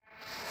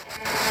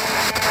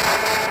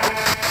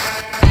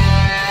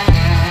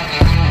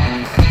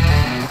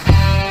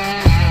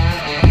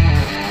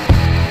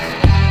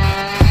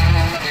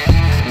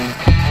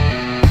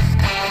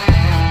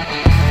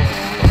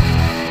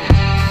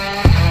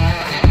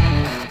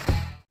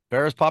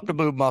Ferris popped a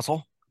boob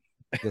muscle.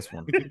 This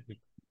one.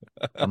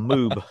 A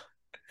moob.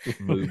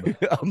 Moob.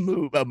 a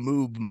moob A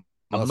moob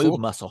muscle.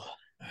 muscle.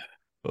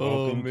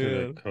 Oh Welcome to the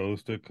man.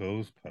 Coast to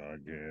Coast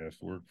podcast.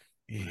 We're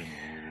friggin'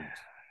 nerds.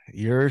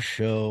 Your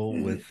show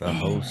with the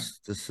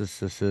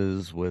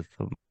hostesses with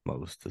the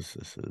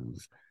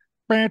mostesses.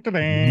 What up,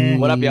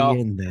 Me y'all?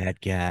 and that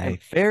Hey, guy.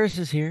 Ferris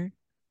is here.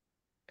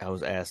 I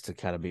was asked to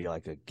kind of be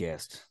like a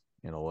guest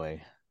in a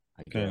way,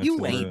 I Kind of guess. You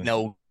sort ain't of.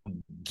 no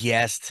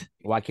guest.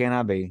 Why can't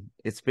I be?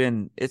 It's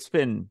been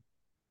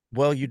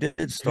Well, you did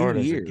two start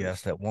as a years.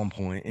 guest at one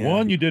point, yeah.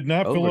 One, you did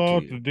not fill Over two out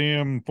the years.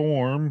 damn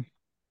form.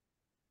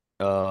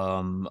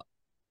 Um,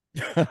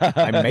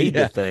 I made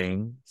the Yeah.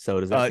 thing, so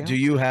does that count?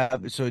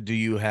 Do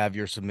you have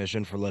your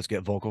submission for Let's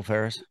Get Vocal,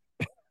 Ferris?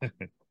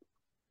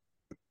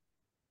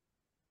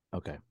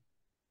 Okay.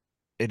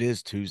 It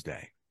is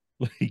Tuesday.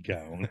 He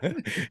gone.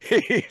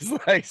 He's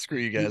like, screw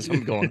you guys,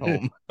 I'm going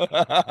home.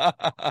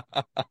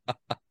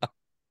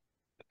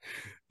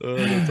 Oh,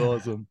 that's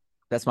awesome.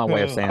 That's my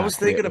way of saying I I was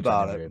quit, thinking which I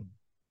about never it.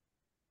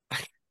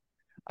 did.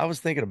 I was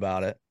thinking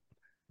about it.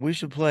 We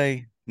should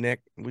play,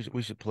 Nick.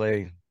 We should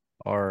play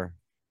our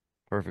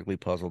perfectly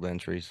puzzled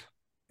entries.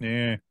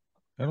 Yeah,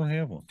 I don't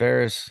have one.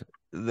 Ferris,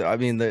 I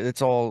mean,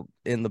 it's all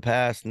in the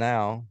past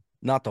now.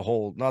 Not the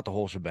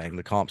whole shebang.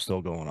 The comp's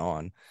still going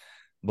on,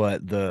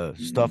 but the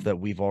stuff that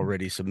we've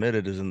already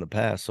submitted is in the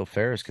past. So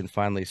Ferris can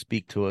finally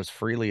speak to us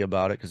freely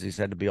about it because he's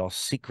had to be all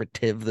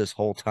secretive this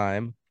whole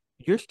time.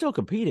 You're still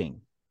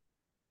competing.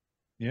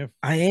 Yeah,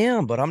 I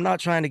am, but I'm not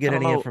trying to I get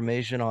don't any know.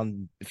 information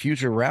on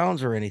future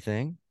rounds or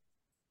anything.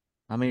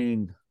 I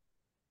mean,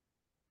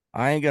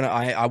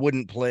 I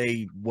wouldn't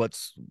play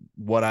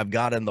what I've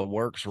got in the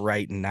works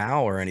right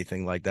now or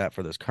anything like that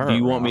for this do current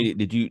you want me round.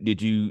 to,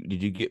 did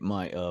you get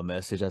my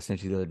message I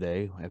sent you the other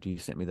day after you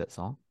sent me that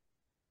song?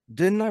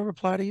 Didn't I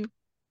reply to you?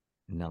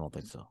 No, I don't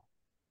think so.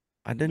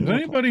 I does didn't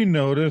reply. anybody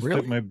notice that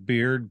Really? my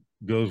beard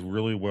goes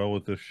really well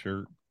with this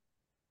shirt?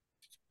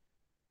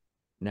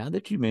 Now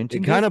that you It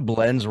mentioned kind it, of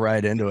blends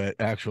right into it,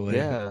 actually.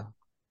 yeah.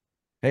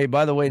 Hey,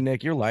 by the way,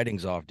 Nick, your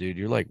lighting's off, dude.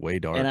 You're like way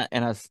And dark. I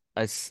Not from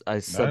where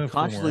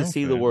subconsciously I'm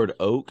see the sitting. word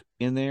oak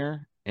in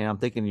there, and I'm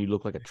thinking you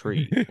look like a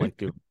tree,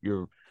 like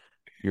your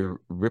He's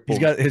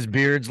rippled. got his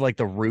beard's like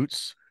the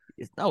roots.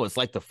 No, it's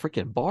like the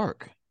freaking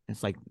bark.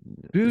 It's like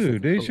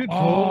Dude, they oak. should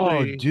Oh,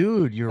 totally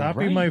dude, you're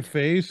copy my right.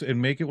 face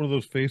and make it one of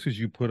those faces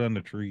you put on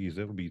the trees.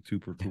 That would be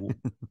super cool.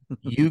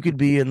 You could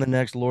be in the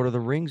next Lord of the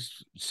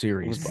Rings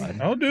series, Was- bud.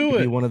 I'll You do could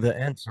be it. one of the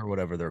Ents or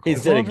whatever they're As called.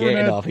 Instead long of as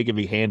we're not. Gandalf, he could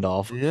be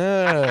handoff.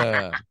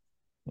 Yeah.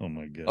 Oh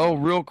my Oh,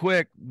 God. real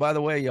quick, by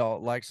the way,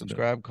 y'all like,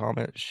 subscribe,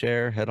 comment,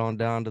 share, head on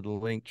down to the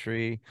link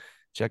tree,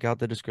 check out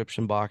the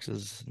description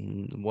boxes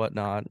and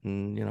whatnot,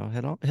 and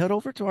head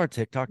over to our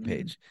TikTok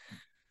page.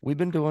 We've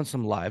been doing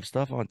some live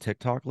stuff on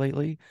TikTok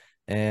lately,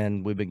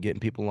 and we've been getting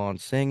people on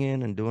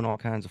singing and doing all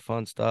kinds of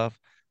fun stuff.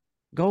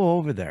 Go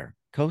over there,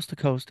 Coast to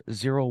Coast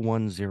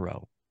 010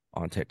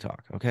 on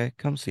TikTok. Okay,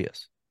 come see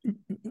us.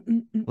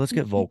 Let's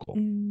get vocal.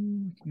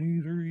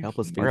 Help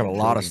us I do got a that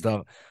lot of dream.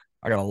 stuff.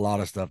 I got a lot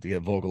of stuff to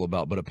get vocal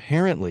about, but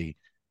apparently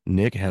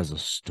Nick has a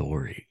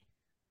story.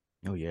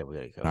 Oh yeah, we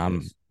gotta And cover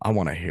this. I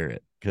want to hear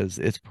it because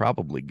it's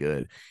probably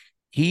good.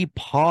 He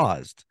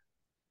paused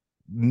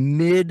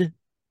mid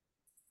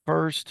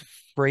first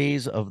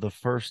phrase of the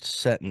first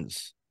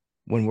sentence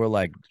when we're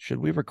like, should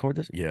we record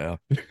this? Yeah.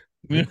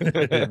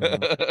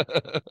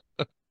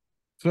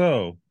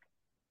 So,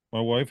 my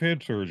wife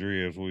had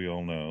surgery, as we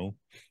all know.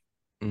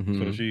 So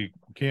Hmm. she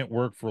can't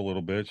work for a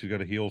little bit. She's got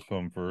to heal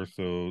some first.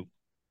 So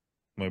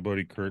my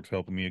buddy Kurt's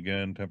helping me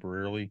again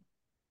temporarily.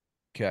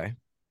 Okay.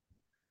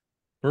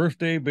 First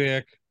day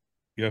back,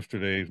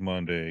 yesterday's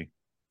Monday.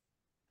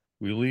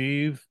 We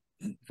leave.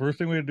 First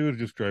thing we had to do is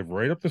just drive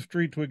right up the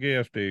street to a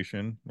gas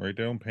station, right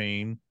down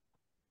Payne,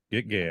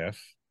 get gas.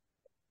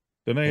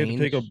 Then I had to Payne,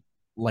 take a,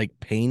 like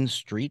Payne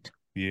Street.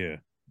 yeah,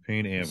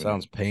 Payne It Avenue.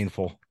 sounds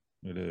painful.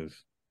 It is.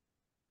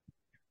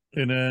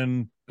 And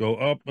then go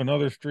up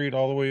another street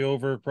all the way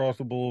over across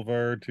the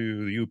boulevard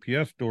to the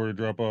UPS store to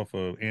drop off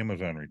a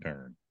Amazon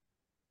return.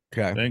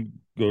 Okay. Then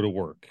go to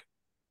work.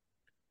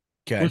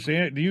 Okay. Which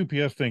the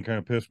UPS thing kind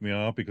of pissed me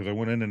off because I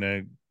went in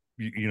and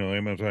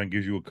Amazon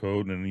gives you a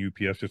code and then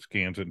the UPS just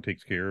scans it and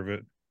takes care of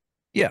it.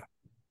 Yeah.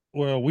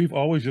 Well, we've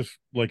always just,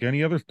 like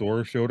any other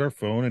store, showed our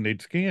phone and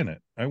they'd scan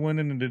it. I went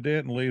in and did that,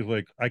 and Lay's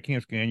like, I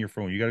can't scan your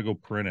phone. You got to go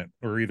print it,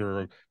 or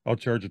either I'll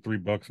charge you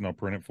 $3 and I'll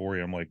print it for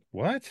you. I'm like,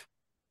 what?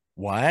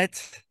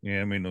 What?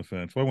 Yeah, it made no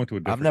sense. So I went to a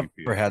I've different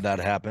never UPS. had that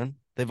happen.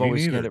 They've Me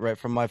always scanned neither. it right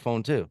from my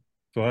phone too.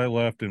 So I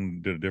left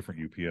and did a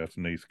different UPS,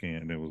 and they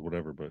scanned. It was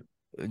whatever. But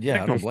Yeah,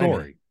 back I to the don't blame you.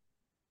 story.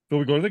 So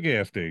we go to the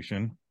gas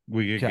station.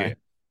 We get Okay. gas.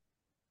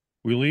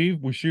 We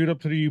leave. We shoot up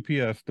to the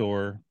UPS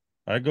store.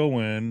 I go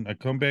in. I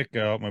come back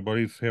out. My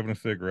buddy's having a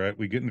cigarette.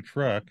 We get in the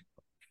truck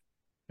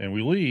and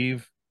we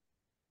leave.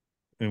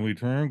 And we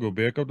turn, go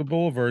back up the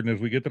boulevard. And as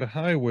we get to the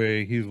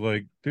highway, he's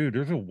like, dude,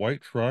 there's a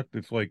white truck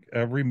that's like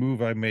every move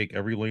I make,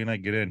 every lane I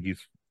get in,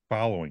 he's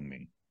following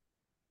me.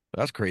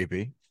 That's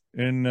creepy.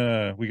 And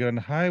we got on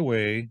the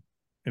highway.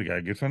 And the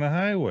guy gets on the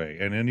highway,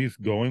 and then he's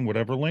going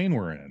whatever lane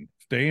we're in,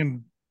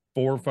 staying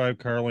 4 or 5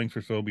 car lengths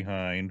or so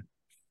behind.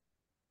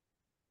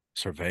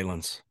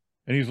 Surveillance.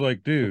 And he's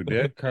like, dude,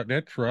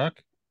 that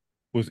truck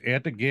was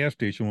at the gas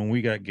station when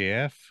we got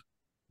gas.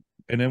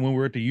 And then when we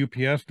were at the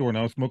UPS store and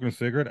I was smoking a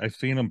cigarette, I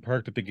seen him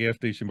parked at the gas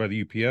station by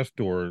the UPS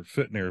store,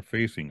 sitting there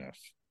facing us.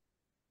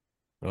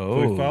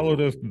 So he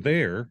followed Oh, us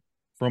there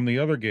from the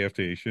other gas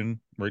station,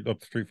 right up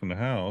the street from the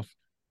house,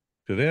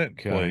 to that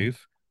okay. place.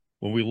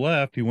 When we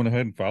left, he went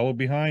ahead and followed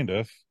behind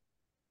us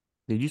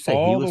Did you say he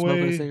all the was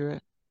smoking a way.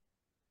 cigarette?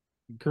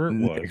 Kurt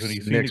was, and he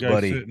seen the Nick's guy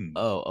buddy. sitting.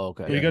 Oh, So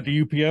okay. you Yeah. got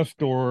the UPS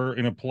store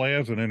in a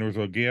plaza, and then there was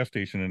a gas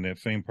station in that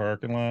same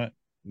parking lot.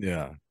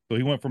 Yeah. So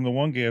he went from the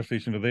one gas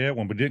station to that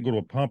one, but didn't go to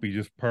a pump. He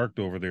just parked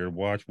over there and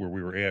watched where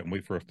we were at and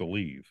wait for us to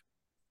leave.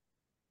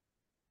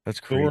 That's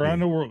So we're on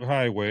creepy. the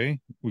highway.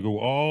 We go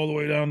all the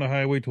way down the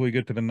highway till we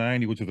get to the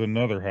 90, which is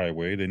another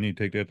highway. Then you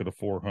take that to the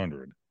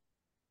 400.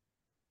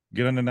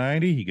 Get on the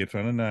 90, he gets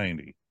on the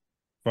 90,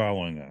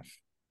 following us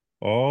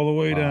all the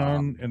way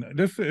down. And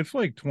it's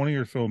like 20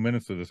 or so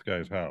minutes to this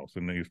guy's house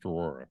in East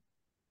Aurora.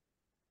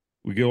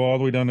 We go all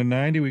the way down to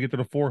 90, we get to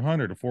the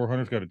 400. The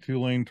 400's got a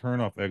 2-lane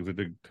turnoff exit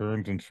that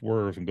turns and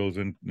swerves and goes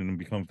in and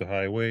becomes the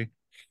highway.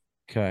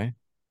 Okay.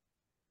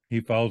 He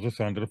follows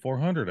us onto the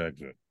 400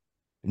 exit.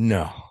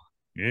 No.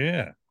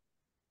 Yeah.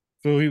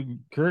 So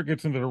Kurt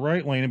gets into the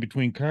right lane in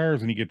between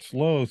cars and he gets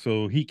slow,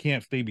 so he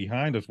can't stay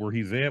behind us where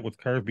he's at with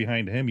cars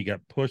behind him. He got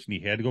pushed and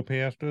he had to go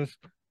past us.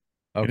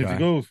 And as he Okay.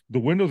 goes, the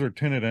windows are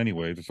tinted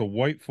anyways. It's a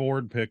white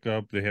Ford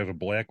pickup that has a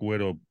Black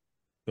Widow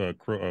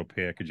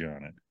package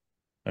on it.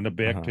 And the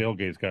back Uh-huh.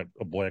 tailgate's got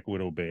a Black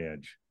Widow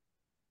badge.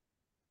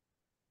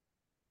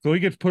 So he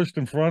gets pushed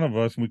in front of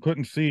us and we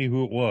couldn't see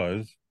who it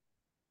was.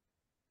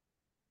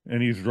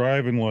 And he's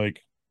driving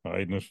like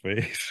hiding his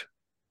face.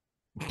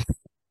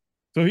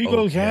 So he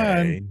goes on,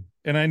 Okay.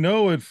 and I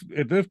know it's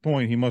at this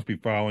point he must be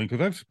following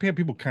because I've had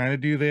people kind of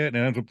do that, and it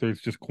ends up there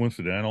it's just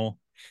coincidental.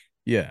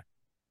 Yeah.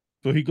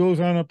 So he goes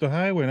on up the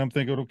highway, and I'm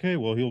thinking, okay,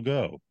 well he'll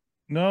go.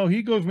 No,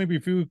 he goes maybe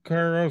a few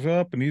cars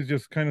up, and he's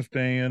just kind of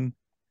staying.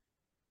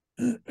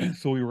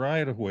 So we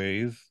ride a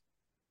ways.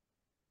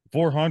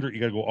 400, you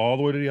got to go all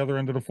the way to the other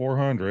end of the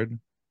 400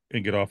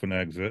 and get off an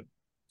exit.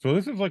 So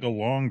this is like a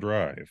long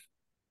drive.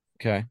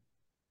 Okay.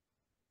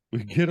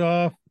 We get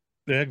off,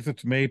 the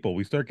exit's Maple.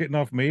 We start getting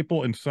off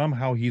Maple, and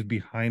somehow he's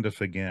behind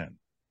us again.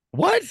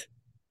 What?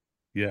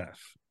 Yes.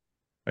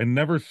 I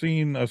never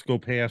seen us go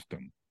past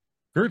him.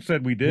 Kurt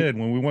said we did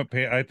when we went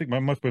past. I think I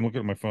must have been looking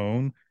at my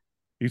phone.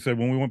 He said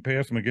when we went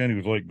past him again, he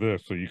was like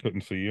this, so you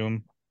couldn't see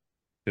him,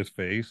 his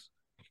face.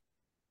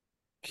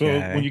 So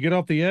when Okay. you get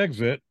off the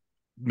exit,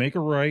 make a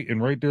right,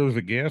 and right there's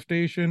a gas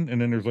station,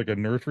 and then there's like a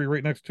nursery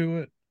right next to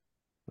it.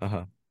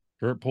 Uh-huh.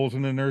 Kurt pulls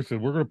in the nurse,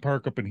 said, we're going to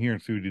park up in here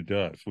and see what he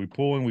does. So we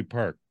pull in, we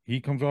park. He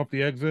comes off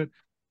the exit,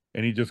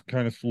 and he just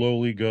kind of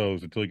slowly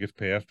goes until he gets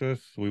past us.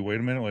 So we wait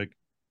a minute, like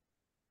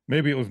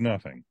maybe it was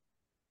nothing.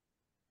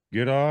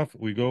 Get off,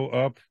 we go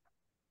up,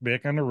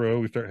 back on the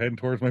road. We start heading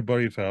towards my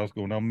buddy's house,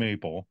 going down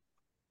Maple.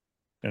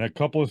 And a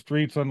couple of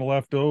streets on the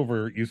left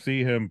over, you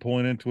see him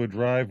pulling into a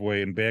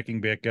driveway and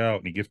backing back out,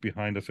 and he gets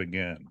behind us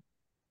again.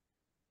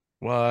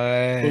 So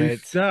he What?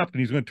 stopped and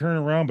he's going to turn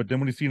around, but then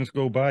when he seen us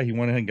go by, he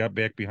went ahead and got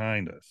back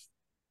behind us.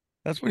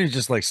 That's when you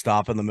just like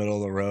stop in the middle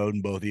of the road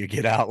and both of you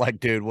get out like,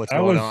 dude, what's I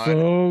going was on?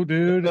 so,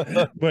 dude.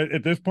 But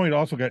at this point, it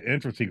also got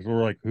interesting because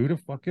we're like, who the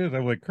fuck is? I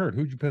was like, Kurt,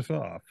 who'd you piss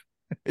off?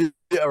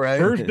 Yeah, right.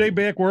 First day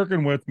back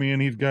working with me,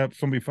 and he's got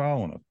somebody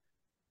following us.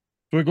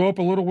 So we go up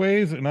a little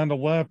ways, and on the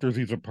left, there's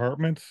these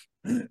apartments.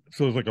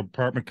 So it's like an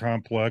apartment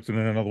complex, and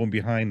then another one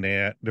behind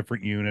that,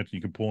 different units. You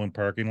can pull in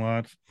parking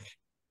lots.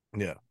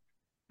 Yeah.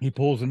 He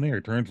pulls in there,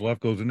 turns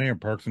left, goes in there,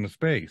 and parks in the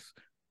space.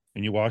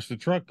 And you watch the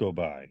truck go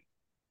by.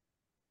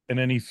 And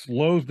then he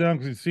slows down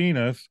because he's seen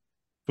us.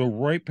 So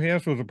right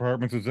past those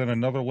apartments is then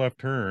another left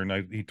turn.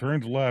 He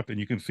turns left, and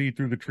you can see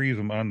through the trees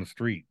on the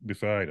street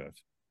beside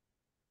us.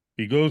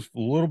 He goes a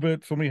little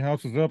bit, so many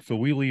houses up, so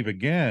we leave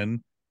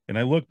again. And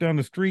I look down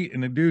the street,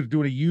 and the dude's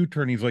doing a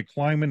U-turn. He's like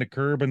climbing the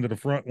curb into the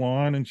front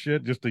lawn and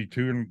shit, just to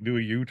do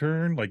a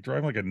U-turn, like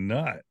driving like a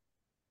nut.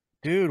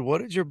 Dude,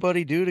 what did your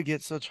buddy do to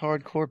get such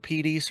hardcore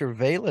PD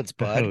surveillance,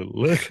 bud?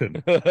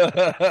 Listen.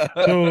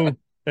 So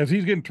as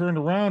he's getting turned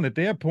around, at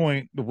that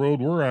point, the road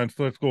we're on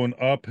starts going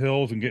up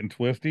hills and getting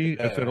twisty.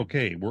 I said, Yeah.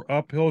 okay, we're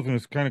up hills and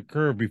it's kind of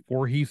curved.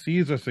 Before he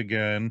sees us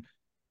again,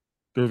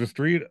 there's a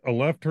street, a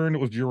left turn that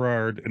was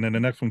Gerard, and then the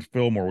next one's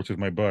Fillmore, which is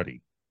my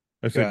buddy.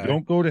 I said, Okay.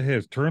 don't go to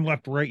his, turn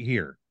left right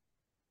here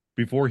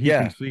before he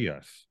can Yeah. see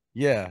us.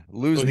 Yeah.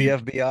 Lose So the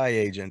FBI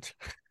agent.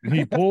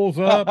 he pulls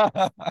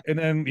up, and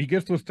then he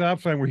gets to a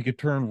stop sign where he could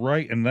turn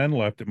right and then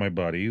left at my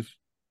buddy's.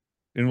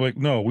 And like,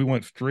 no, we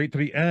went straight to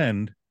the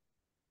end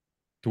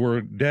to where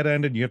it dead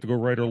ended. You have to go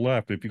right or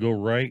left. If you go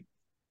right,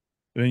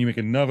 then you make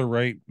another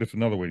right. That's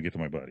another way to get to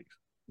my buddy's.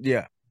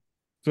 Yeah.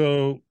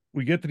 So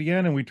we get to the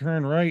end and we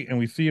turn right and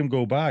we see him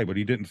go by, but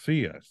he didn't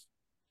see us.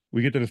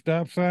 We get to the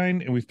stop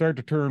sign and we start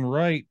to turn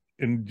right.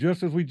 And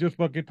just as we just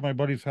about get to my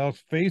buddy's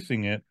house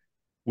facing it,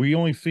 we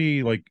only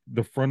see like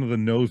the front of the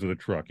nose of the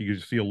truck. You can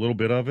just see a little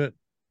bit of it,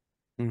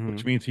 which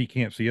Mm-hmm. means he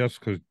can't see us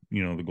because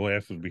the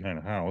glass is behind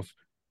the house.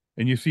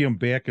 And you see him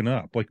backing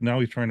up. Like now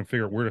he's trying to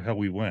figure out where the hell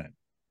we went.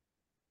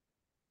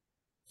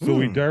 So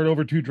we Hmm. dart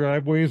over two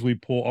driveways. We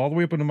pull all the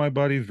way up into my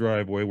buddy's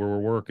driveway where we're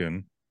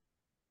working.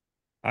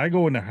 I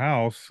go in the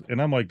house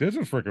and I'm like, this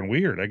is freaking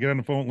weird. I get on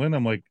the phone with Lynn.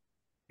 I'm like,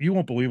 you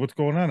won't believe what's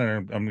going on.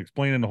 And I'm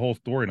explaining the whole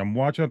story. And I'm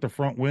watching out the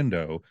front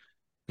window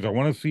because I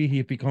want to see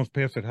if he comes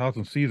past that house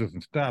and sees us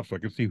and stops so I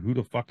can see who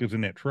the fuck is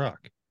in that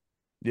truck.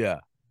 Yeah.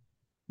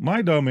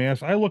 My dumb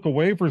ass, I look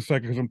away for a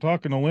second because I'm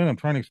talking to Lynn. I'm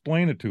trying to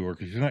explain it to her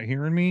because she's not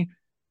hearing me.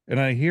 And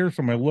I hear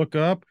some, I look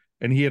up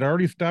and he had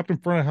already stopped in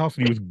front of the house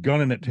and he was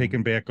gunning it,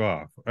 taking back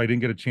off. I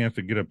didn't get a chance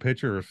to get a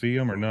picture or see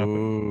him or nothing.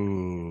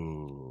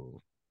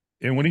 Ooh.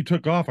 And when he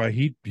took off,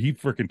 he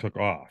freaking took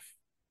off.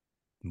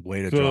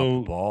 Way to drop the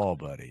So ball,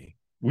 buddy.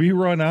 we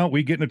run out,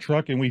 we get in a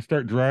truck and we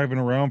start driving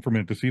around for a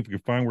minute to see if we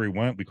could find where he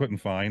went. We couldn't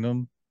find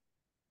him.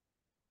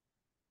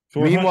 So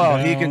we're hunting Meanwhile,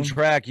 he can down.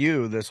 track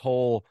you this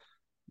whole,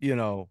 Yeah.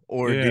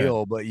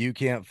 ordeal, but you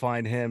can't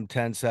find him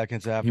 10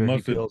 seconds He after he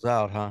must have peels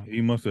out, huh?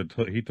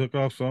 he took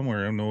off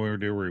somewhere. I have no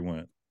idea where he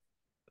went.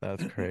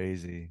 That's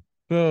crazy.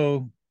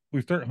 So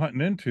we start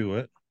hunting into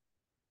it,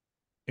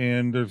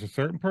 and there's a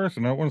certain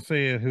person, I don't want to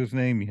say his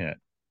name yet.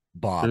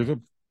 There's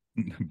Bob.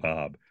 a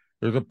Bob.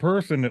 There's a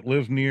person that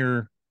lives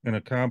near in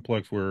a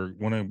complex where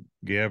one of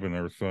Gavin,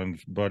 our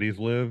son's buddies,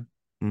 live.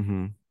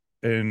 Mm-hmm.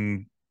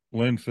 And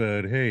Lynn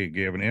said, "Hey,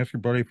 Gavin, ask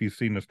your buddy if he's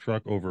seen this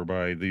truck over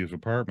by these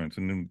apartments."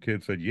 And then the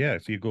kid said, "Yeah, I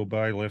see it go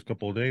by the last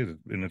couple of days,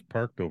 and it's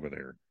parked over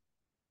there."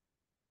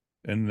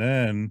 And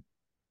then,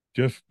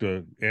 just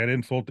to add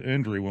insult to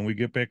injury, when we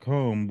get back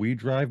home, we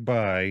drive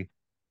by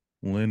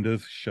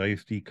Linda's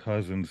shisty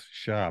cousin's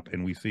shop,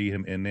 and we see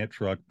him in that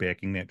truck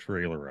backing that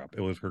trailer up.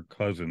 It was her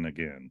cousin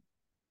again.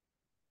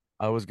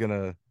 I was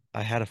gonna,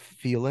 I had a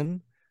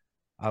feeling.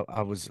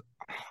 I was,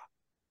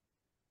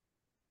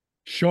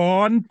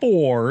 Sean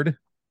Ford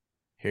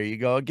here you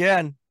go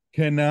again.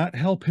 cannot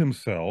help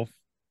himself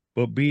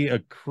but be a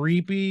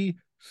creepy,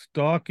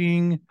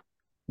 stalking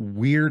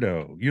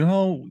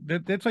weirdo.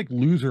 That's like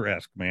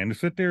loser-esque, man. To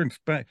sit there and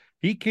spend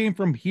he came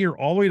from here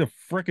all the way to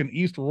frickin'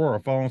 East Aurora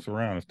following us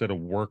around instead of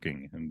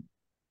working. And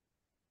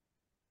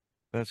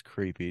That's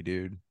creepy,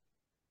 dude.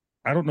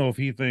 I don't know if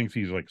he thinks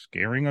he's like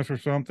scaring us or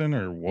something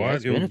or Yeah, what.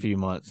 it's It been a was few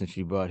months since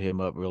you brought him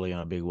up really in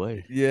a big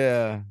way.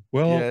 Yeah.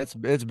 well, Yeah,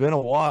 it's been a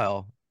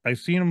while. I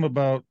seen him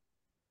about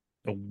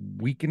a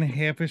week and a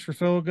half-ish or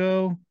so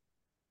ago.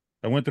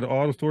 I went to the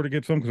auto store to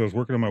get some because I was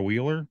working on my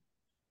wheeler.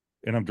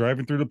 And I'm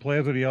driving through the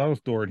plaza of the auto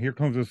store, and here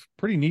comes this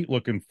pretty neat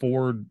looking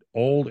Ford,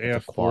 old That's a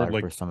ass Ford, quad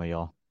like for some of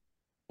y'all.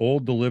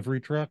 old delivery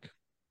truck,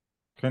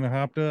 kind of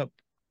hopped up.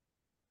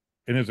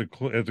 And as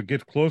it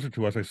gets closer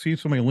to us, I see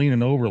somebody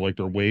leaning over like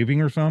they're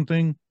waving or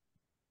something.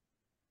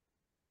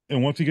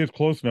 And once he gets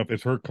close enough,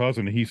 it's her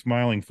cousin. And he's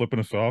smiling, flipping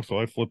us off. So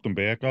I flipped him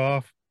back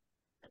off.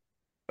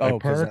 I Oh,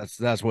 because parked.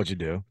 that's what you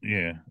do.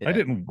 Yeah, I Yeah,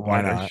 didn't. Why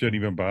I not? shouldn't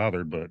even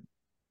bothered, but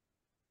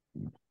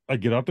I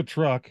get out the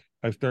truck.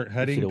 I start you should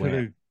heading have to went.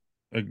 the.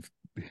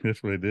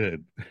 That's what I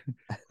did.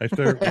 I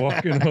start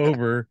walking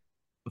over,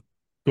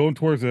 going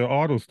towards the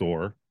auto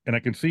store, and I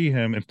can see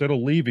him. Instead of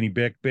leaving, he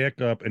backed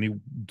back up and he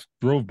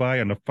drove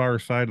by on the far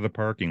side of the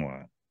parking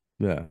lot.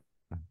 Yeah.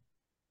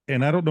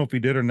 And I don't know if he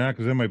did or not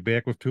because then my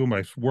back was to him. But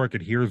I swore I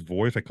could hear his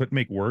voice. I couldn't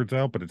make words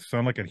out, but it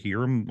sounded like I could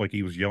hear him, like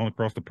he was yelling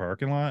across the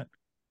parking lot.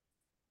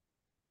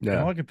 And all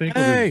Yeah. I could think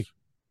of Hey, is,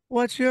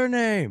 what's your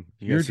name?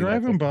 You "You're guys seen that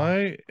driving TikTok?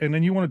 by, and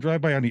then you want to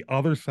drive by on the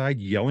other side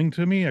yelling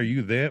to me? Are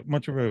you that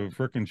much of a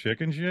freaking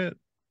chicken shit?"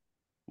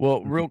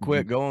 Well, real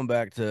quick, going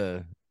back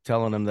to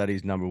telling him that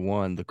he's number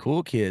one, the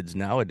cool kids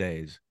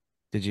nowadays,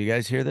 did you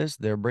guys hear this?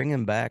 They're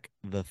bringing back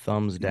the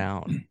thumbs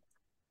down.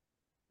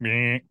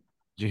 Meh.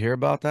 Did you hear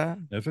about that?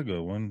 That's a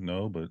good one.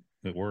 No, but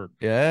it works.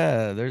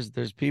 Yeah, there's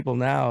people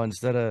now,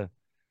 instead of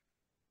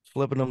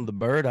flipping them the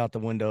bird out the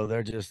window,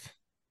 they're just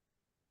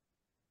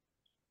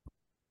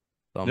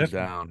thumbs That's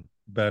down.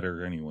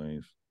 better,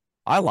 anyways.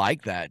 I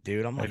like that,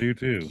 dude. I'm I like, do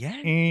too. yeah.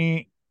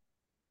 Eh.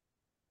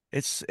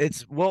 It's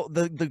well,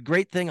 the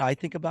great thing I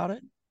think about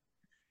it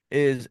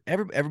is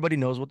everybody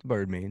knows what the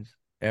bird means.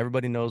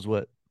 Everybody knows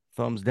what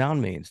thumbs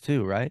down means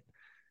too, right?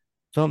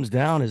 Thumbs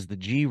down is the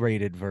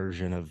G-rated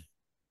version of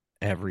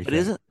But everything,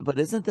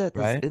 isn't that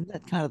this right? isn't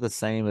that kind of the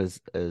same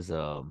as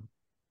remember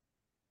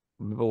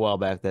a while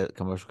back that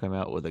commercial came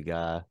out with a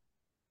guy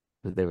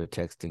that they were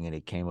texting and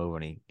he came over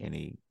and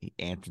he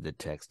answered the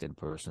text in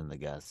person. The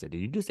guy said, "Did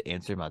you just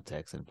answer my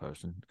text in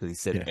person?" Because he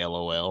said Yeah.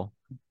 LOL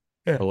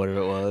Yeah. or whatever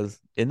it was.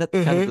 Isn't that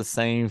kind of Uh-huh. the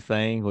same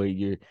thing where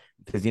you're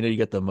because you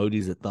got the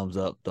emojis that thumbs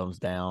up, thumbs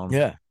down,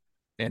 Yeah.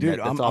 and Dude,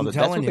 that's I'm that's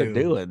telling what they're you,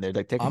 doing. They're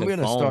like taking I'm their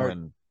gonna phone start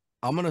and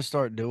I'm gonna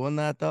start doing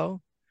that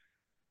though.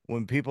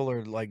 When people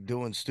are like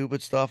doing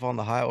stupid stuff on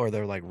the high or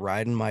they're like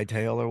riding my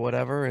tail or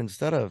whatever,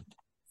 instead of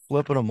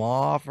flipping them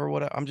off or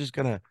whatever, I'm just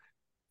gonna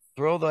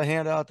throw the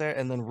hand out there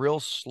and then real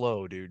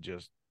slow, dude,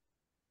 just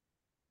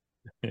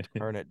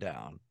turn it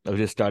down. they'll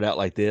just start out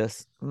like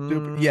this.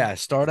 Super. Yeah,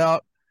 start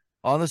out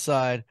on the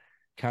side,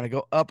 kind of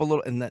go up a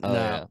little, and then Oh no,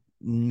 yeah.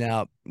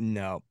 no,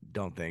 no,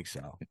 don't think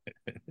so.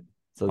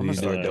 So I'm you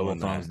gonna do a start double doing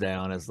thumbs that.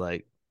 down. It's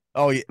like,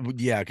 Oh yeah,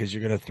 yeah, because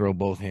you're gonna throw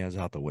both hands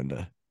out the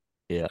window.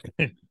 yeah.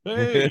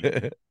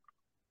 Hey,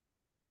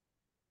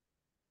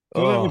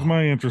 so that was Oh,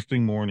 my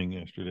interesting morning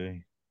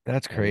yesterday.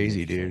 that's That is crazy,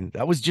 interesting. dude.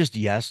 That was just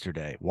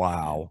yesterday. Yeah.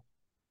 Wow.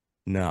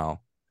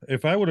 No.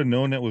 If I would have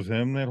known that was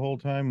him that whole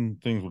time,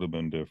 things would have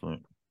been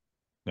different.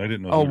 I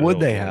didn't know Oh, who the would hell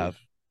it they was. have?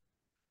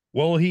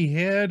 Well, he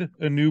had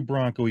a new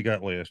Bronco he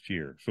got last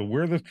year. So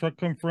where this truck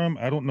come from,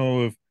 I don't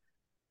know if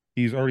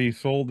he's already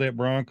sold that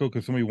Bronco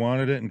because somebody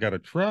wanted it and got a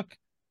truck.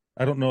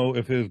 I don't know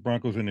if his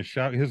Bronco's in the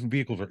shop. His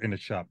vehicles are in the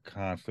shop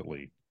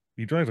constantly.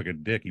 He drives like a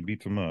dick. He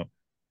beats them up.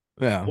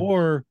 Yeah.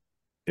 Or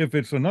if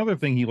it's another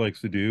thing he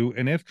likes to do,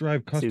 and that's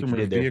drive I see what you customers'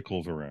 did there.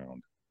 vehicles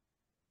around.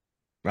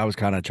 I was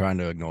kind of trying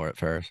to ignore it,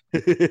 Ferris.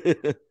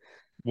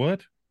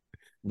 What?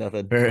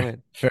 Nothing. Go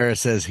ahead.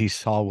 Ferris says he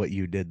saw what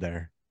you did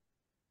there.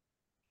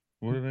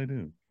 What did I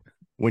do?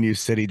 When you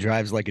said he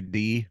drives like a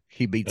D,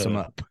 he beats him Uh,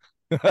 up.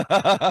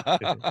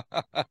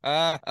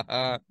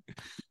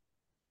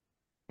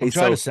 I'm He's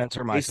trying to so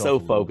censor he's myself so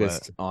a little bit.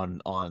 focused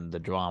on the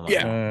drama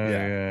Yeah, now.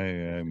 yeah.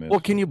 yeah, I Well, missed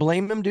can it. you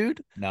blame him,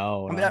 dude?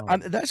 No, I mean, no.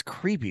 that's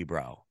creepy,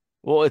 bro.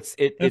 Well, That's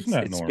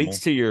not it speaks normal.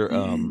 to your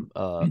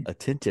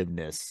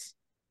attentiveness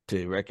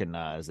to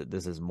recognize that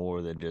this is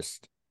more than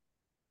just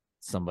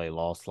somebody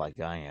lost like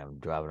I am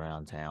driving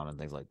around town and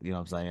things like, you know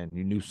what I'm saying?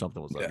 You knew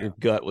something was up. Yeah, Your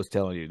gut was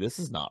telling you this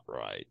is not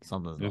right.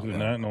 Something's This not is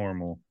right. yeah. not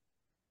normal.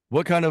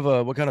 What kind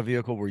of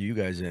vehicle were you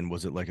guys in?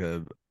 Was it like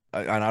and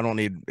I don't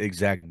need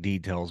exact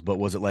details, but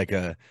was it like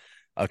a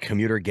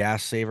commuter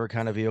gas saver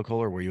kind of vehicle,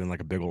 or were you in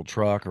like a big old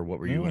truck, or what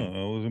were you No, in?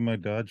 I was in my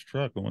Dodge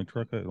truck, the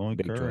only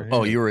Big car truck. I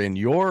Oh, had. you were in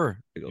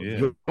Big old truck.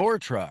 Yeah. your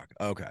truck.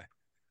 Okay.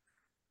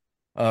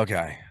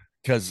 Okay.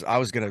 Because I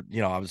was gonna,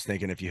 I was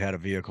thinking if you had a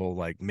vehicle,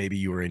 like maybe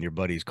you were in your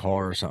buddy's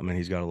car or something, and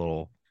he's got a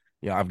little,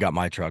 I've got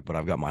my truck, but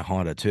I've got my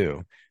Honda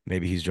too.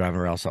 Maybe he's driving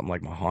around something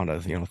like my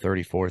Honda,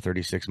 34,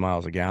 36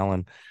 miles a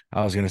gallon.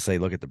 I was gonna say,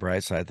 look at the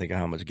bright side, think of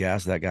how much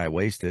gas that guy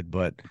wasted,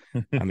 but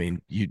I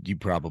mean, you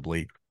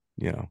probably,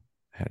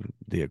 had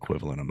the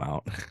equivalent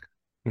amount.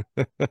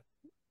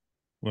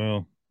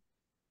 Well,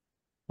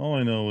 all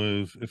I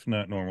know is it's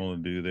not normal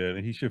to do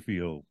that. He should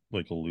feel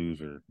like a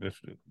loser. That's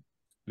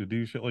to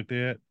do shit like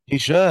that. He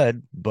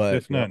should, but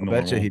That's not I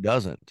bet you he normal.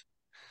 doesn't.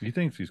 He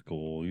thinks he's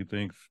cool.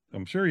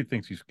 I'm sure he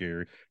thinks he's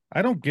scary.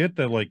 I don't get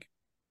that, like,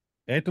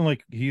 acting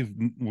like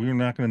we're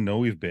not going to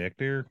know he's back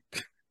there.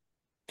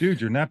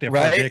 Dude, you're not that far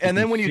Right. back. We And can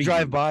then when you see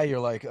drive you. by, you're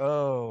like,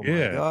 oh my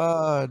Yeah.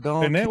 God, And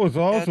don't that was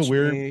also catch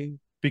weird me.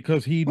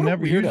 because What a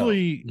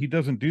weirdo. he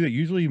doesn't do that.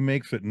 Usually he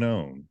makes it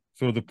known.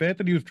 So the fact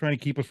that he was trying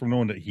to keep us from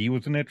knowing that he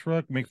was in that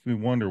truck makes me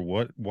wonder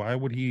why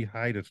would he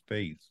hide his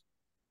face?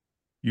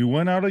 You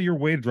went out of your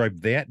way to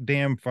drive that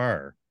damn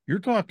far. You're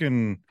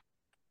talking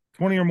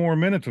 20 or more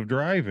minutes of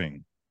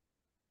driving.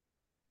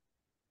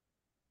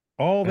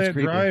 All That's that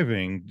creepy.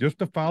 driving just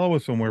to follow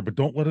us somewhere, but I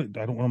don't want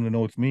him to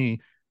know it's me.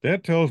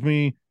 That tells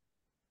me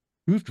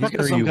whose He's truck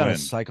got are some you kind of in?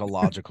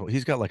 psychological,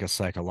 he's got like a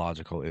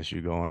psychological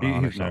issue going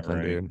on or He's not something,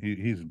 right.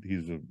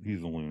 dude.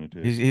 He's a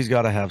lunatic. He's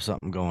got to have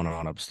something going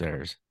on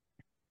upstairs.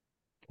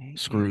 Can't get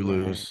Screw right.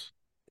 loose.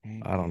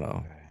 Can't I don't get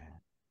know.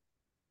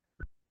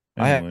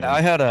 right. Anyways,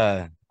 I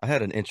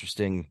had an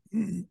interesting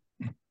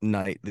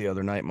night the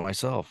other night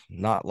myself.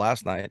 Not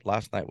last night.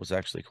 Last night was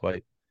actually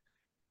quite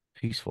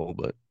peaceful,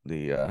 but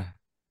the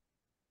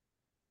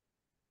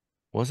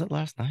was it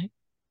last night?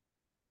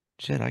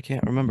 Shit, I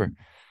can't remember.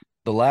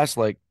 The last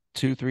like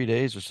 2, 3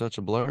 days are such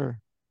a blur.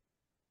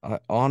 I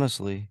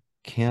honestly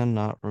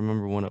cannot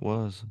remember when it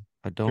was.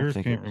 I don't Paris think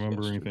it can't was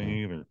remember anything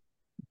yesterday. either.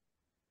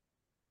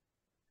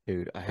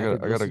 Dude, I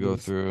haven't I gotta listened to go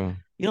this. through.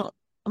 You know,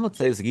 I'm gonna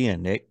say this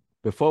again, Nick.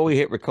 Before we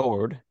hit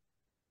record,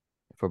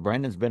 for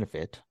Brandon's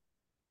benefit,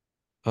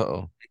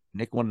 Uh-oh.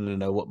 Nick wanted to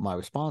know what my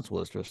response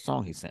was to a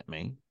song he sent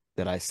me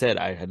that I said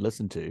I had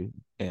listened to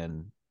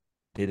and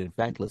did in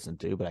fact listen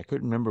to, but I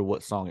couldn't remember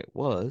what song it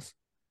was.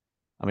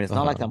 I mean, it's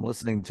not like Uh-huh. I'm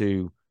listening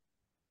to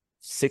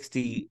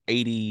 60,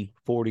 80,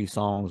 40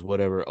 songs,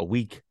 whatever, a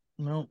week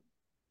No.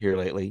 here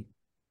lately.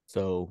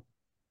 So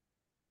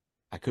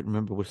I couldn't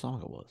remember which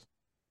song it was.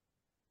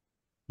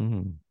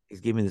 Hmm. He's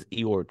giving me this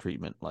Eeyore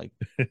treatment, like,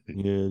 yeah,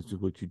 this is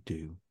what you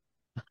do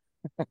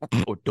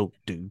or don't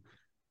do.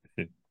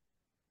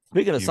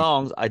 Speaking of You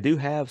songs, I do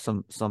have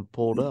some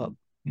pulled up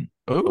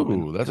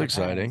Oh, that's in the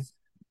exciting. past.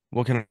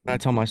 Well, can I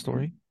tell my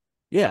story?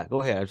 Yeah,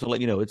 go ahead. I just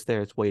let you know it's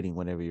there. It's waiting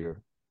whenever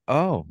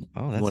Oh, you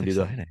that's want to do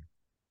the exciting.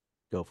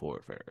 go for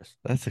it, Ferris.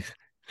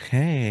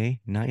 Hey,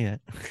 not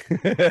yet.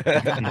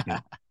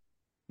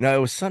 No, it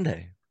was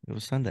Sunday. It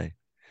was Sunday.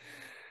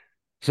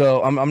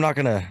 So I'm not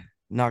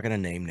gonna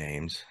name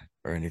names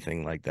or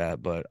anything like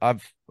that, but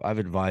I've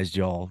advised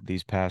y'all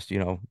these past,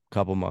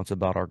 couple months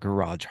about our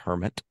garage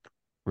hermit,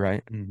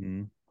 right?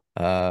 hmm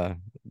Uh,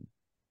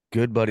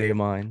 good buddy of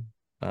mine.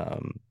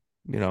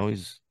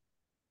 He's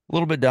a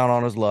little bit down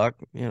on his luck,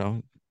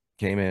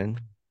 came in,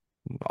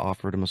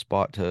 offered him a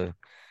spot to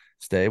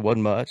stay.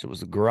 Wasn't much. It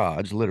was a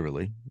garage,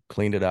 literally.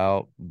 Cleaned it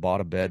out,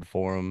 bought a bed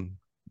for him,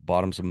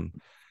 Bought him some.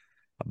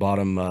 I bought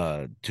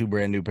him two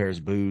brand new pairs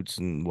of boots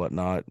and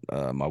whatnot.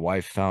 My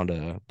wife found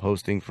a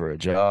posting for a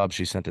job.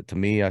 She sent it to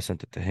me. I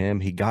sent it to him.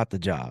 He got the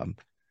job.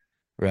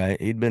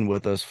 Right. He'd been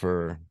with us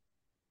for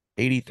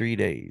 83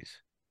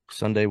 days.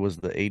 Sunday was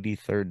the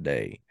 83rd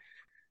day.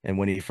 And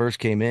when he first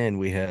came in,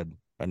 we had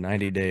a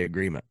 90-day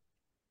agreement.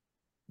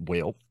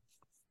 Well,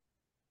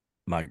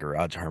 my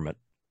garage hermit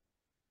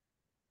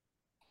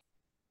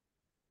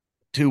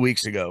 2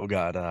 weeks ago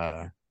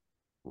got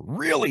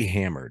really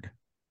hammered,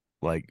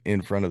 like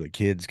in front of the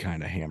kids,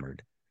 kind of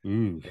hammered.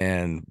 Ooh.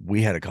 And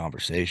we had a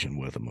conversation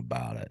with him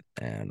about it.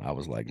 And I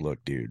was like,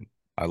 look, dude,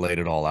 I laid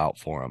it all out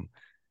for him.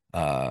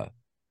 Uh,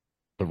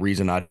 the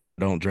reason I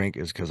don't drink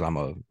is because I'm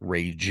a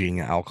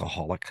raging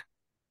alcoholic.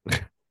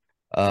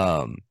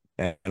 Um,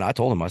 and I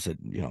told him, I said,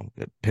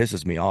 it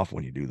pisses me off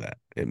when you do that.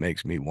 It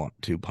makes me want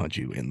to punch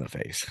you in the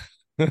face,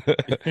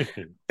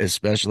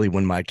 especially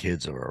when my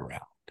kids are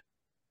around.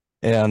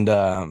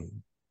 And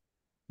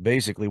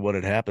basically, what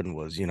had happened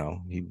was,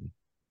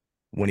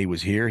 when he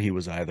was here, he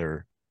was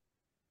either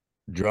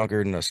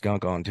drunker than a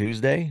skunk on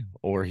Tuesday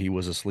or he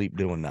was asleep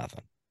doing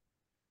nothing.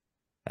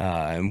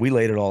 And we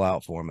laid it all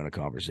out for him in a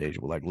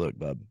conversation. We're like, look,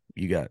 bub,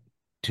 you got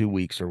 2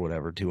 weeks or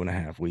whatever,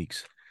 2.5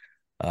 weeks.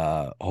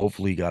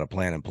 Hopefully you got a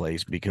plan in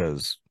place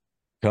because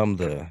come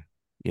the,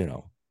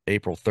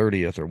 April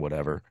 30th or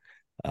whatever,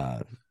 uh,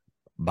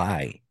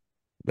 bye.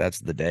 That's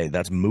the day.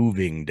 That's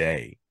moving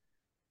day.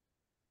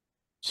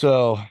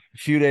 So a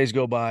few days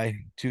go by,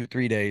 2,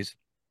 3 days,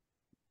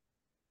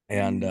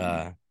 and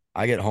I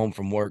get home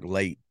from work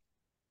late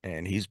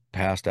and he's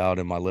passed out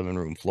in my living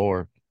room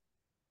floor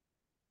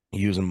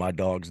using my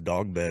dog's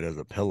dog bed as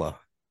a pillow.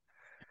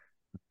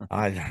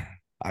 I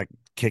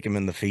kick him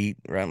in the feet,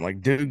 right? I'm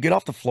like, dude, get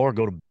off the floor,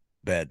 go to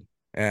bed.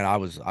 And I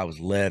was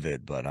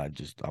livid, but I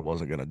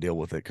wasn't gonna deal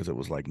with it because it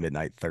was like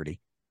midnight 30.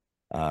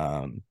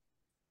 Um,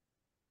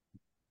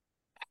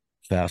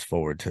 Fast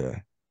forward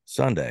to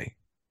Sunday.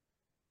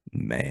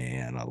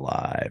 Man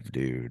alive,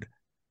 dude.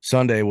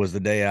 Sunday was the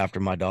day after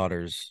my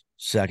daughter's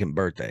second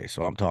birthday,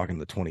 so I'm talking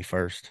the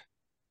 21st,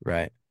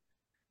 right?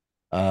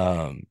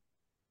 Um,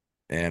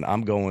 and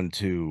I'm going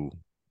to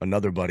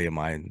another buddy of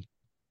mine.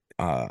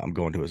 I'm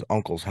going to his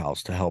uncle's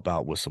house to help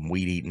out with some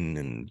weed eating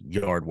and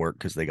yard work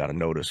because they got a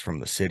notice from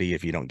the city.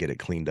 If you don't get it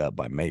cleaned up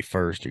by May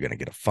 1st, you're going to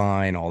get a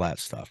fine, all that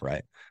stuff,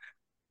 right?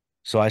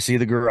 So I see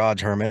the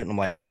garage hermit and I'm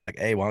like,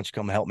 hey, why don't you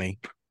come help me?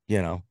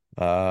 You know,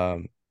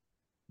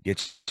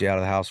 get you out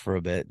of the house for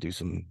a bit, do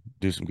some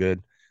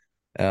good.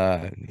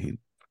 He,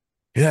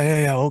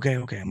 yeah, okay,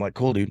 okay. I'm like,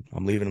 cool, dude.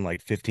 I'm leaving in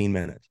like 15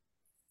 minutes.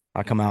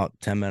 I come out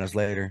 10 minutes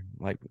later,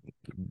 I'm like,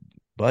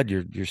 bud,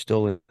 you're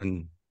still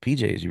in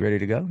PJs. You ready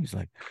to go? He's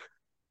like,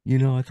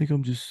 I think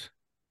I'm just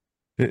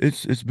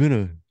it's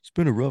been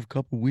a rough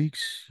couple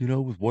weeks,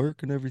 with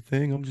work and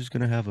everything. I'm just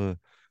gonna have a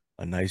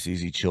nice,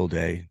 easy, chill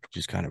day.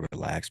 Just kind of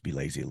relax, be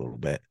lazy a little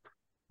bit.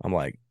 I'm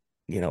like,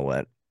 you know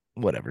what?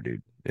 Whatever,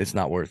 dude. It's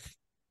not worth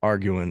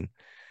arguing.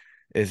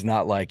 It's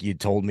not like you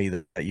told me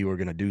that you were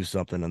gonna do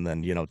something and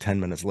then, 10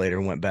 minutes later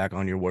went back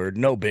on your word.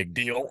 No big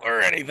deal or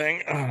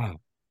anything.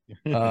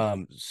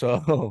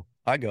 So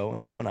I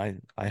go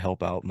and I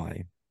help out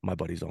my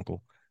buddy's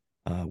uncle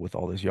with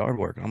all this yard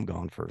work. I'm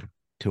gone for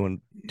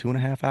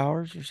 2.5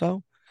 hours or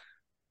so.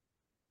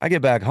 I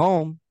get back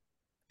home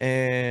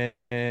and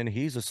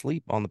he's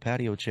asleep on the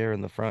patio chair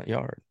in the front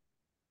yard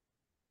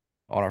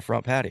on our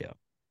front patio.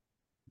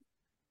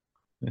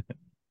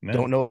 Nice.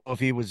 Didn't know if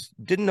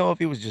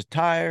he was just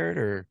tired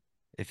or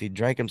if he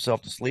drank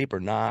himself to sleep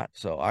or not.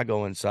 So I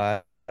go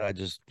inside. I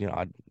just,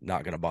 I'm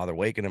not gonna bother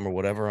waking him or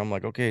whatever. I'm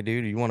like, okay,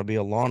 dude, you want to be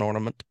a lawn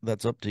ornament?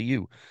 That's up to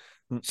you.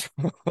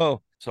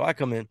 So I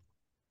come in.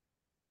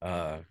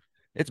 Uh,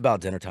 it's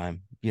about dinner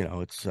time.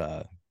 It's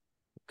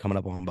coming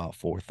up on about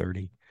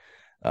 4:30.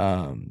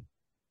 Um,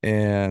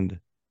 and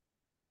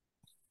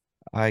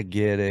I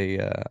get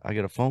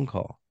a phone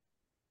call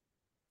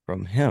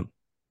from him.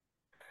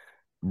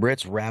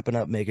 Britt's wrapping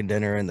up making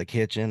dinner in the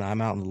kitchen.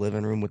 I'm out in the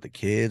living room with the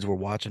kids. We're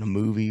watching a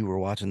movie. We're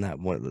watching that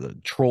one, the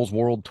Trolls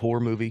World Tour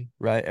movie,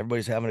 right?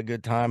 Everybody's having a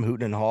good time,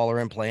 hooting and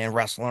hollering, playing,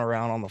 wrestling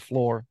around on the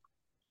floor.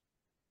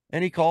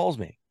 And he calls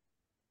me.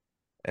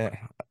 Eh,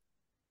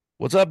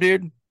 what's up,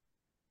 dude?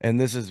 And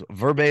this is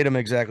verbatim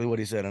exactly what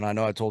he said. And I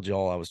know I told you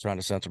all I was trying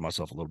to censor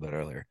myself a little bit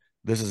earlier.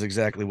 This is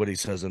exactly what he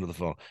says into the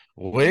phone.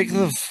 Wake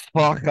the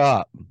fuck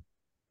up.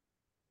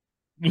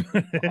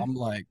 I'm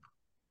like,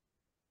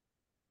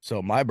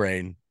 so my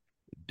brain,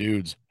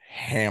 dude's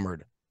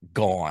hammered,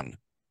 gone,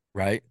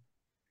 right?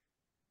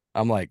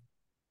 I'm like,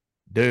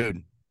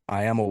 dude,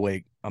 I am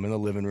awake. I'm in the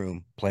living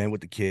room playing with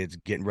the kids,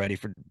 getting ready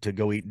to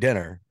go eat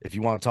dinner. If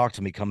you want to talk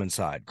to me, come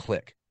inside.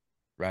 Click,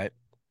 right?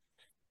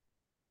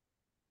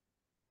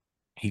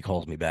 He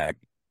calls me back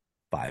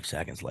 5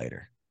 seconds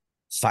later.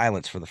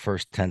 Silence for the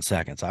first 10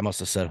 seconds. I must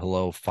have said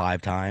hello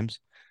 5 times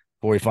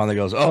before he finally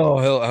goes, oh,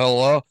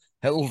 hello.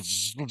 Hello.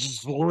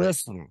 Just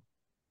listen.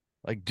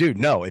 Like, dude,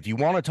 no, if you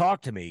want to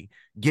talk to me,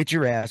 get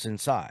your ass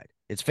inside.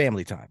 It's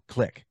family time.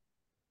 Click.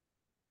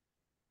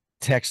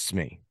 Texts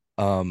me.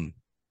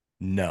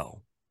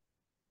 No.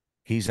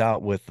 He's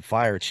out with the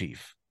fire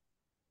chief.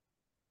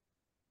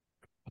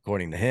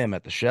 According to him,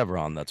 at the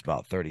Chevron, that's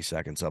about 30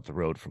 seconds up the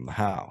road from the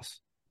house.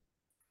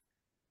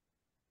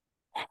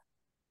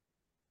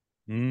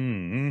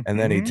 Mm-hmm. And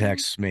then he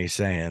texts me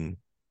saying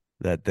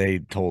that they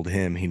told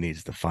him he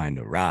needs to find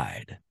a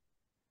ride.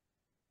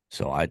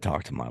 So I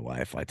talk to my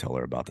wife. I tell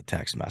her about the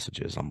text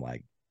messages. I'm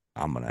like,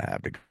 I'm going to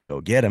have to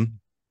go get him.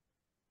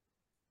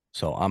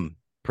 So I'm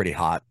pretty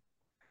hot.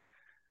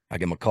 I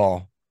give him a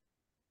call.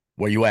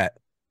 Where you at?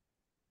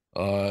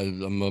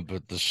 I'm up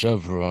at the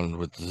Chevron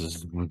with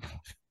this.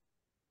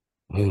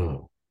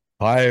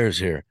 Fire's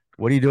here.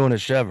 What are you doing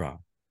at Chevron?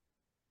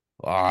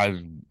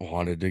 I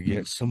wanted to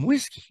get some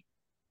whiskey.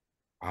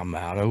 I'm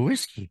out of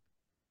whiskey.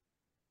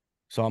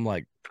 So I'm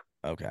like,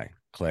 okay,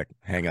 click,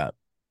 hang up.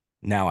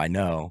 Now I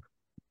know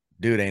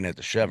dude ain't at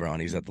the Chevron.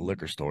 He's at the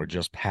liquor store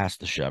just past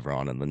the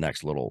Chevron in the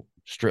next little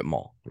strip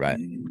mall, right?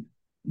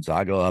 So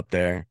I go up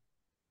there,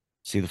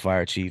 see the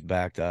fire chief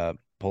backed up,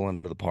 pull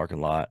into the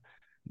parking lot.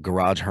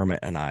 Garage Hermit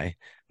and I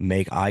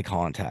make eye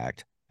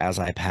contact as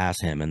I pass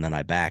him, and then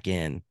I back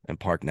in and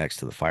park next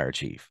to the fire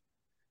chief,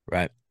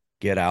 right?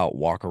 Get out,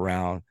 walk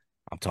around.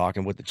 I'm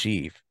talking with the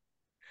chief.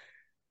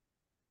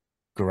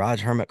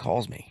 Garage Hermit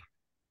calls me.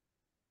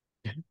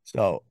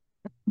 So,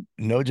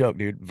 no joke,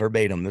 dude.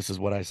 Verbatim, this is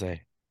what I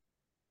say.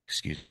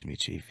 Excuse me,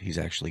 chief. He's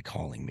actually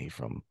calling me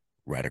from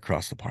right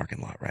across the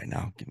parking lot right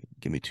now.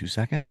 Give me 2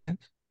 seconds.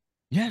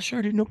 Yeah,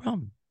 sure, dude. No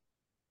problem.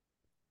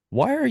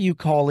 Why are you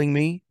calling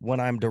me when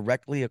I'm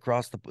directly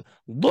across the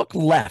look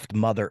left,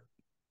 mother?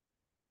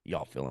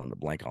 Y'all fill in the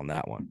blank on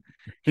that one.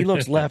 He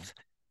looks left.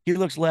 He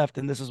looks left,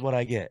 and this is what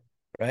I get.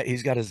 Right?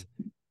 He's got his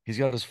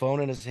phone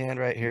in his hand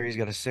right here. He's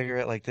got a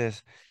cigarette like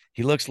this.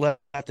 He looks left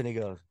and he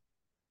goes,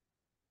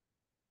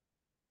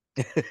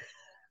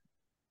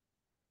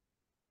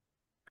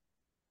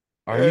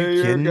 Are you Hey,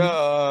 your kidding me?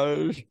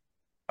 gosh.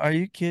 Are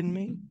you kidding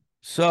me?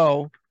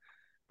 So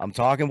I'm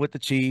talking with the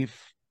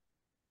chief.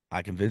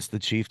 I convinced the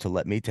chief to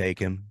let me take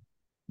him,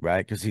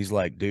 right? Because he's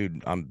like,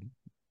 dude, I'm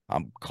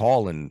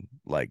calling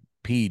like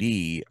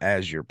PD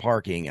as you're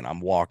parking, and I'm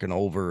walking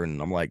over,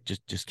 and I'm like,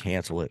 just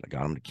cancel it. I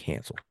got him to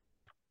cancel.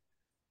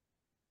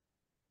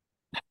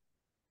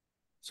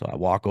 So I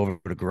walk over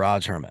to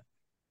Garage Hermit,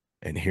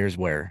 and here's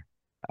where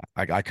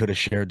I could have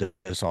shared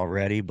this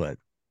already, but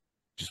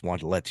just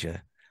wanted to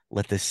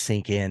let this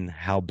sink in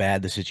how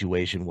bad the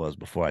situation was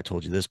before I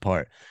told you this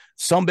part.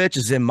 Some bitch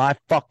is in my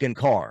fucking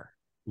car,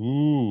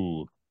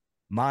 Ooh,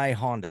 my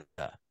Honda.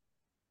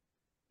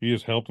 he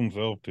has helped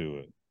himself to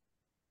it.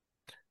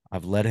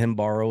 I've let him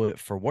borrow it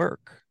for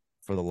work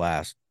for the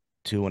last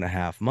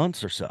 2.5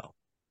 months or so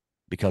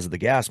because of the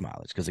gas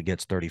mileage, because it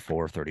gets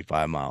 34,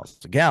 35 miles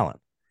a gallon.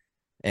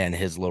 And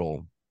his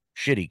little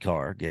shitty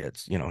car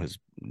gets, his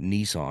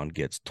Nissan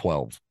gets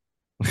 12,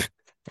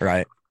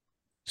 right?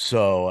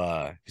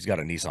 So he's got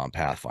a Nissan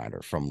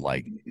Pathfinder from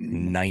like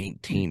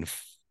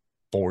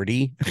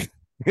 1940.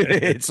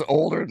 It's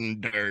older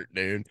than dirt,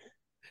 dude.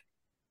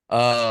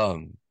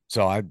 So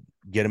I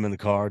get him in the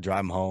car,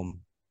 drive him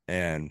home,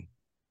 and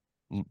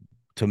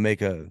to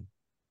make a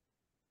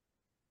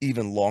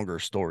even longer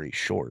story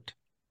short,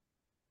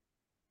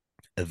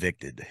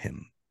 evicted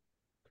him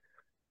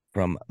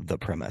from the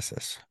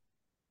premises.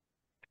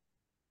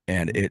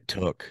 And it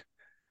took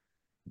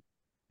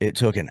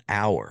an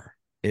hour.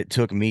 It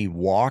took me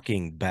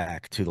walking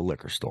back to the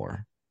liquor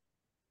store,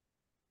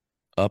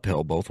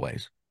 uphill both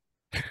ways,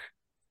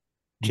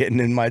 getting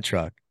in my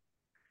truck,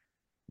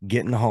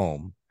 getting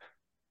home,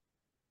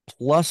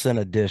 plus an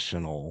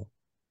additional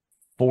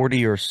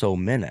 40 or so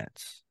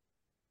minutes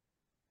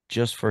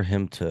just for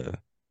him to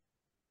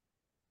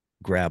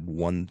grab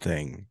one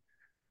thing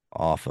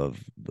off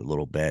of the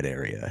little bed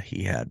area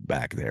he had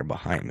back there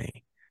behind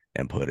me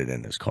and put it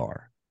in his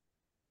car.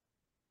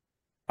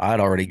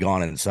 I'd already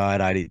gone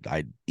inside.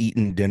 I'd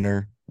eaten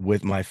dinner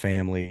with my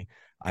family.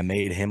 I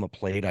made him a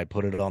plate. I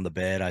put it on the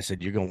bed. I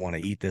said, "You're gonna want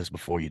to eat this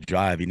before you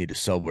drive. You need to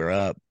sober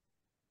up."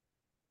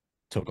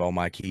 Took all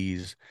my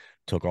keys,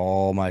 took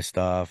all my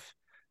stuff,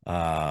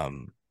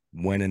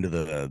 went into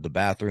the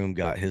bathroom,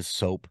 got his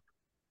soap,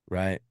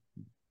 right?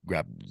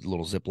 Grabbed a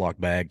little Ziploc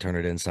bag, turn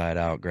it inside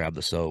out, grab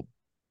the soap,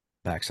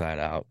 backside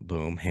out,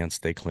 boom, hands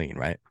stay clean,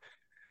 right?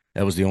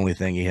 That was the only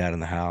thing he had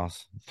in the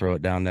house. Throw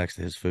it down next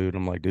to his food.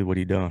 I'm like, dude, what are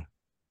you doing?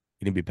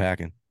 You didn't be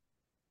packing.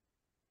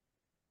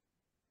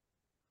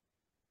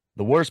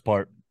 The worst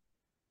part,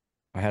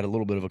 I had a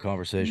little bit of a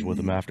conversation with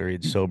him after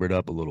he'd sobered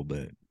up a little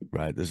bit,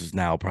 right? This is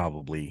now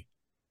probably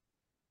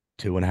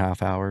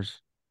 2.5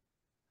 hours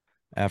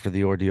after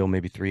the ordeal,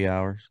 maybe 3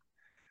 hours.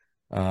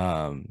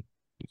 Um,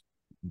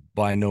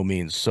 by no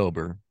means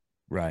sober,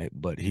 right?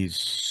 But he's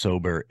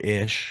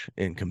sober-ish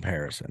in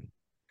comparison.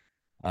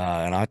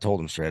 And I told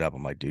him straight up,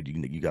 I'm like, dude,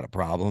 you got a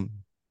problem.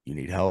 You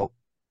need help.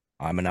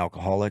 I'm an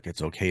alcoholic.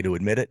 It's okay to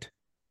admit it.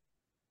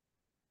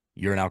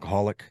 You're an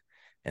alcoholic,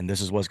 and this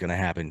is what's going to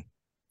happen.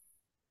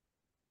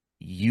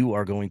 You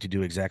are going to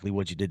do exactly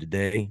what you did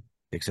today,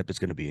 except it's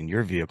going to be in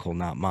your vehicle,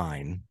 not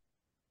mine,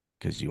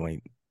 because you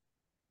ain't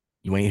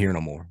here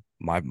no more.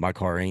 My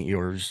car ain't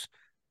yours.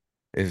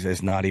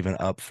 It's not even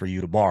up for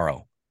you to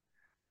borrow.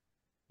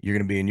 You're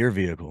going to be in your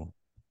vehicle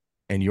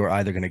and you're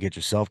either going to get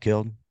yourself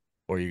killed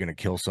or you're going to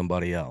kill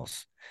somebody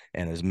else.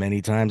 And as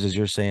many times as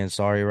you're saying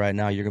sorry right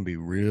now, you're going to be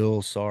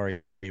real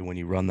sorry when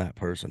you run that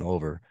person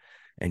over.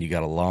 And you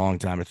got a long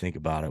time to think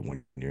about it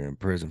when you're in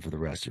prison for the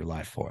rest of your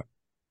life for it.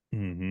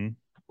 Mm-hmm.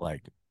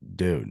 Like,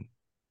 dude,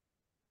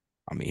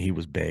 I mean, he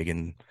was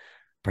begging,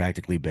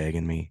 practically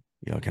begging me,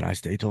 can I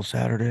stay till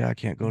Saturday? I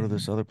can't go to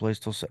this other place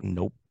till Saturday.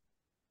 Nope.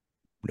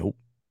 Nope.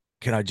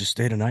 Can I just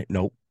stay tonight?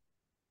 Nope.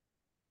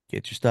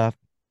 Get your stuff.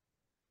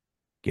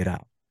 Get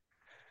out.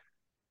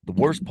 The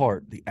worst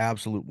part, the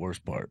absolute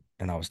worst part,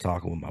 and I was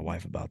talking with my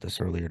wife about this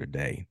earlier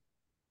today,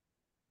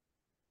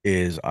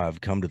 is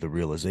I've come to the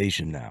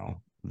realization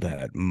now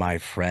that my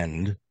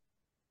friend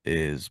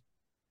is,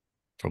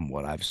 from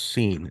what I've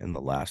seen in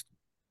the last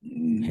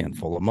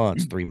handful of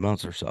months, 3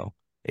 months or so,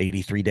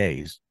 83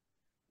 days,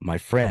 my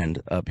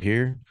friend up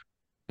here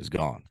is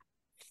gone.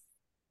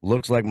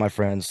 Looks like my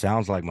friend,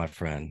 sounds like my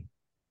friend,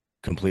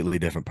 completely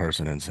different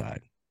person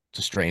inside. It's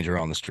a stranger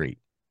on the street.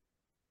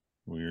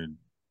 Weird.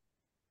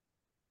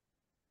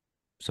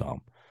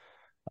 So,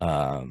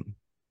 um,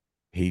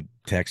 he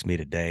texted me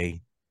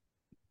today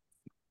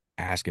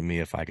asking me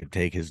if I could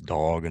take his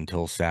dog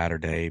until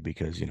Saturday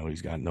because,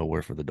 he's got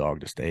nowhere for the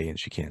dog to stay and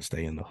she can't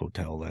stay in the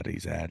hotel that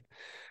he's at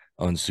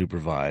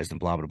unsupervised and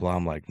blah, blah, blah.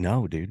 I'm like,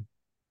 no, dude,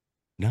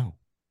 no,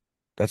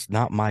 that's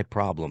not my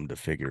problem to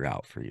figure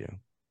out for you.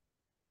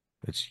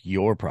 It's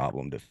your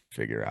problem to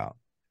figure out.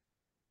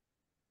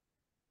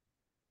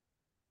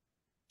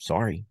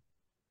 Sorry.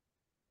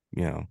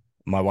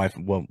 My wife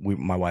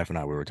and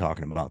I, we were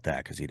talking about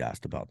that because he'd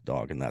asked about the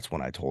dog. And that's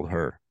when I told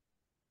her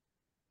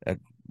that,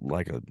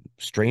 like, a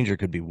stranger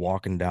could be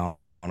walking down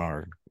on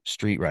our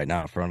street right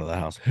now in front of the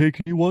house. Hey,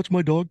 can you watch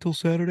my dog till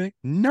Saturday?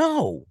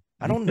 No,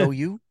 I don't know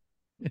you.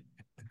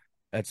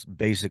 That's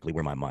basically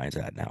where my mind's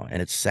at now.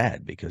 And it's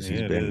sad because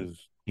Yeah, it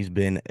is. he's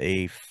been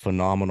a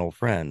phenomenal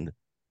friend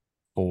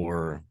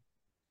for,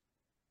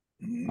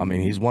 I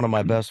mean, he's one of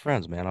my best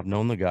friends, man. I've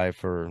known the guy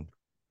for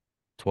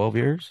 12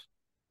 years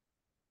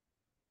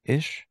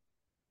ish.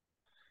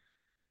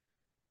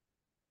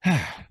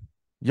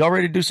 Y'all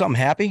ready to do something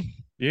happy?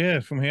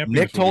 Yeah, some Nick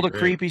happiness would be told a great.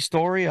 creepy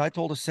story. I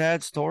told a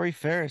sad story.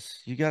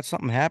 Ferris, you got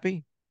something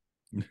happy?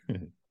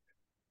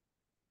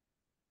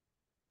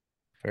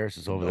 Ferris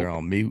is over there Nope.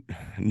 on mute.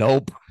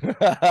 Nope.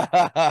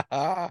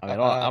 I mean, I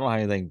don't have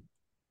anything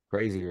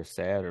crazy or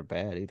sad or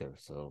bad either.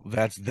 So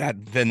That's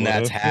that. Then Well,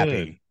 that's that's good.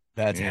 happy.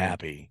 That's Yeah.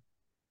 happy.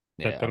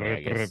 yeah, I mean,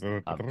 I guess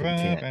I'm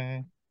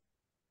content.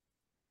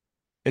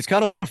 It's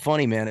kind of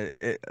funny, man.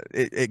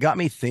 It got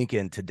me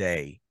thinking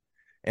today,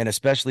 and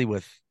especially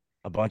with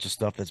a bunch of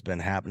stuff that's been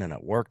happening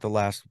at work the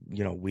last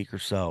week or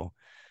so.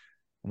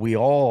 We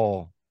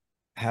all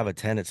have a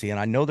tendency, and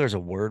I know there's a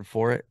word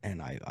for it,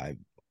 and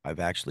I've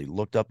actually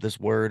looked up this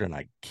word, and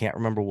I can't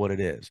remember what it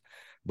is,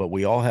 but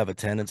we all have a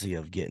tendency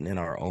of getting in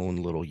our own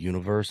little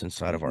universe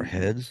inside of our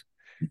heads,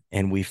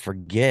 and we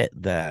forget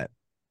that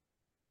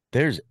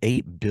there's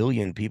 8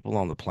 billion people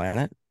on the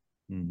planet.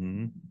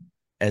 Mm-hmm.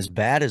 As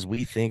bad as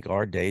we think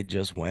our day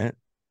just went,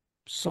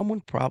 someone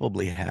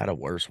probably had a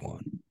worse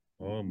one.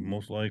 Oh,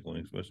 most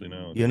likely, especially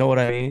You know nowadays. what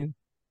I mean?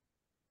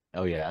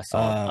 Oh yeah,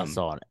 I Um,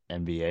 saw an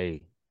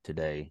NBA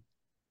today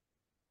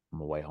on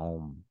my way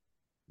home.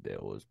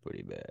 That was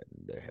pretty bad.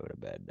 They're having a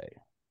bad day.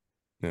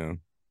 yeah.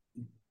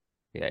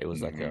 Yeah, it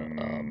was like a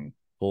Mm,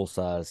 full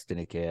size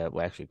stinny cab,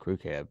 well actually crew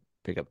cab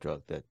pickup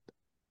truck that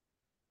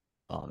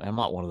I'm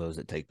not one of those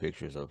that take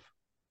pictures of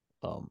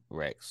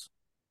wrecks.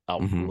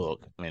 I'll Hmm.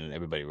 look. I mean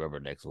everybody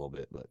rubbernecks a little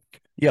bit, but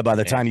Yeah, by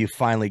the man, time you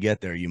finally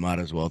get there, you might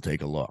as well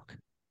take a look.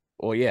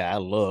 well yeah, I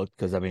looked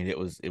because I mean it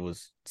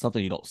was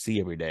something you don't see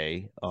every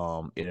day.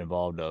 It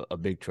involved a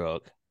big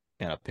truck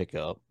and a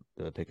pickup.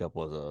 The pickup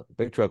was a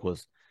big truck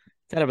was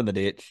kind of in the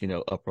ditch,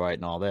 upright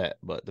and all that,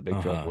 but the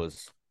big truck Uh-huh.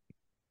 was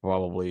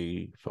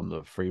probably from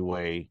the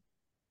freeway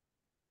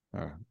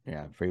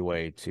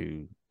freeway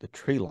to the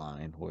tree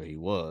line where he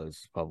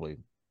was, probably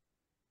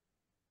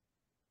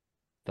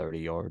 30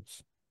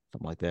 yards,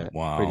 something like that. Pretty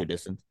Wow. good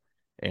distance.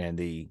 And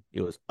it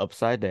was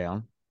upside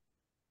down,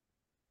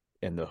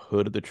 and the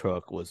hood of the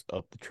truck was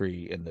up the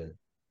tree, and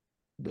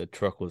the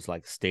truck was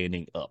like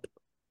standing up,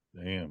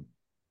 damn.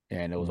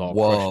 and it was all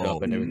crushed up Whoa.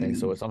 and everything.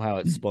 So somehow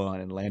it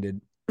spun and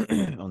landed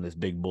on this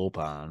big bull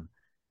pine,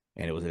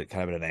 and it was at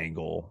kind of at an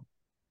angle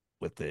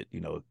with it,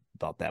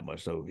 thought that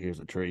much. So here's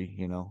a tree,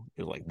 it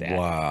was like that.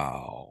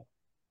 Wow.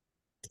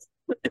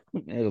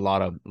 There's a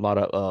lot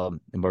of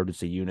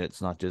emergency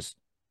units, not just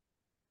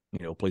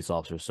police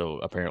officers. So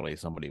apparently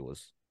somebody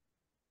was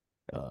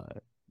uh,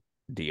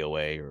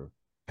 DOA or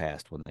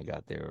passed when they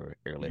got there,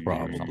 or airlifted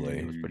or something.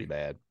 It Probably. was pretty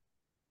bad. That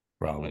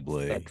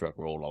Probably. truck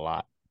rolled a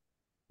lot,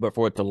 but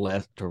for it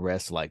to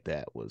rest like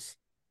that was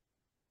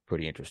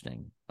pretty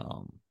interesting.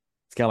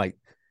 It's kind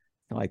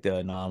of like the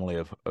anomaly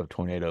of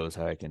tornadoes,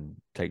 how I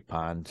can take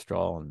pine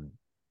straw and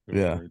Go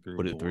Yeah. right through a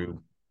put it board.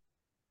 through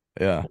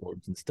Yeah.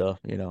 boards and stuff.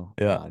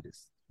 Yeah.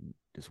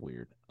 Just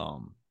weird.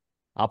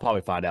 I'll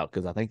probably find out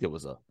because I think it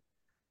was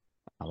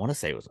I want to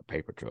say it was a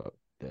paper truck,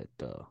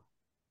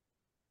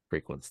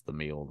 frequents the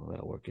meal that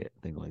I work at,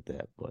 things like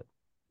that. But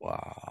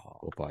Wow.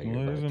 we'll probably hear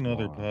Well, about there's it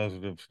another tomorrow.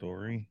 positive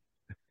story.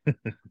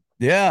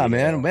 Yeah, Yeah.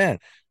 man.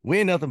 We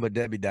ain't nothing but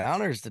Debbie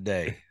Downers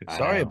today. I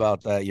Sorry know.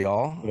 about that,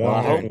 y'all. Well,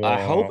 Wah, Here in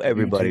I hope wah.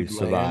 everybody YouTube land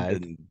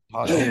survived. and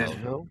Uh,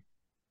 Podcastville.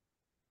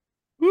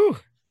 Whew.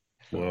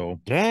 so, Well,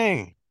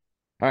 Dang.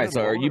 all right. Good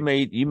So, Lord. you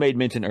made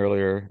mention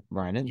earlier,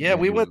 Brian, Yeah, that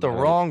we you were went the going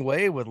to. wrong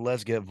way with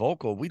Let's Get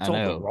Vocal. We I told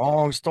the know.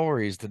 wrong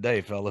stories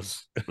today,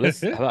 fellas.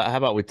 Let's. How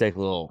about we take a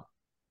little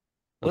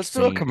Let's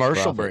do a obscene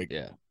commercial profit? break.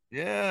 Yeah.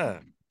 Yeah.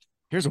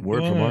 Here's a you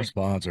word from our wanna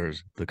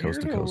sponsors, the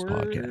Coast hear to the Coast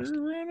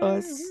podcast.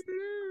 Us. word?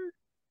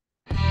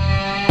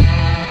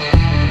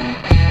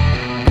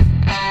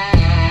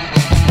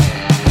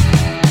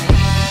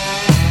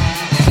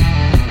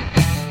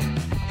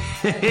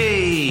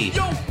 Hey,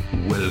 yo,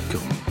 Welcome.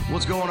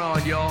 what's going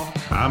on, y'all?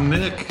 I'm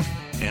Nick,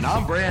 And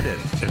I'm Brandon.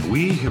 and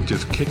we have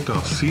just kicked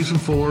off season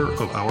 4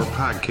 of our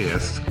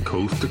podcast,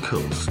 Coast to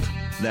Coast.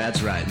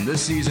 That's right. And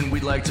this season,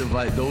 we'd like to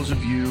invite those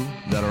of you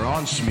that are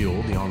on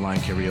Smule, the online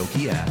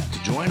karaoke app,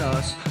 to join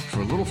us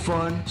for a little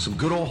fun, some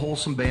good old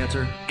wholesome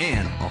banter,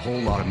 and a whole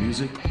lot of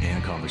music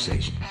and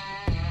conversation.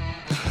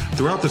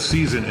 Throughout the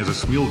season, as a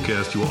Smule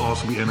guest, you will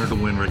also be entered to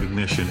win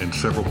recognition in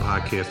several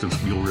podcast and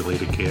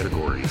Smule-related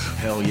categories.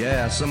 Hell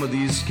yeah. Some of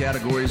these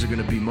categories are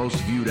going to be most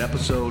viewed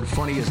episode,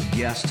 funniest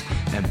guest,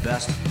 and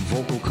best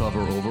vocal cover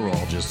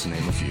overall, just to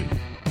name a few.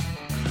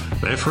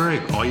 That's right.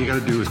 All you got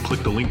to do is click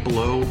the link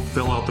below,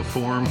 fill out the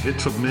form,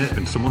 hit submit,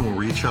 and someone will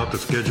reach out to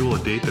schedule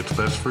a date that's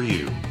best for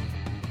you.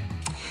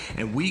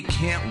 And we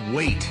can't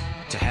wait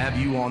to have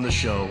you on the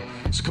show.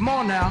 So come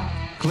on now,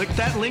 click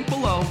that link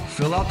below,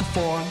 fill out the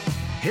form,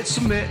 hit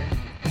submit,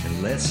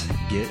 and let's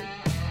get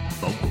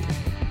vocal.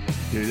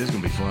 Dude, this is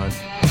going to be fun.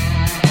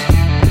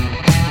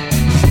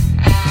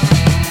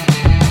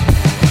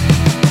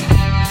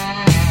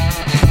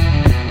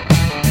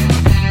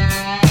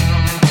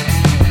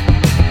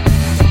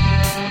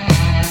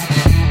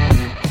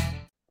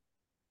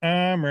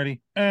 I'm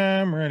ready.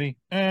 I'm ready.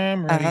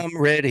 I'm ready.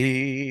 I'm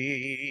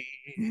ready.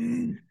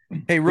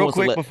 Hey, real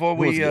quick before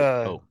Who wants we to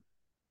go?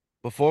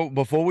 Oh,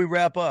 before we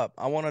wrap up,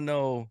 I want to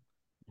know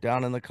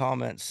down in the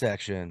comments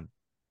section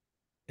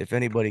if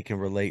anybody can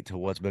relate to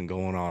what's been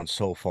going on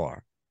so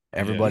far.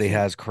 Everybody Yes.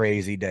 has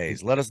crazy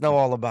days. Let us know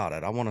all about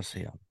it. I want to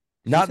see them.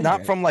 Did you Not say not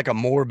that? from like a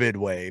morbid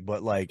way,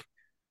 but like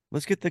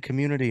let's get the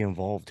community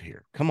involved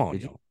here. Come on,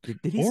 Did y'all.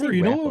 he say Or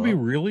you know wrap what would be up?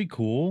 really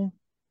cool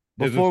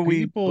is Before if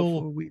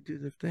people, we do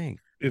the thing.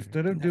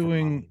 instead of Never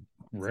doing mind.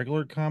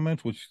 regular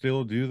comments, which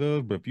still do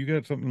those, but if you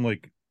got something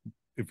like,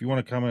 if you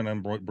want to comment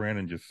on what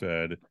Brandon just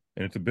said,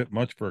 and it's a bit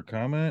much for a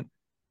comment,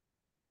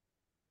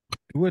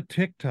 do a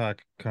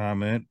TikTok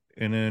comment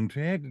and then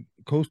tag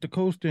Coast to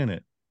Coast in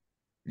it.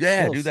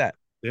 Yeah, Hell, do that.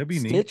 That'd be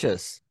neat. stitch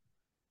us.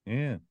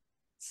 Yeah.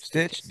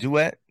 Stitch Stitch, us.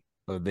 duet,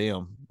 Or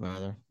them,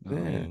 rather. I yeah,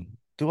 mean,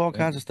 do all yeah.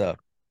 kinds of stuff.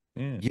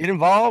 Yeah. Get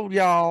involved,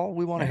 y'all.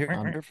 We want to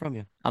I'm hear from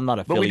you. I'm not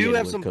But affiliated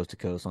with Coast to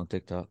Coast on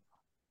TikTok.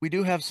 we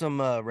do have some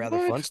rather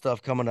fun What?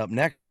 stuff coming up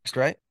next,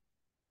 right?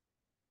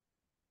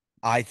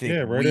 I think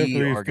Yeah, right we after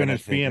he's are gonna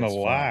finished think being a it's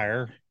fun.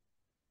 liar.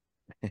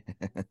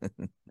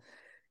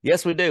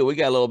 Yes, we do. We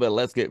got a little bit of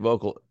Let's Get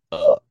Vocal.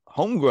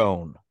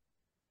 Homegrown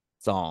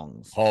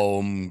songs.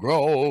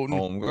 Homegrown,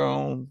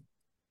 Homegrown. coast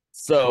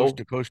So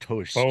to coast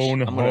hosts.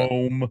 Phone I'm gonna,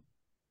 home.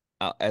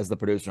 as the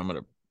producer, I'm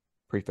gonna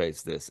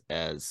preface this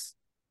as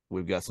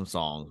we've got some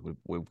songs.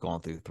 We've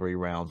gone through 3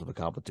 rounds of a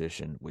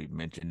competition. We've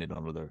mentioned it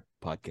on other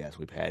podcasts.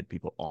 We've had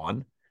people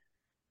on,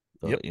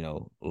 Yep.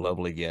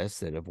 lovely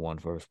guests that have won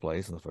first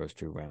place in the first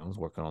 2 rounds,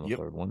 working on the Yep.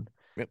 third one,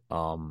 Yep.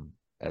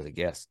 as a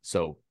guest.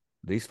 So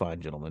these fine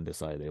gentlemen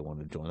decided they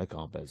wanted to join the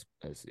comp. As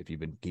if you've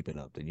been keeping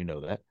up, then you know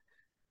that.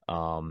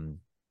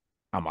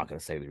 I'm not going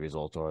to say the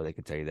results are. They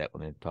can tell you that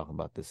when they're talking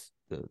about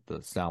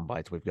the sound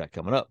bites we've got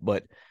coming up.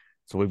 But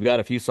so we've got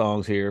a few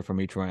songs here from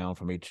each round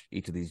from each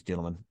of these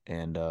gentlemen,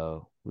 and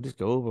we'll just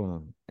go over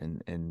them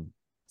and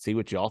see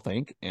what y'all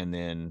think, and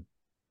then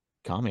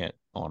comment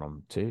on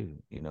them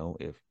too.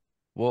 If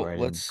Well,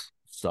 Brandon let's.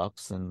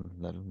 sucks, and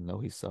let him know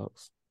he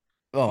sucks.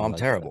 Oh, We I'm like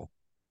that. terrible.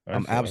 I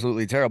I'm suck.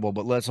 absolutely terrible.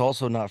 But let's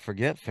also not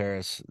forget,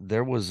 Ferris.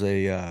 There was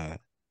a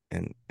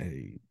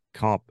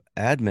comp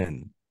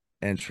admin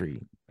entry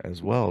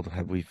as well.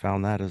 Have we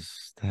found that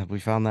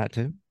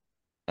too?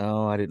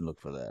 Oh, I didn't look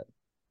for that.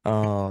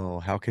 Oh,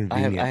 how I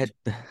convenient. had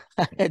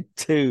I had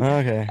 2.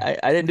 Okay.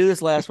 I didn't do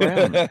this last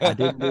round. I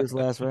didn't do this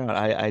last round.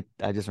 I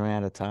just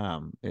ran out of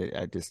time.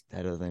 I just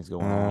had other things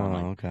going on.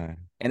 Oh, okay.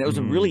 And it was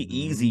a really Mhm.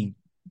 easy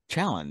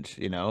challenge.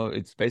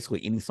 It's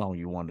basically any song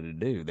you wanted to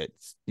do.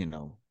 That's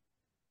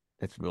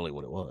really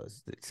what it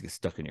was. It gets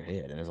stuck in your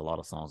head, and there's a lot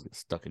of songs get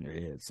stuck in your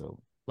head. So,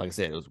 like I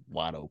said, it was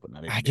wide open. I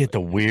I didn't do get it.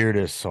 the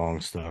weirdest song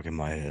stuck in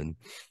my head.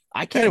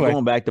 I kept Anyway,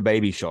 going back to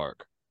Baby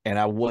Shark, and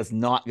I was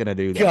not gonna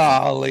do that.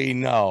 golly,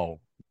 no.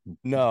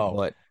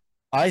 But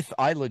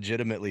I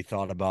legitimately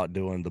thought about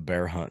doing the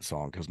bear hunt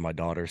song because my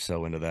daughter's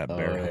so into that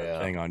bear hunt yeah.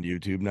 thing on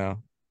YouTube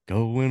now.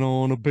 Going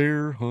on a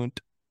bear hunt.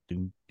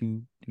 Do,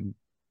 do, do.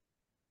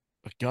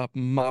 I got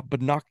my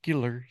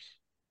binoculars.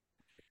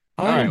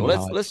 All I right, am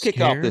well not let's kick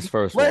off this scared.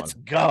 first Let's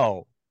one.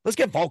 go. Let's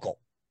get vocal.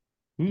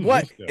 Who's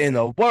What this guy? in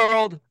the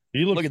world?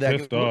 He looks Look at that.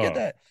 pissed Look off. at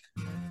that.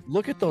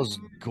 Look at those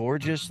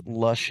gorgeous,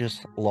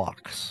 luscious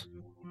locks.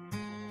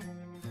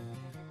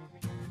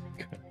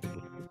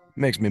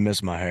 Makes me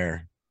miss my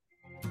hair.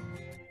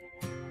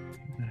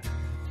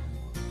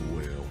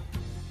 Well,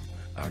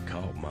 I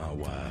caught my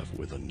wife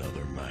with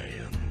another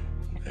man.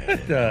 What And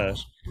the- I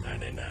was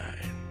 99.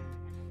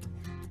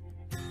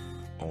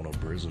 On a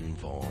prison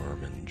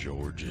farm in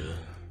Georgia,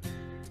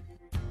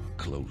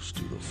 close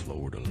to the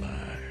Florida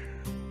line.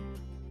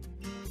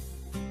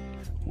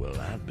 Well,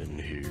 I'd been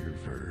here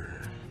for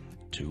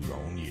 2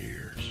 long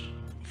years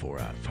before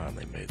I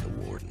finally made the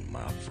warden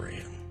my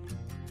friend.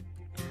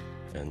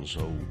 And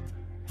so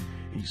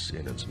he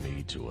sentenced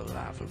me to a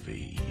life of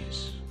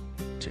ease,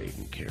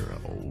 taking care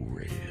of old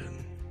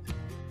Red.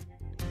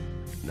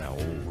 Now,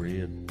 old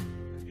Red,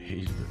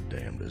 he's the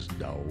damnedest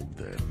dog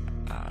that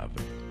I've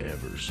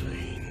ever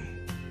seen.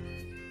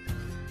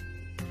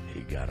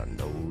 He got a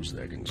nose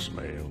that can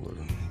smell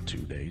a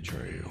 2-day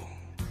trail.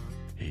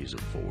 He's a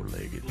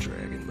 4-legged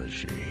dragging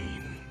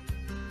machine.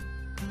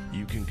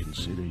 You can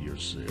consider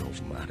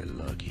yourself mighty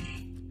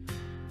lucky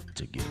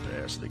to get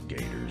past the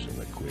gators and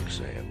the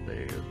quicksand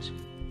beds.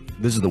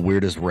 This is the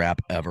weirdest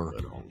rap ever.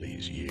 But all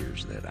these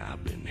years that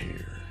I've been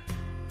here,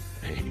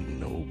 ain't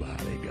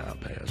nobody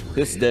got past Red.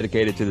 This is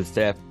dedicated to the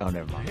staff. Oh,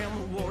 never mind.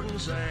 And the warden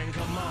sang,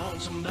 come on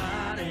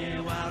somebody,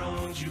 why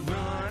don't you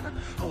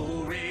run?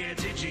 Oh, Red,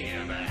 teach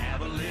him to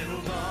have a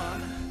little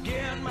fun.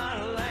 Get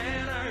my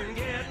lantern,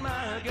 get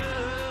my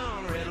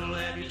gun. Red'll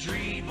let you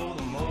tree for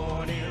the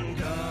morning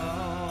comes.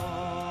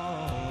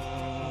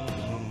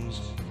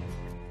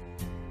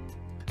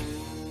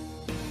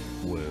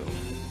 Well,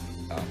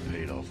 I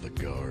paid off the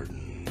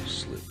garden,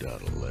 slipped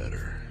out a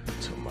letter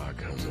to my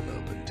cousin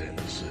up in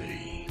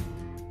Tennessee.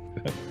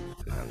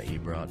 And he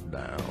brought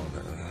down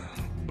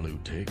a blue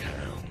tick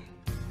hound.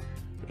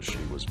 She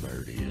was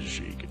dirty as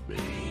she could be.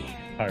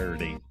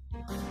 Party.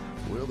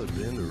 Well, they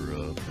pinned her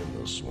up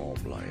in the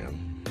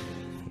swampland,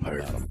 about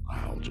a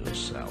mile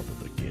just south of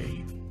the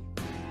gate.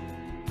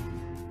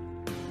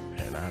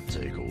 And I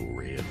take old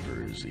Red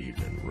for his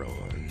evening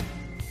run.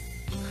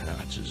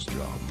 I just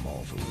drop him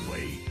off and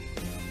wait.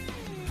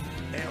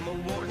 And the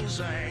warden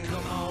sang,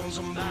 come on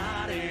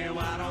somebody,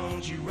 why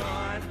don't you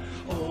run?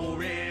 Oh,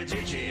 Red,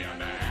 teach him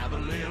to have a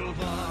little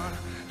fun.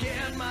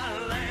 Get my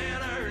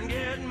lantern,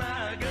 get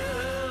my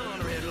gun.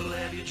 Red'll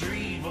let you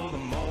tree for the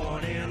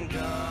morning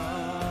comes.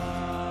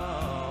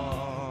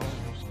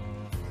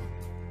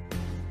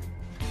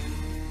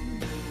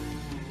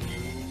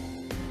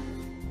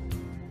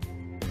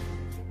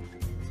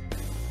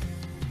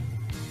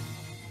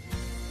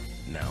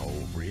 Now,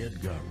 old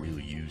Red got real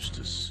used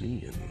to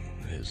seeing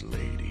his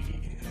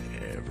lady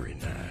every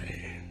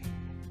night.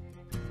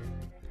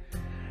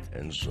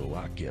 And so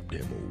I kept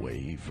him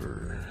away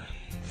for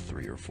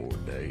 3 or 4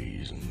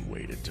 days and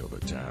waited till the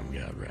time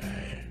got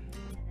right.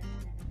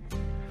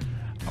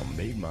 I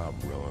made my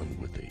run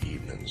with the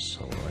evening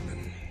sun,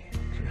 and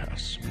I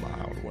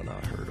smiled when I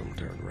heard him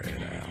turn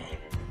red out.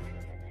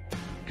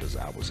 'Cause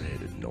I was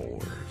headed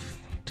north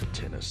to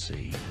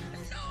Tennessee,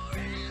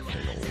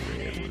 and old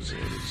Red was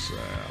headed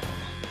south.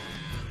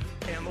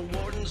 And the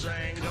warden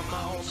sang, come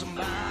on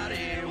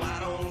somebody, why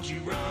don't you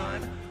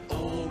run?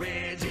 Oh,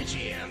 Red, teach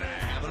him to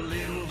have a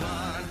little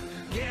fun.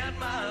 Get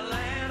my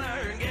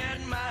lantern,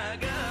 get my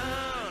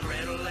gun.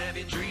 Red'll let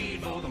you tree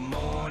for the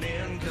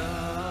morning comes.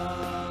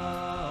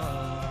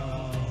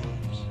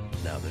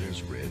 Now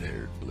there's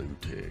red-haired blue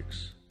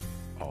ticks,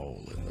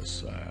 all in the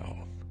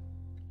south.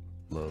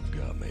 Love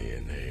got me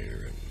in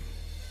here, and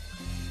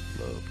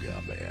love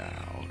got me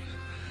out.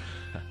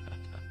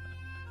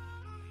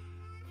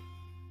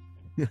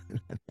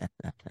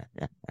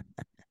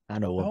 I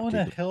know How what the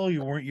particular.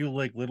 hell weren't you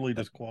like literally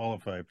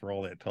disqualified for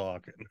all that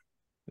talking?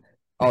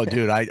 Oh,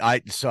 dude,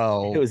 It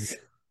so was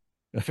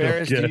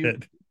Ferris, Get do you,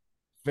 it.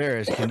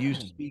 Ferris, can you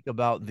speak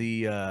about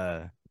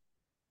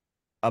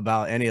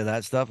about any of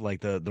that stuff,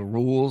 like the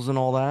rules and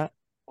all that?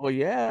 well,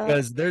 yeah.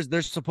 Because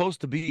there's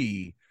supposed to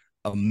be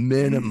a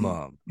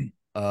minimum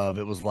of,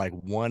 it was like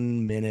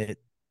 1 minute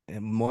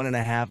and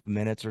 1.5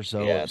 minutes or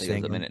so Yeah, I of think it was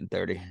a singing. minute and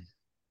 30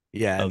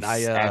 Yeah, of and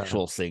I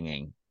actual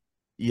singing.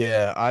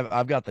 yeah,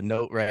 I've got the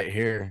note right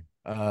here.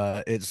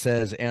 It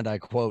says, and I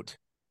quote,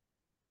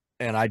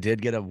 and I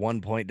did get a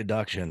 1 point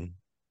deduction.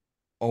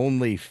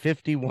 Only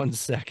 51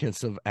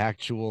 seconds of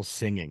actual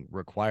singing.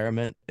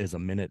 Requirement is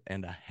 1.5 minutes.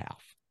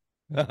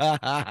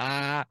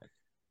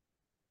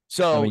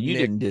 So, I mean, you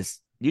Nick,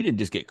 didn't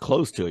just get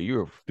close to it. You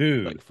were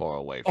Dude. like far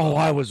away from oh, it.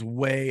 I was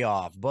way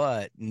off.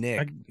 But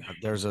Nick, I-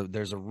 there's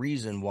a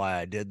reason why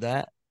I did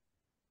that.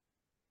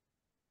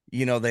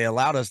 You know, they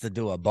allowed us to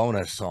do a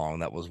bonus song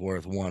that was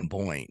worth 1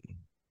 point.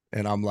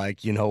 And I'm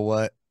like, you know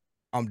what?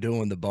 I'm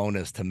doing the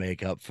bonus to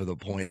make up for the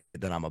point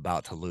that I'm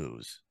about to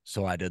lose.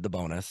 So I did the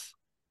bonus.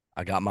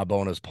 I got my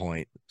bonus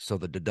point. So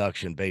the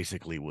deduction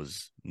basically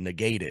was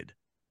negated.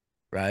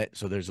 Right.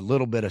 So there's a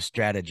little bit of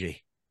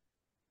strategy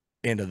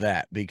into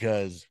that,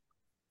 because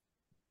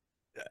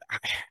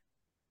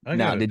I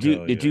Now, gotta did you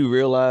tell did you, you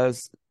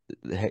realize?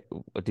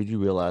 Did you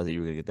realize that you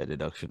were gonna get that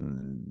deduction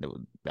and it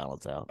would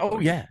balance out? Oh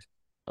Or you yeah. just,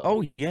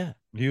 oh, Oh yeah.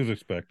 he was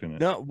expecting it.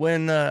 No,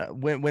 when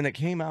it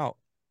came out,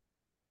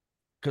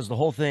 because the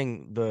whole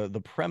thing,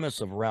 the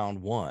premise of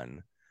round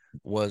one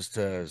was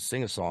to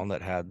sing a song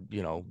that had,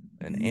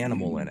 an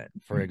animal in it.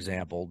 For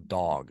example,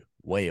 dog,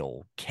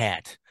 whale,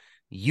 cat,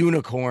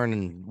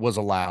 unicorn was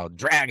allowed,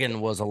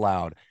 dragon was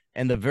allowed.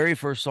 And the very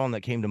first song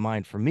that came to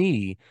mind for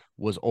me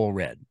was All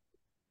Red,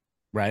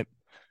 right?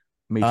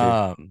 me too.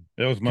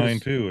 That was mine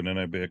Because too, and then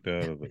I backed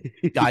out of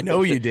it. I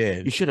know you You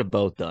did. should have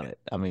both done it.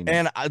 I mean,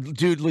 And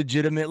dude,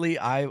 legitimately,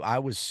 I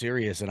was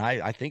serious, and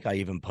I think I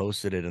even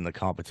posted it in the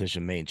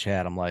competition main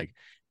chat. I'm like,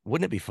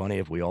 wouldn't it be funny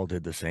if we all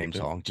did the same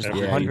song? Just a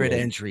Every yeah, you hundred did.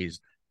 entries,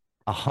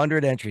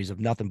 100 entries of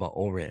nothing but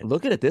All Red.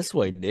 Look at it this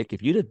way, Nick.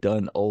 If you'd have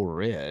done Old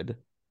Red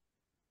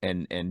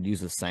and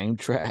used the same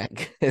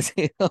track as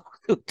him,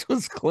 it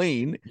was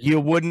clean. You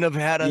wouldn't have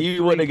had a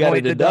You wouldn't have got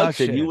a 3 point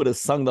deduction. You deduction. would have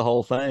sung the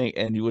whole thing,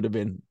 and you would have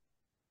been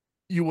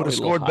You would have probably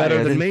a little scored better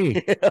higher than than me.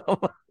 him.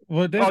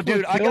 Well, Oh, that's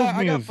dude, what kills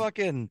me is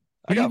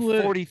I he got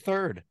lit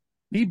 43rd.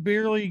 he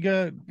barely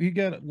got he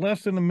got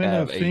less than a I minute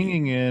have of 80.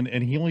 singing in,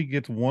 and he only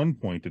gets 1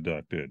 point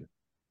deducted.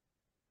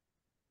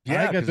 I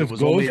Yeah, got because it this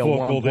was only ghost a one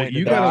vocal that point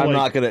you gotta Now I'm deduction. like.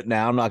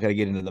 not gonna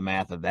get into the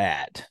math of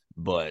that,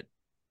 but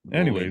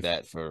we'll leave Anyways,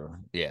 that for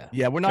yeah.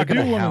 Yeah, we're I not do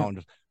gonna want to.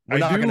 hound. We're I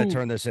not gonna do.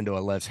 turn this into a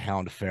let's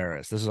hound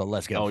Ferris. This is a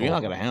let's get Oh, you're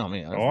not gonna vocal. hound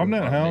me. That's Oh, I'm no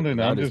not problem, Nick, hounding.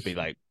 because I'll I'm just just. be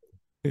like,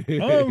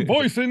 I'm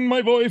voicing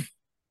my voice.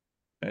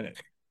 And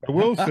I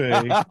will say,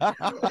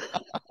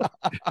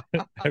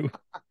 I,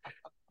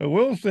 I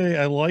will say,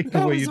 I like the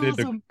That way was you did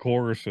the awesome.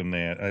 chorus in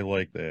that. I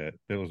like that.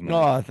 That was nice.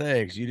 Oh,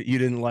 thanks. You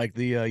didn't like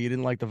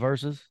the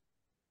verses?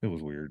 It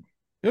was weird.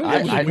 It was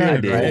It was actually kind I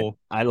weird, of right? did. cool.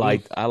 I It was.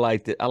 liked I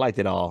liked it. I liked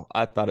it all.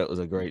 I thought it was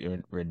a great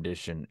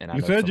rendition, and I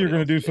You know said you were somebody going to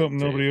else do did something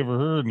too. nobody ever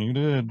heard, and you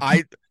did.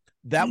 I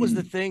That was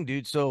the thing,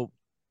 dude. So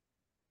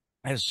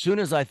as soon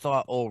as I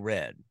thought "Oh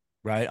Red,"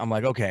 right, I'm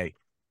like, okay,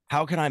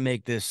 how can I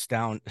make this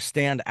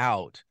stand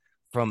out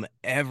from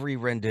every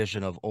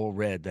rendition of "Oh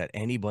Red" that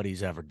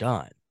anybody's ever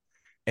done?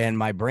 And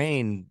my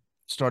brain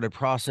started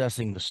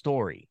processing the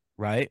story,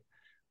 right?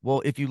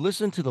 Well, if you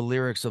listen to the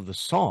lyrics of the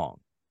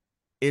song,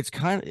 it's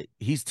kind of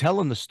he's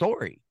telling the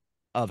story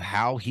of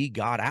how he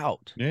got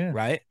out, Yeah.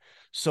 right?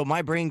 So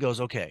my brain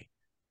goes, okay,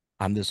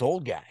 I'm this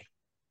old guy,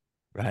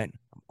 right?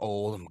 I'm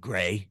old, I'm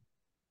gray,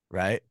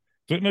 right?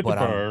 Sitting at the But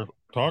I'm bar,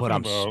 talking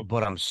about.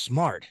 but I'm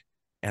smart,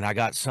 and I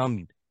got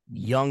some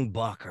young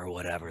buck or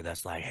whatever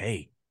that's like,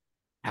 hey,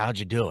 how'd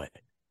you do it?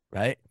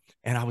 Right.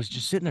 And I was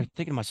just sitting there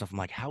thinking to myself, I'm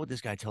like, how would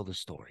this guy tell this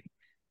story?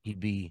 He'd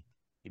be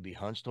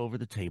hunched over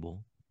the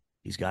table.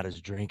 He's got his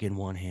drink in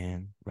one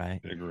hand,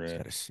 right?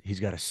 Cigarette. He's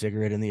got a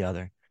cigarette in the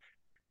other,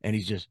 and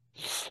he's just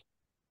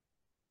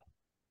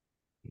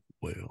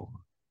well.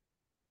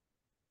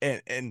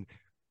 And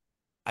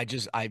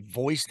I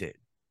voiced it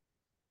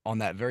on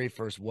that very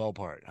first well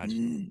part. I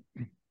just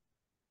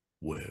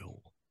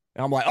well.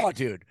 And I'm like, oh,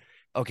 dude.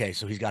 Okay,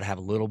 so he's got to have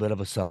a little bit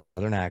of a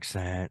southern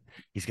accent.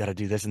 He's got to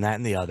do this and that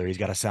and the other. He's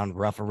got to sound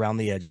rough around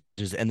the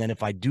edges. And then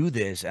if I do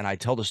this and I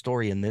tell the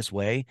story in this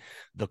way,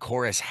 the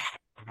chorus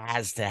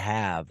has to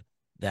have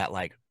that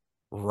like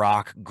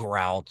rock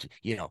growl,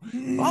 all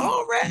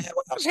right,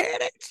 what's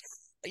hit it?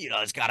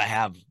 It's got to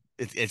have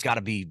it's got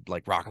to be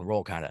like rock and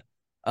roll kind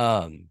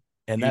of.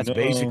 And You that's know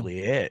basically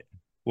it.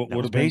 what That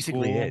would was have been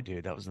basically it, cool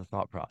dude. That was the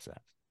thought process.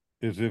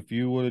 is if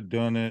you would have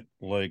done it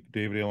like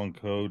David Allen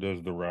Coe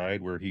does the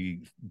ride, where he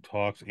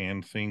talks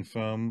and sings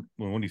some.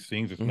 When he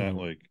sings, it's not Mhm.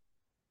 like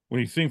when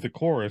he sings the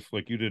chorus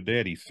like you did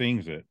that. He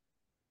sings it,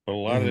 but a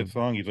lot of that Mhm.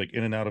 song, he's like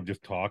in and out of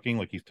just talking,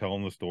 like he's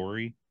telling the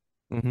story.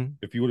 Mhm.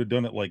 If you would have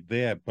done it like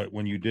that, but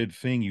when you did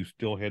sing, you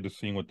still had to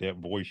sing with that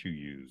voice you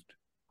used.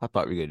 I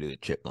thought we were gonna do the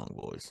chipmunk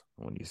voice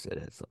when you said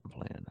had something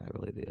planned. I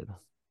really did.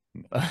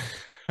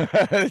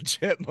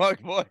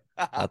 Chipmunk boy.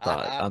 I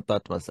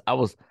thought to myself, I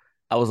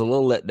was a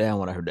little let down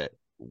when I heard that.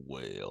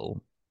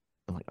 Well,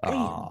 I'm like,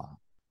 Oh, damn.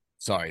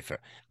 sorry for.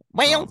 No,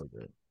 Well, it's all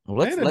good.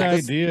 Well, I had an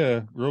let's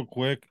idea real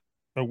quick.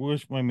 I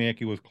wish my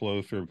Mackie was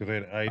closer because I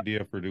had an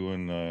idea for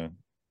doing a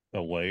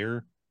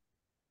layer.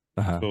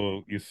 uh-huh.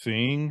 So you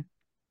sing,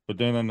 but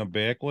then on the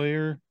back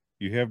layer,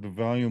 you have the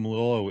volume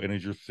low, and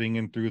as you're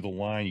singing through the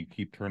line, you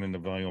keep turning the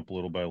volume up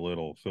little by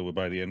little. So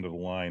by the end of the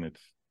line,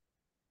 it's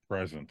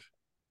present.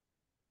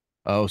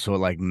 Oh, so it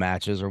like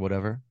matches or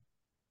whatever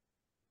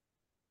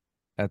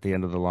at the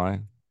end of the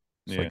line.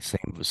 It's Yeah.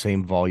 like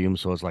same volume,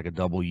 so it's like a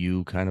double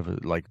U kind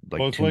of like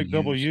Well, it's two like U's.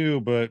 W,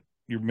 but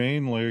your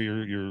main layer,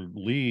 your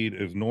lead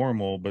is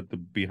normal, but the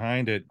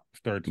behind it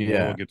starts low,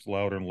 Yeah, it gets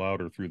louder and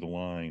louder through the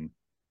line.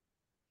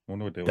 I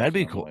wonder what that would that'd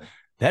be sound cool. like.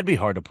 That'd be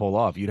hard to pull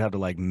off. You'd have to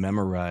like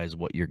memorize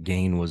what your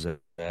gain was at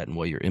and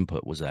what your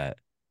input was at,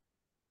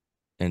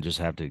 and just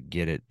have to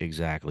get it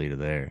exactly to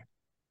there.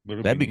 But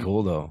it'd be That'd be neat.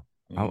 cool though.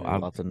 Yeah.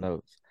 lots of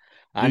notes.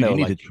 I Dude, know, you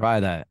need to like try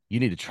that. You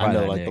need to I try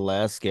know, that, like the Nick.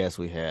 last guest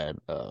we had,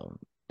 Aleph,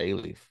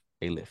 Aleph,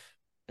 Aleph.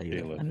 I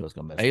Aleph. knew I was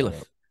gonna mess that up.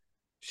 Aleph.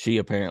 She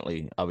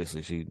apparently,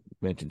 obviously, she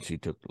mentioned she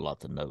took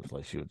lots of notes.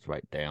 Like she would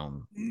write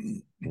down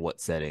what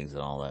settings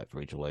and all that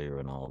for each layer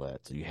and all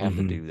that. So you have to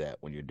Mm-hmm. do that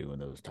when you're doing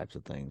those types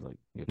of things. Like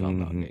you're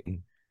talking about, Mm-hmm.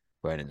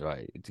 Brandon's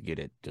right to get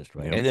it just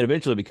right. Yep. And then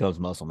eventually it becomes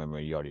muscle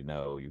memory. You already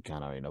know. You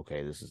kind of,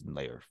 okay, this is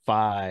layer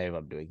 5.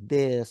 I'm doing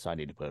this. So I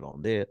need to put it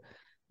on this.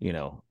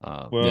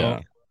 Well, Yeah.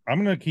 I'm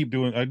gonna keep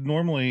doing. I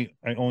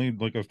only,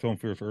 like I was telling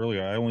Fierce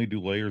earlier, I only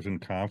do layers in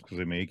comps because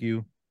they make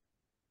you.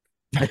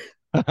 Fair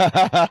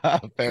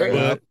But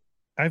enough.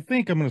 I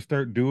think I'm gonna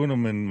start doing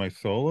them in my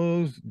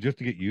solos just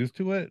to get used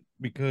to it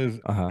because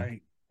Uh-huh.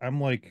 I'm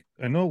like,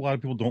 I know a lot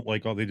of people don't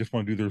like all, they just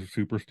want to do their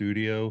super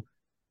studio,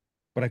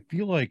 but I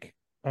feel like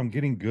I'm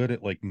getting good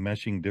at like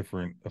meshing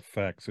different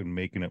effects and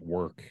making it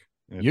work.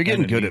 And it's You're kind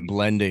getting of good at neat.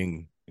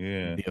 blending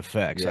Yeah. the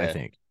effects, I Yeah.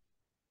 think.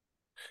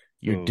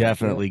 You're So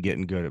definitely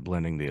getting good at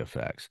blending the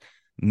effects.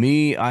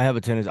 Me, I have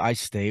a tendency, I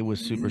stay with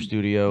Super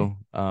Studio.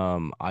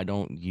 I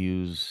don't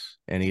use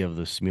any of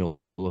the Smule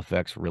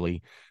effects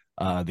really.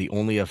 The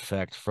only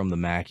effect from the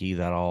Mackie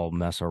that I'll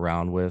mess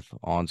around with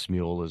on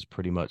Smule is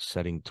pretty much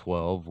setting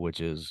 12,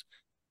 which is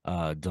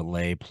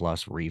delay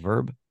plus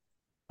reverb.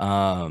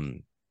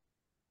 Um,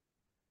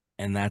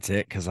 and that's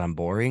it because I'm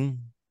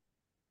boring.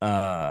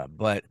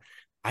 But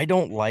I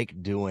don't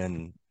like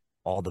doing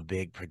all the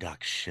big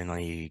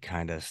production-y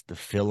kind of to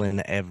fill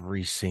in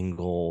every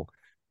single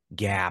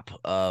gap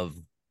of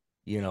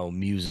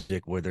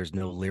music where there's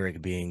no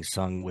lyric being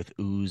sung with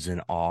oohs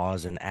and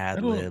ahs and I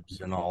ad don't,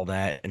 libs and all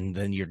that, and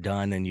then you're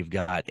done and you've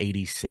got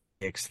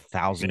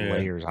 86,000 yeah.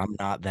 layers. I'm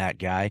not that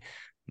guy,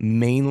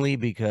 mainly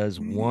because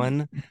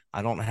one,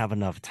 I don't have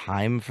enough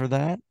time for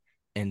that,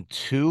 and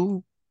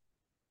two,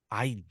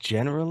 I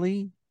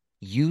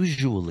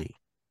usually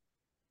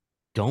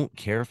don't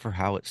care for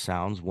how it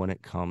sounds when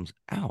it comes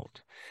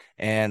out.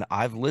 And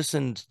I've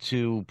listened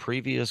to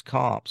previous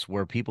comps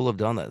where people have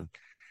done that.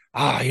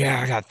 Ah, yeah,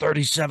 I got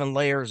 37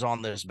 layers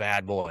on this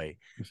bad boy.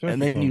 And Especially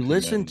then some you too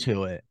listen many.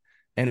 to it,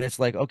 and it's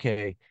like,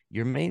 okay,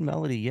 your main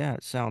melody, yeah,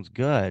 it sounds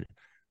good.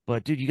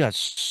 But dude, you got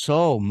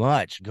so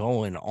much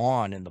going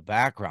on in the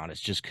background. It's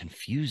just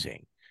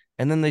confusing.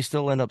 And then they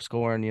still end up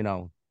scoring,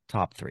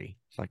 top 3.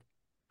 It's like,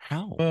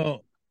 how?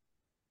 Well,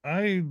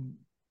 I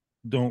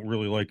don't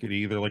really like it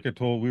either. Like I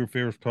told, we were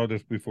Ferris taught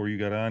this before you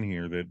got on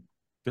here that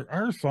there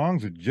are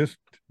songs that just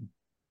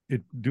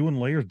doing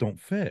layers don't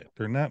fit.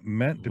 They're not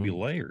meant to be Mm-hmm.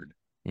 layered.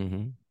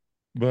 Mm-hmm.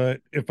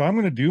 But if I'm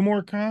going to do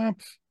more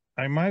comps,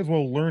 I might as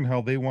well learn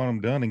how they want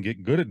them done and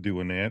get good at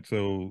doing that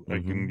so I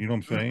can, you know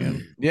what I'm saying?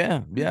 Mm-hmm.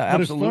 Yeah, yeah,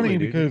 But it's funny absolutely,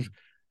 dude.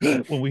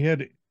 because when we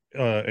had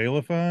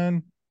Aleph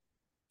on,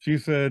 she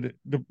said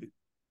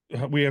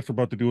we asked her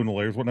about the doing the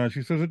layers, whatnot.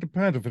 She says it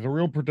depends. If it's a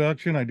real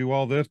production, I do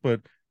all this,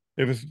 but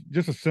if it's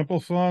just a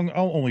simple song,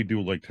 I'll only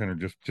do like 10 or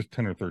just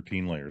 10 or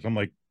 13 layers. I'm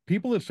like,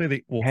 people that say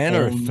they will 10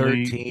 or only do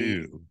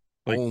 13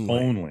 like only.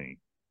 only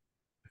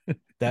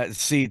That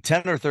see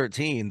 10 or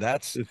 13,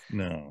 it's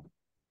no.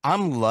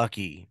 I'm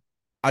lucky.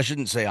 I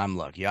shouldn't say I'm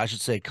lucky. I should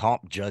say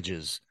comp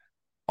judges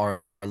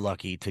are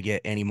lucky to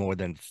get any more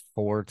than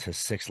 4 to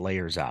 6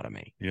 layers out of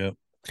me. Yep.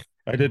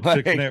 I did 6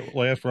 in Like, that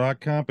last rock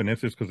comp, and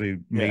that's just because they yeah.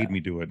 made me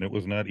do it, and it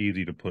was not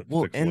easy to put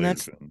Well, 6 and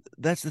layers in.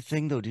 that's the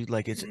thing though, dude.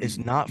 Like it's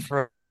not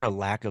for a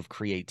lack of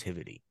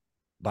creativity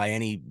by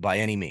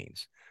any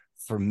means.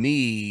 For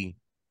me,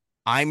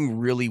 I'm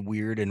really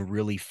weird and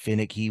really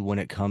finicky when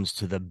it comes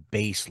to the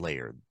base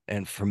layer.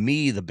 And for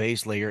me, the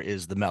base layer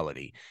is the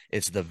melody.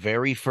 It's the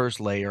very first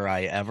layer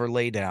I ever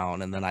lay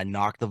down, and then I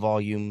knock the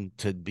volume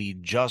to be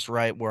just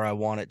right where I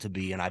want it to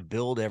be, and I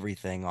build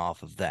everything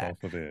off of that.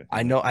 Off of that,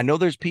 I yeah. know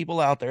there's people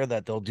out there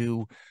that they'll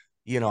do,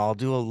 I'll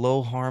do a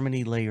low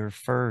harmony layer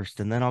first,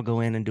 and then I'll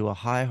go in and do a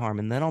high harm,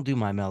 and then I'll do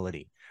my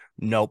melody.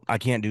 Nope, I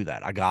can't do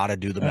that. I gotta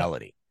do the I,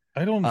 melody.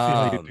 I don't see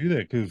how you Um, do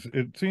that because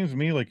it seems to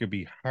me like it'd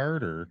be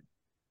harder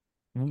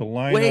to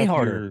line way up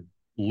harder. your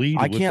lead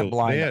with those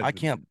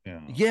bad, you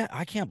know. Yeah,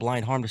 I can't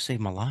blind harm to save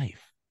my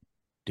life,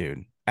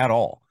 dude, at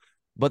all.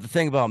 But the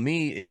thing about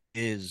me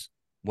is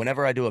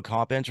whenever I do a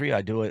comp entry,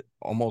 I do it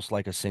almost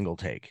like a single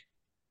take.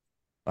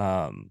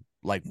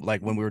 Like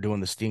when we were doing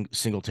the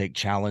single take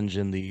challenge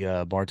in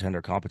the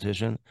bartender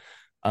competition.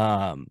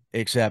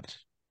 Except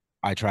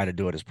I try to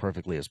do it as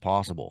perfectly as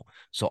possible.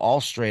 So I'll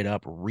straight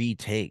up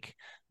retake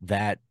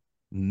that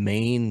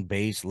main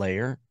base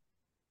layer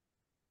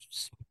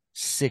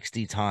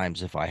 60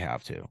 times if I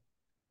have to,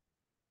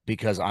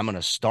 because I'm going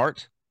to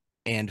start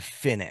and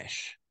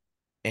finish,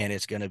 and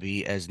it's going to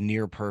be as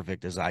near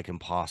perfect as I can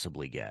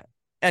possibly get.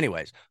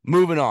 Anyways,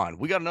 moving on.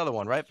 We got another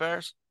one, right,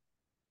 Ferris?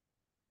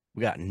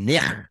 We got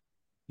Nick.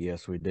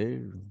 Yes, we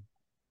do.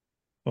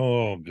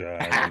 Oh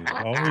God, dude.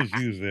 Always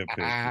use that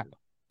picture.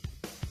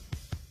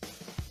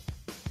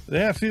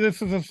 Yeah, see,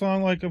 this is a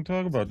song like I'm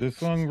talking about. This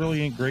song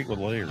really ain't great with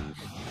layers.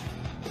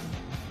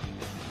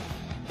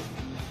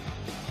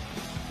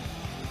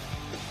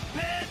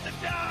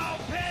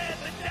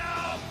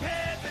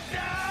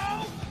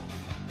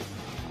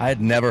 I had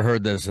never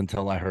heard this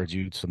until I heard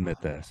you submit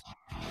this.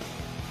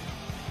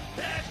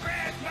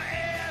 Scratch my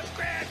ass,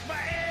 scratch my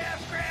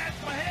ass, scratch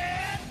my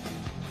head.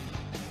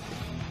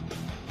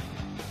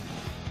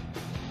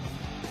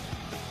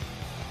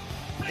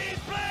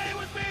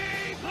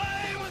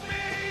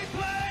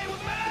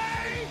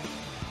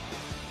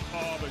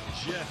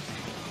 Jesse.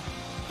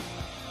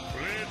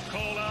 It's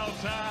cold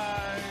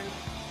outside,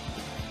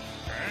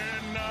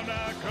 and I'm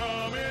not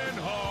coming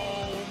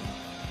home.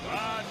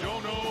 I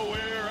don't know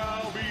where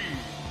I'll be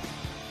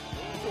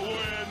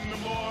when the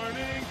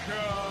morning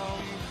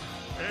comes.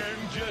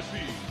 And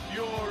Jesse,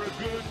 you're a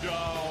good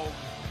dog.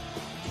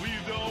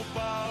 Please don't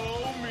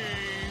follow me,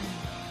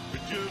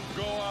 but just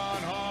go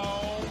on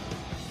home.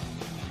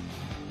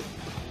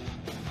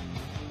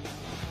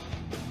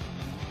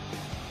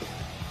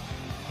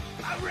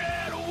 I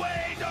ran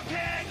away, don't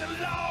hang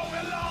along,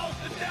 I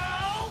lost the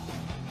dog.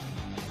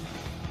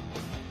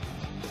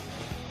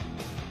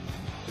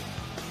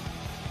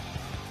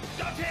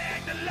 Don't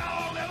hang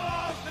along, I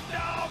lost the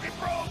dog, it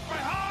broke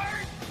my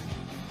heart.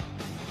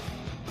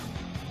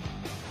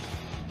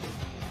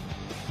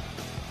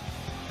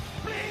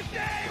 Please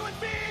stay with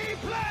me,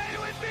 play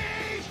with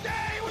me,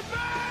 stay with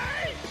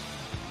me.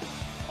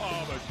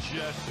 Oh, but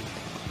Jesse,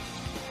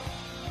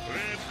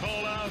 it's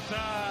cold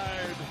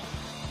outside,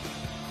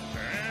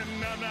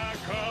 and I'm not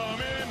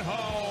coming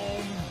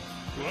home.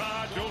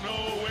 I don't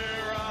know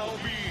where I'll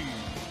be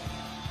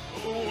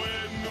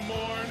when the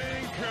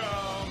morning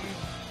comes.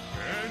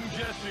 And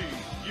Jesse,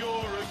 you're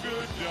a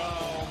good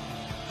dog.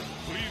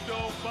 Please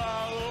don't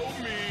follow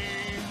me.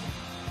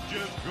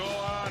 Just go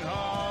on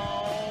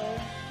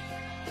home.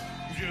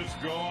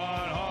 Just go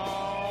on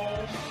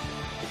home.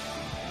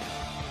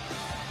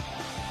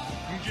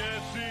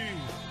 Jesse,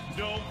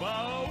 don't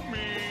follow me.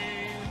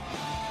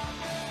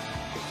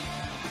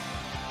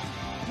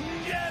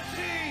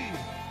 Jesse,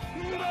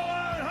 go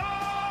on home.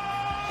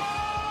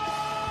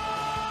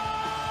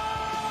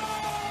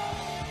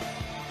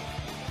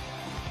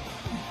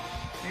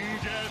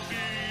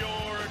 Jesse,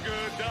 you're a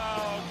good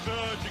dog,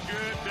 such a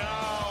good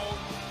dog.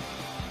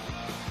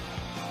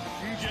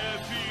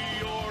 Jesse,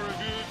 you're a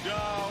good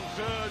dog,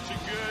 such a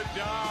good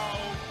dog.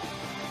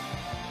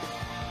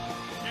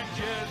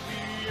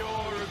 Jesse,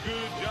 you're a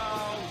good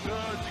dog,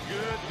 such a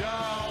good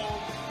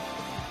dog.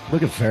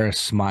 Look at Ferris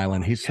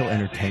smiling. He's so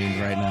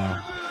entertained right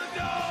now.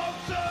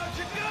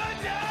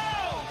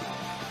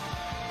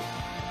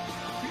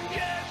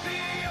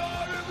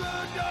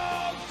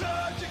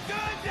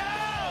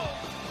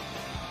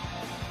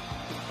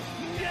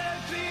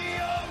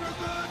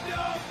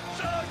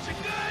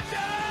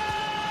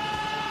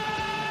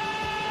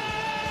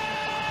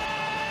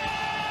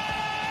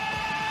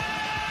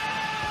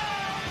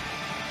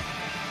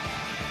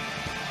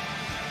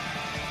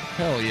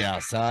 Hell yeah,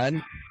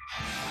 son.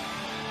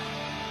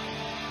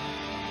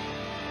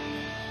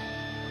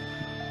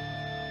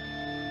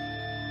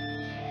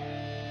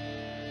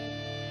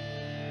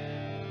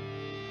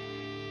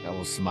 I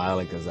was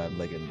smiling because I'm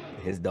thinking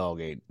his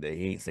dog he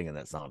ain't singing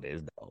that song to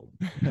his dog.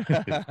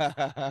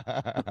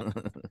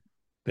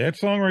 That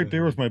song right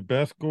there was my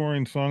best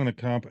scoring song in the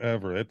comp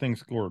ever. That thing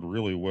scored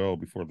really well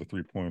before the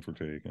 3 points were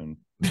taken.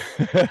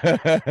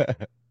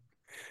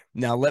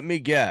 Now let me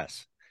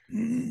guess.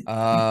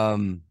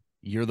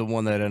 You're the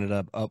one that ended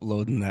up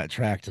uploading that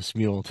track to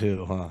Smule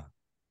too, huh?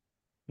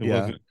 It Yeah.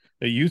 wasn't.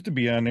 It used to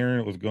be on there and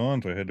it was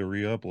gone, so I had to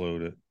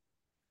re-upload it.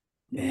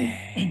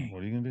 Dang.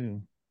 What are you gonna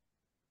do?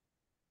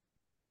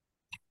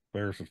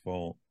 Ferris's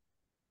fault.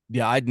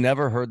 Yeah, I'd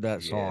never heard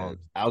that Yeah, song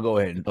I'll go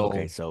ahead and until-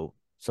 okay. So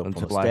from a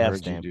until I staff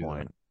heard you do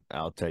standpoint,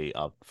 I'll tell you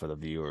for the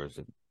viewers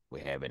if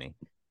we have any.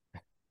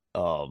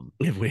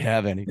 if we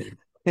have any.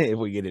 If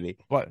we get any,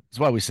 That's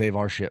why we save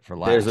our shit for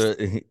last.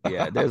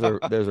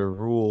 there's a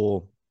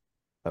rule.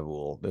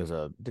 There's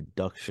a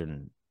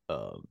deduction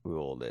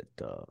rule that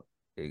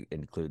it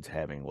includes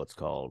having what's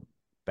called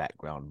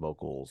background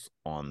vocals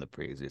on the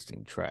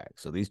pre-existing track.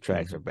 So these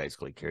tracks are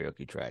basically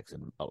karaoke tracks,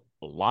 and a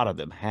lot of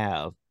them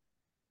have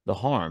the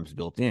harms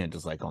built in,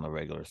 just like on the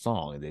regular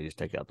song, and they just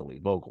take out the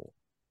lead vocal.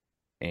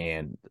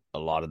 And a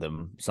lot of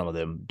them, some of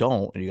them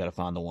don't, and you got to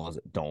find the ones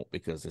that don't,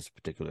 because this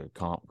particular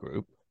comp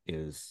group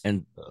is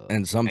and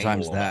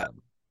sometimes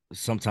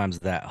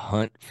that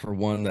hunt for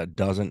one that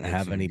doesn't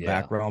have any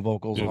background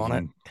vocals on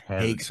it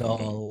takes a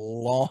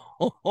long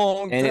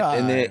time.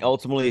 And then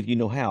ultimately, if you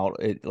know how,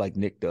 like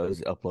Nick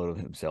does, upload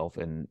it himself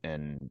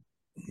and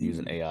use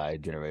an AI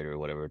generator or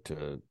whatever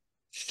to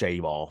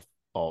shave off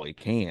all he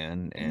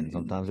can, and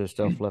sometimes there's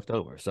stuff left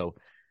over. So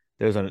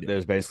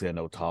there's basically a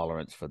no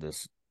tolerance for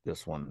this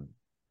one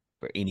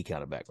for any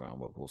kind of background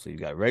vocals. So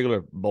you've got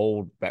regular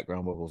bold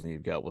background vocals, and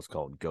you've got what's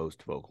called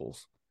ghost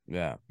vocals.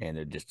 Yeah, and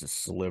they're just a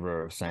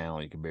sliver of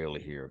sound you can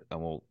barely hear. I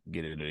won't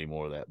get into any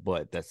more of that,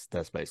 but that's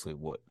basically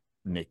what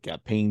Nick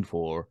got pinged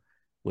for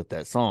with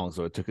that song.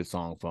 So it took a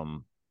song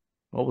from,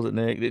 what was it,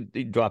 Nick?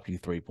 It dropped you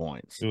 3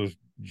 points. It was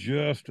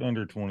just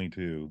under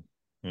 22.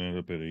 Ended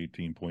up at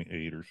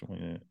 18.8 or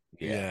something like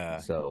that. Yeah.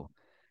 So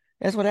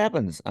that's what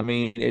happens. I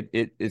mean,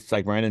 it's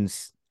like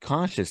Brandon's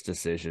conscious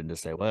decision to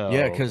say, well,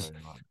 yeah, because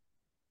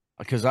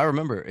I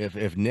remember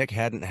if Nick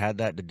hadn't had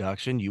that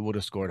deduction, you would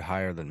have scored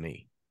higher than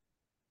me.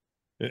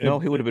 No,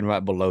 he would have been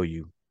right below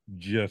you.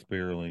 Just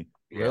barely.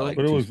 Yeah, like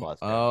but it was,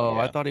 spots yeah.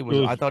 I thought he was.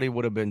 I thought he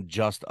would have been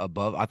just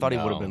above. I thought he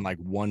would have been No. like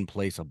one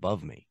place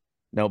above me.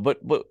 No, but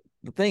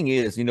the thing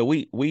is,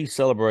 we've been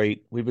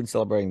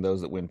celebrating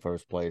those that win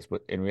first place,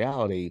 but in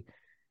reality,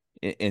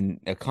 in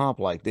a comp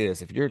like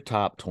this, if you're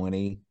top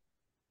 20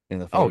 in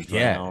the Oh first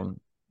yeah. round,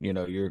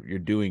 you're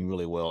doing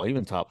really well.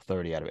 Even top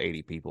 30 out of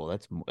 80 people,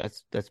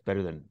 that's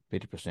better than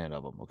 50%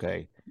 of them.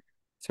 Okay,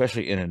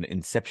 especially in an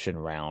inception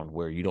round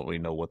where you don't really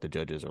know what the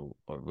judges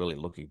are really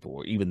looking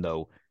for, even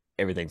though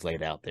everything's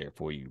laid out there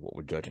for you, what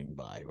we're judging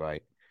by,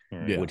 right?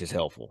 Right. Yeah. Which is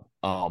helpful.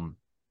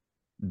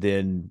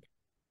 Then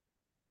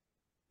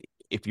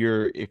if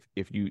you're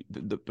if you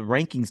the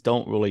rankings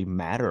don't really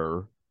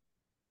matter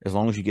as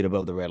long as you get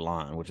above the red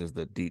line, which is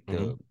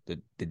Mhm.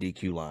 the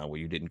DQ line where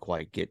you didn't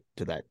quite get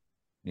to that,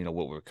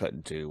 what we're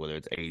cutting to, whether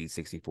it's 80,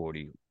 60,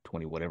 40,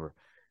 20, whatever.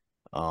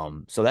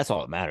 So that's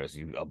all that matters.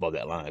 You above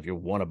that line. If you're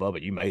one above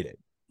it, you made it.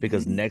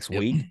 Because next Yep.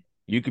 week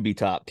you could be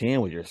top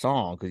 10 with your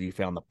song because you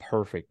found the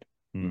perfect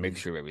Mhm.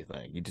 mixture of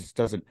everything. It just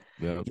doesn't.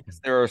 Yep. Yes,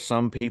 there are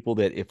some people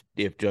that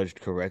if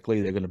judged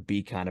correctly, they're going to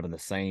be kind of in the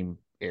same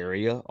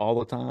area all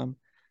the time.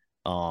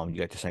 You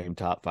got your same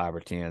top 5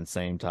 or 10,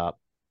 same top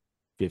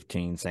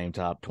 15, same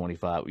top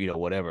 25,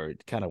 whatever.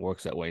 It kind of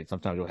works that way.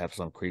 Sometimes you'll have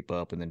some creep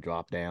up and then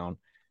drop down.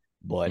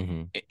 But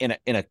Hmm. in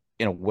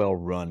a well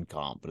run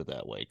comp, put it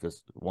that way,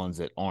 because ones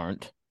that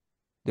aren't,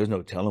 there's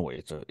no telling where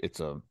it's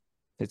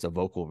a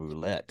vocal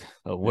roulette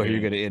of where you're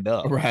Yeah. gonna end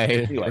up. Right.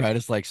 Anyway, Right.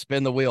 It's like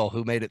spin the wheel.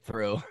 Who made it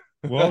through?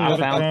 Well, the I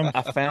other found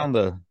comps, I found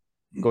the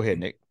go ahead,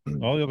 Nick.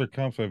 all the other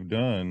comps I've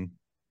done,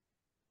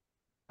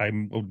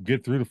 would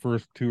get through the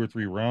first 2 or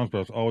 3 rounds, but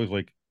I was always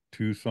like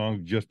 2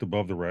 songs just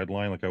above the red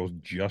line, like I was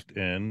just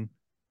in.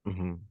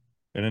 Hmm.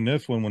 And in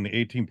this one, when the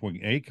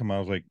 18.8 come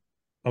out,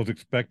 I was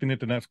expecting it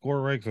to not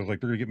score right because I was like,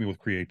 they're gonna get me with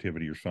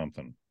creativity or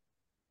something.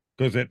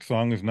 Because that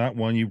song is not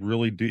one you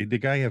really do. The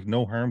guy has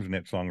no harms in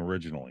that song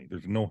originally.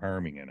 There's no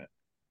harming in it.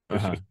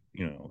 It's Uh-huh. just,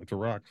 it's a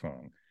rock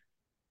song.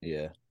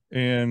 Yeah.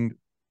 And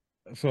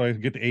so I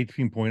get to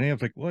 18.8. I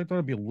was like, well, I thought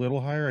it'd be a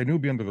little higher. I knew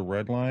it'd be under the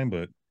red line,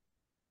 but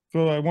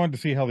so I wanted to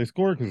see how they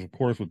scored because, of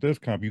course, with this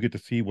comp, you get to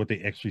see what they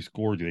actually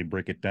scored. They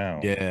break it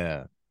down.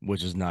 Yeah.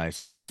 Which is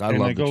nice. I And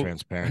love the I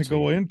transparency.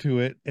 go into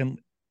it, and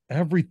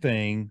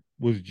everything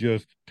was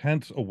just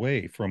tenths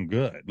away from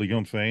good. You know what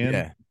I'm saying?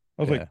 Yeah.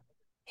 I was like, Yeah.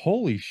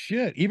 holy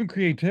shit. Even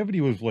creativity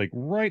was like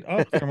right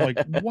up there. I'm like,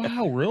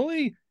 wow,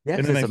 really? Yeah,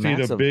 And because then it's I a see the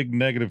massive. big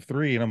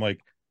 -3, and I'm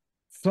like,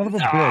 son of a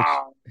bitch.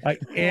 No. I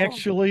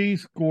actually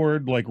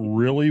scored like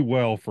really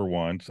well for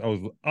once. I was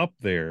up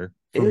there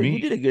for You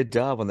did me. a good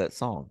job on that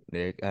song,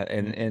 Nick.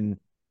 And Yeah. and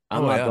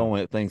I'm Oh not the yeah. only one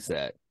that thinks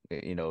that.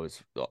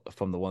 It's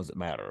from the ones that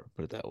matter.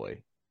 Put it that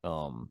way.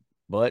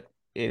 But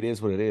it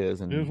is what it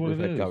is, It is and what we've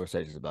it had is.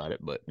 conversations about it.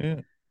 But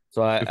Yeah.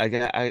 so It's,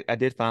 I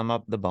did find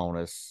the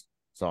bonus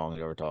song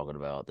you were talking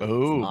about that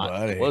Oh,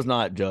 was buddy.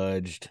 not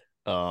judged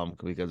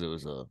because it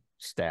was a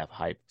staff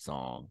hype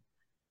song.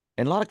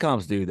 And a lot of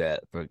comps do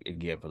that for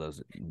those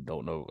that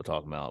don't know what we're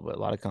talking about, but a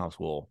lot of comps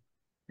will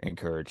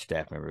encourage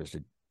staff members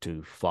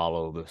to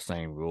follow the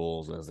same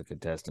rules as the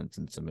contestants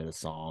and submit a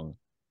song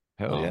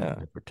Hell yeah.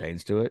 that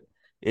pertains to it.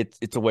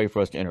 It's a way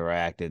for us to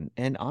interact, and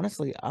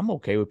honestly, I'm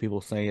okay with people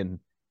saying,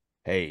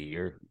 "Hey,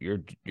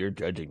 you're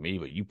judging me,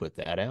 but you put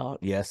that out."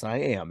 Yes, I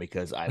am,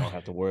 because I don't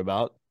have to worry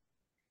about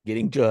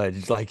getting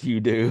judged like you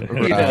do,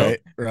 Right.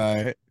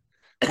 Right.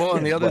 Well,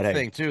 and the other But hey,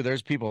 thing too,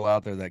 there's people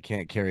out there that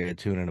can't carry a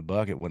tune in a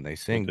bucket when they but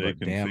sing, they but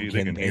can damn, see,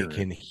 they can can they hear it.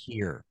 can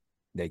hear.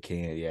 they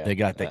can, yeah. They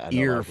got the I know a lot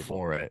ear of people.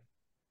 for it.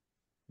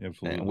 And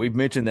Absolutely. we've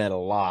mentioned that a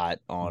lot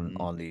on Hmm.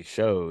 on these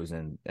shows,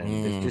 and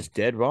it's Mm, just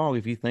dead wrong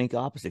if you think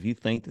opposite. If you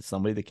think that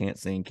somebody that can't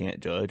sing can't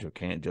judge, or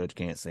can't judge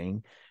can't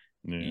sing,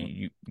 Yeah.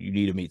 you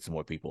need to meet some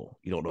more people.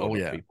 You don't know oh enough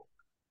yeah. people.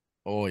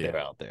 Oh They're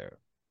yeah. out there.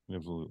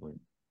 Absolutely.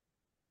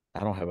 I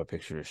don't have a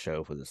picture to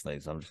show for this thing,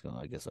 so I'm just gonna.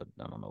 I guess I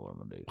don't know what I'm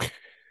gonna do.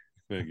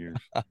 Figures.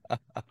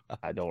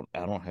 I don't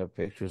have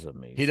pictures of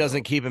me, He doesn't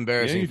so keep Yeah,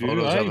 embarrassing you do.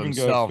 photos I of even got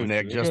himself,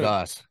 pictures. Nick, just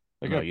us.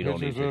 I no, got you don't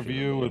need pictures of pictures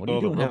of you me. with What are you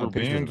all the doing rubber having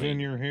pictures of bands in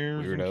me, your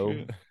hairs and weirdo,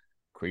 shit.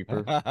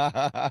 creeper?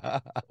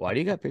 Why do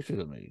you got pictures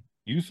of me?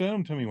 You sent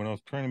them to me when I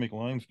was trying to make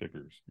line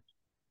stickers.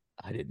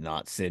 I did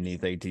not send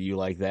anything to you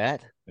like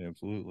that.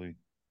 Absolutely.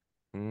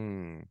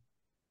 Mm.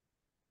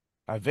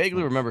 I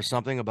vaguely remember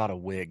something about a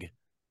wig.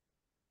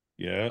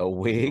 Yeah, A there's a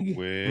wig?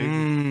 wig.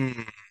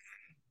 Mm.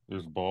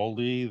 There's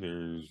Baldy.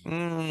 There's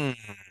Mm.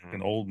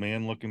 an old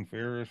man looking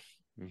Ferris.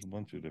 There's a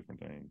bunch of different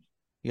things.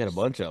 You got a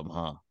bunch of them,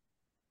 huh?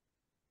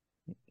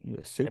 You a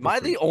Am super I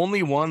the creep.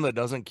 only one that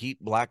doesn't keep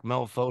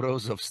blackmail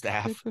photos of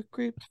staff? Super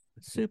creep.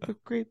 Super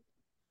creep.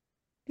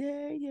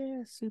 Yeah,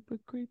 yeah, super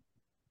creep.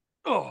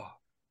 Oh,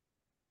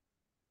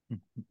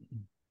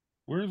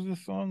 Where's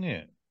this song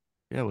at?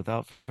 yeah.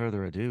 Without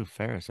further ado,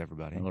 Ferris,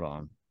 everybody. Hold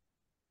on.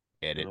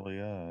 Edit.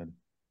 Really odd.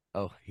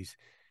 Oh, he's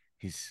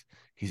he's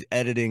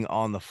editing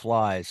on the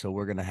fly, so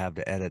we're gonna have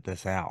to edit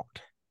this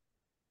out.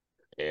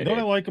 You know what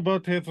I Edit. like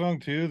about that song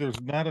too? There's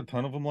not a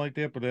ton of them like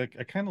that, but I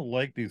kind of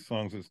like these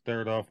songs that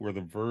start off where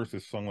the verse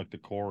is sung like the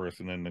chorus,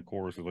 and then the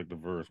chorus is like the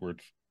verse, where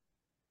it's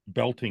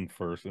belting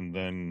first and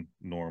then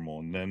normal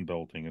and then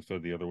belting instead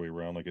of the other way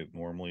around like it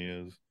normally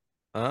is.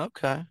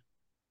 Okay,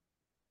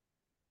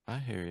 I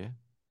hear you.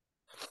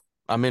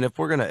 I mean, if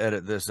we're gonna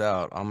edit this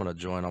out, I'm gonna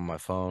join on my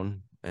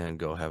phone and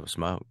go have a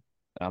smoke,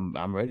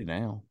 I'm ready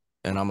now.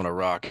 and I'm gonna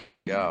rock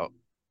out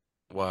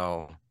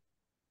while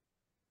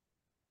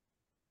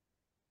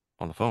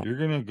on the phone. You're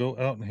gonna go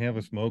out and have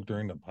a smoke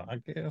during the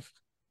podcast?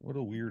 What a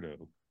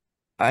weirdo.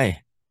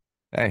 Hey,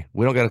 hey,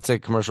 we don't gotta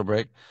take a commercial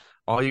break.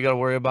 All you gotta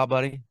worry about,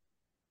 buddy,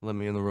 let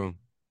me in the room.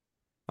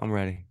 I'm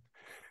ready.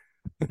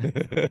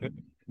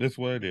 That's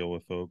what I deal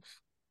with, folks.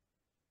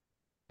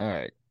 All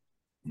right.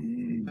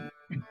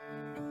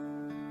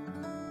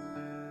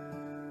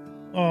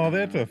 Oh,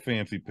 that's a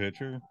fancy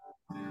picture.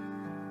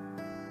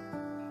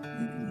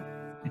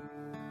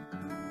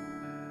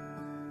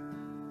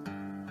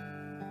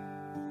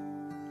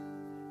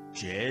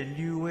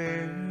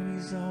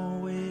 January's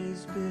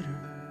always bitter,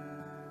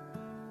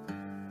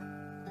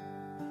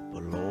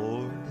 but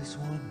Lord, this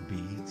one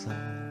beats all.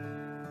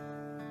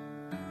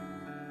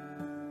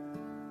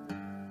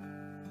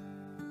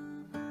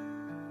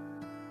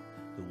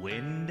 The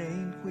wind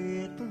ain't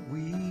quit for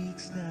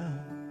weeks now,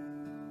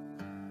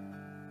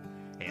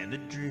 and the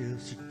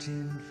drifts are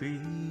 10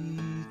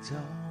 feet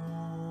tall.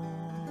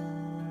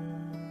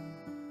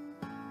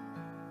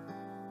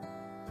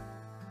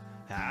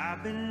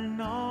 I've been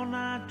all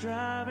night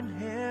driving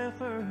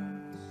heifers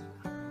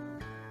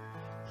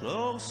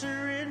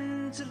closer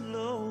into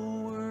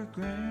lower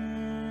ground.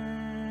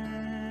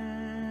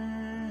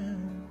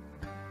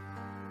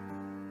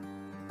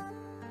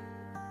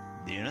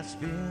 Then I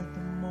spent the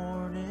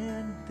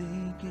morning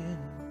thinking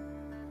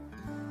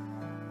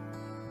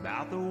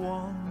about the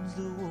ones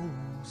the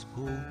wolves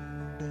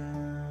pulled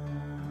down.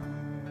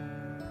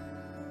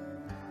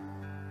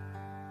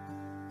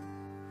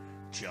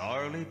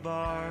 Charlie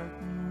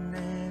Barton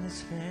and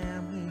his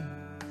family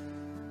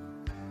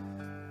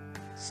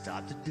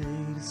stopped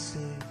today to say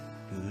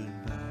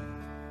goodbye.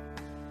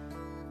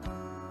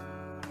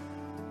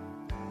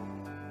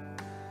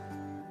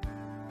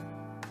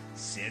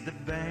 Said the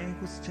bank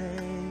was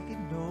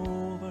taking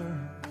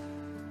over.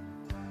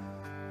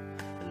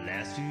 The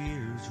last few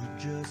years were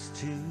just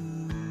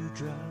too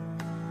dry.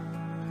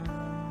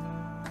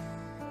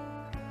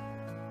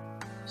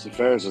 See,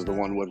 Ferris is the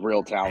one with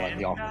real talent,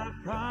 And y'all. I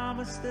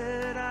promised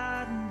that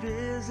I'd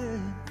visit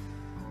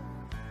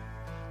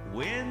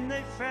when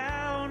they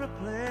found a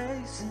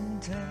place in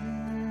town.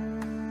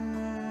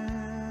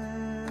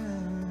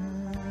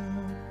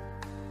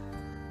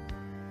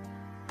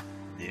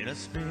 Then I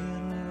spent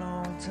a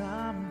long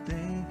time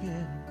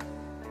thinking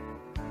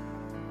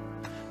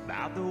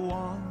about the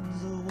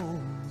ones the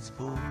wolves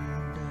pulled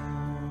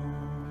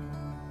down.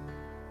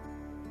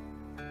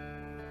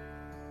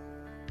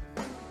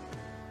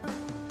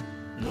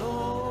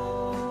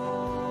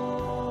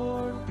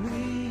 Lord,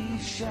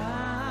 please shine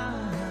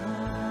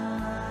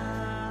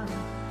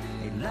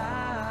a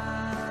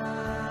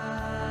light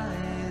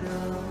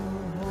of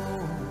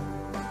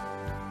hope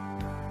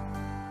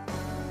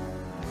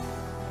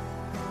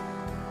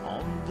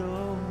on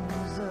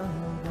those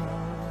of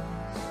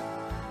us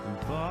who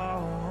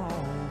fall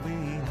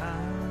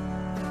behind.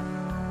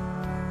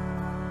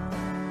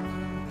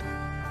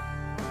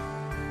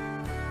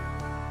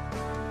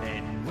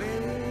 And when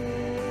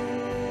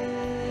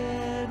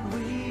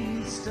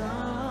we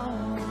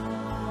stumble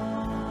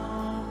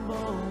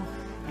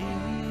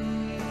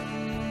in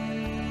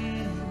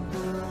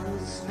the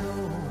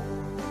snow,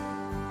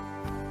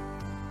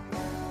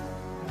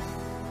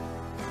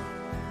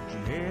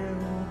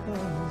 help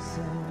us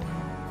out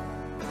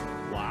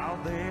while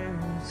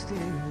there's still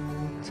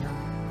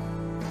time.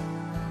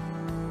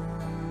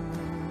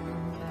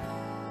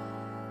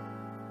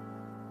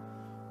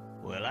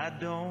 Well, I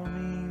don't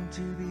mean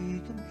to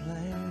be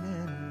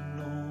complaining,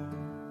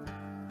 Lord.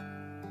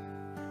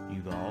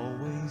 You've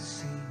always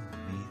seen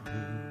me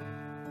through.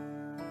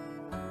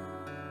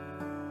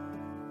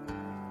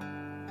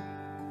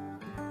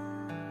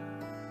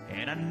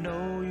 And I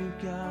know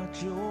you've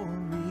got your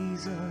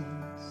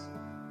reasons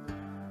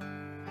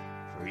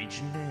for each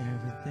and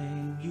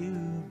everything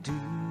you do.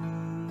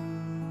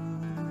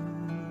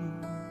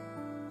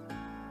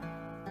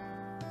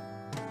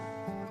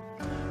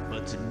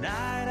 But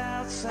tonight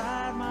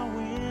outside my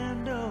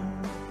window,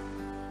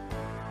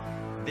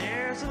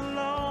 there's a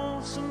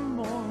lonesome,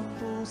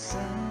 mournful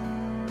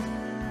sound.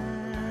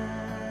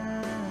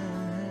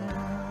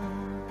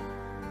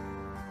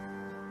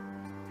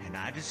 And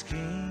I just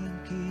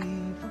can't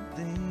keep from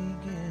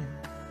thinking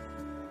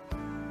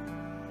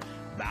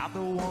about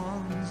the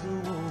ones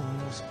the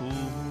wolves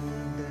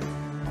pulled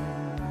down.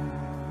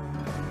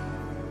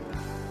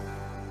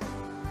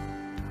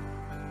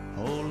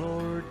 Oh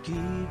Lord, keep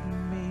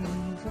me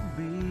from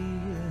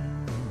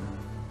being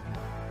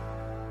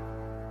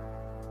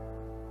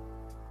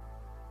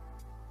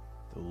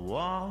the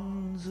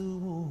ones the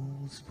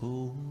wolves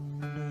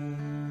pulled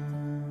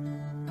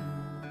down.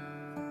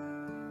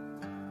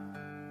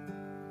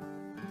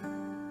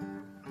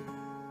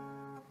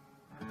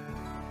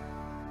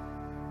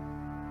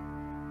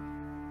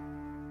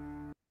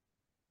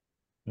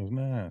 It was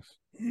nice.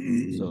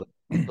 So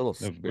a little That was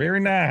secret. very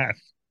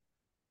nice.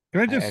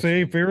 Can I just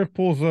say, actually- Ferris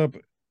pulls up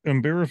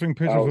embarrassing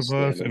pictures of us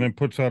and Outstanding. then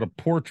puts out a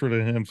portrait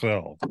of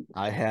himself.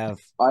 I have.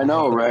 I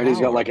know, have the right? He's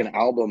got power. like an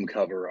album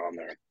cover on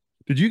there,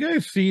 Did you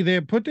guys see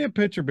that? Put that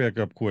picture back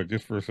up quick,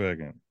 just for a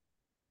second.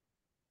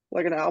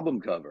 like an album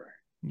cover.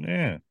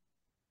 Yeah,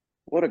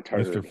 What a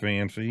Mr. turd!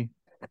 Fancy.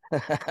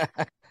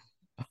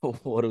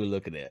 What are we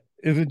looking at?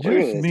 Is it Look at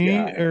just this me,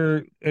 guy.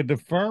 or at the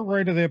far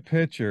right of that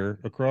picture,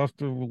 across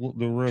the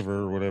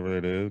river, or whatever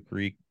that is,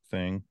 creek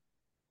thing?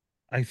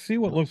 I see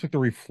what looks like the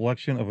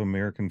reflection of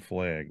American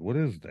flag. What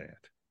is that?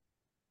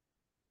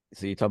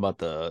 So you talk about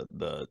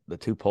the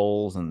two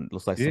poles and it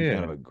looks like some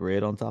kind of Yeah. a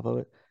grid on top of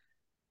it.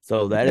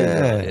 So that is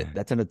Yeah.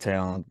 that's in a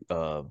town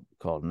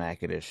called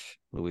Natchitoches,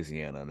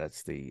 Louisiana.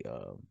 That's the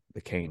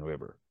Cane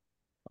River.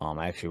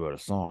 I actually wrote a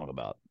song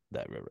about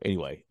that river.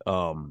 Anyway,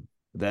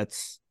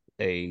 that's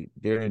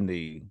during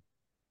the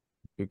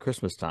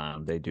Christmas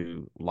time they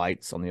do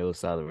lights on the other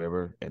side of the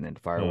river and then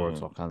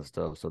fireworks, all kinds of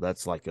stuff. So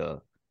that's like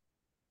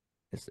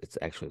it's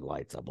actually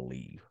lights, I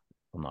believe.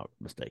 If I'm not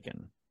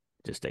mistaken.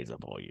 It just stays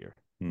up all year.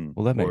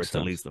 Well, that Or makes it's at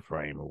sense. least the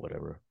frame or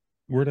whatever.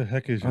 Where the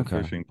heck is your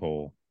Okay. fishing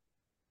pole?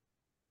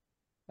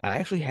 I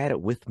actually had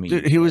it with me.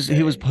 Dude, he was that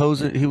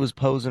day.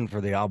 posing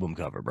for the album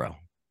cover, bro.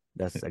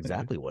 That's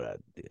exactly what I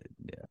did.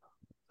 Yeah,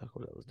 that's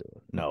what I was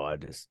doing. No, I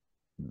just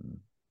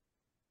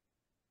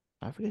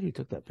I forget who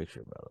took that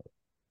picture, brother.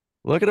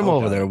 Look at him Oh,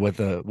 over God.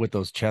 there with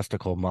those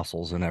chesticle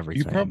muscles and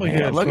everything. You probably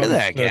Man, had look at something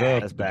that set guy.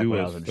 up That's to back do when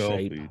a I was in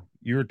shape. selfie.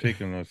 You were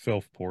taking a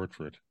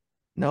self-portrait.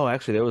 No,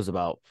 actually, there was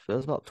about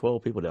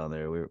 12 people down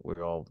there.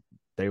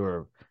 They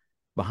were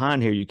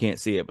behind here. You can't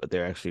see it, but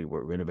they're actually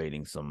were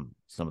renovating some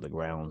of the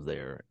grounds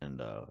there, and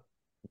on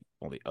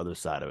the other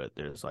side of it,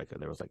 there was like a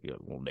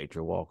little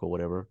nature walk or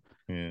whatever.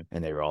 Yeah.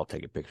 And they were all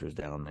taking pictures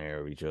down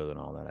there of each other and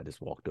all that. I just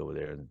walked over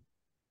there and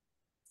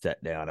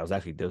sat down. There was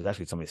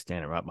actually somebody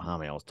standing right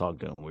behind me. I was talking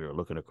to him. We were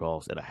looking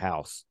across at a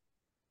house,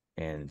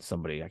 and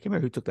somebody, I can't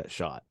remember who took that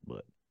shot,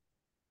 but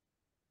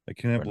I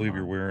cannot believe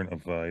you're wearing a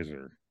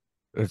visor.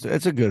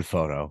 It's a good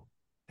photo.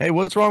 Hey,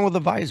 what's wrong with the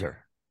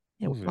visor?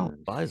 yeah, what's wrong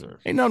with visor?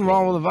 Ain't nothing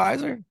wrong with the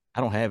visor.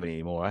 I don't have any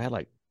anymore.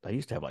 I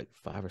used to have like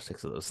 5 or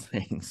 6 of those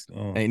things.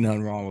 Oh, Ain't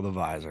nothing wrong with the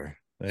visor.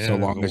 yeah, So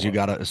long as you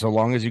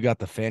got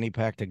the fanny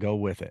pack to go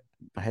with it.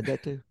 I had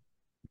that too.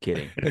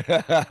 Kidding.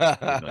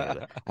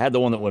 I had the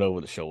one that went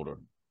over the shoulder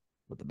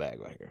with the bag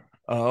right here.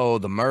 Oh,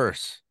 the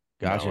Merce.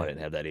 Gotcha. No, I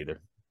didn't have that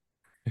either.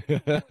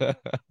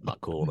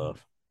 Not cool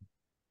enough.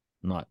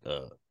 Not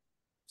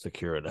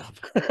secure enough.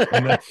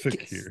 I'm not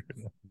secure.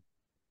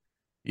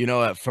 You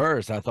know, at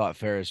first I thought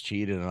Ferris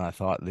cheated, and I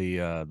thought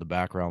the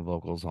background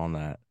vocals on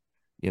that,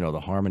 the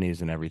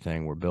harmonies and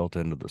everything were built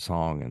into the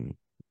song,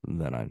 and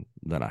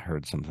then I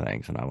heard some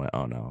things, and I went,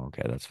 oh no,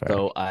 okay, that's fair.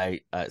 So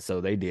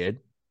so they did.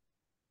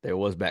 There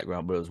was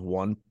background, but it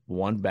was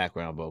one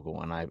background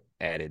vocal, and I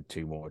added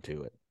 2 more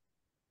to it.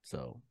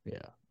 So yeah,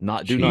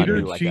 do not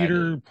do like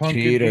cheater,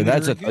 pumpkin cheater. eater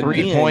That's a again.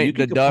 3-point you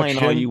can complain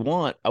deduction. all you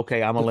want.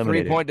 Okay, I'm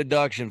eliminated. 3-point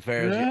deduction,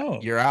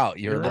 Ferris. You're out.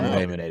 You're I'm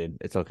eliminated. eliminated.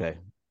 It's okay.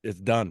 It's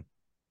done.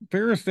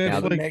 Ferris, that's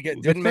Didn't like make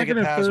it the second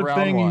or past third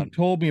round thing you 1.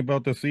 told me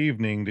about this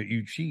evening that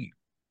you cheat.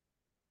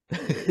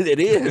 It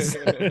is.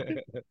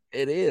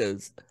 It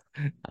is.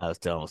 I was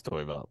telling a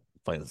story about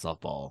playing the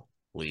softball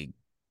league.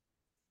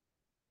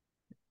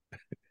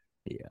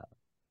 Yeah.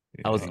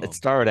 It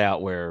started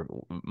out where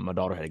my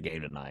daughter had a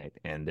game tonight,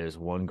 and there's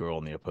one girl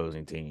on the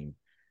opposing team,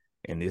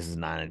 and this is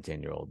 9 and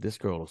 10-year-old. This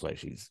girl looks like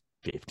she's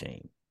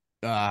 15.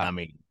 I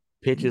mean,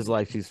 pitches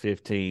like she's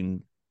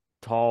 15,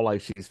 tall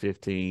like she's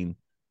 15,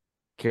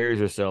 carries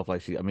herself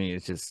like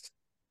it's just,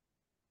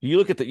 you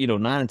look at the 9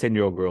 and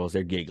 10-year-old girls,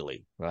 they're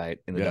giggly, right,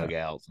 in the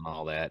dugouts and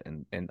all that,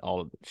 and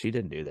she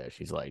didn't do that.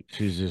 She's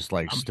just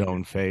like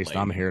stone faced.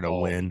 I'm here to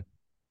win.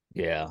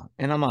 Yeah,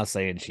 and I'm not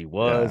saying she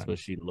was, but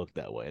she looked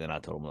that way. Then I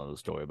told them another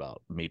story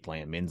about me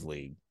playing men's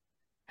league,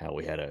 how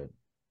we had a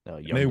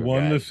younger They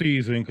won guy. the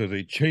season because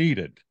they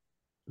cheated.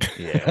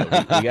 Yeah,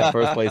 we got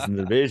first place in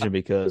the division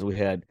because you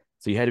had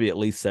to be at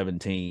least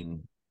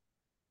 17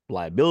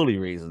 liability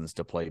reasons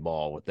to play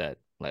ball with that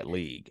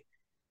league,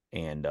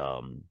 and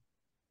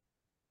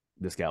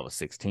this guy was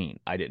 16.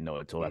 I didn't know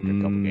it until after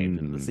a couple games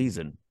into the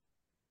season.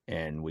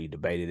 And we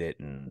debated it,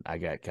 and I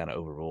got kind of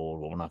overruled.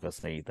 Well, we're not going to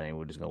say anything.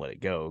 We're just going to let it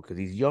go because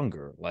he's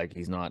younger. Like,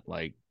 he's not,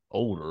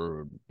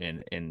 older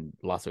and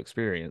lots of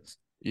experience.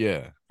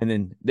 Yeah.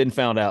 And then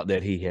found out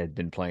that he had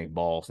been playing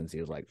ball since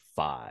he was,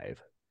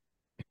 5,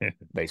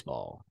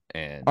 baseball.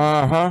 And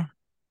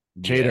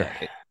cheater.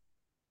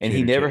 And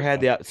he never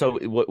had the – so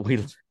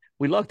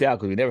we lucked out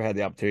because we never had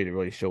the opportunity to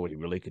really show what he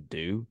really could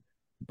do.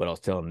 But I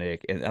was telling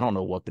Nick, and I don't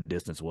know what the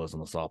distance was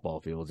on the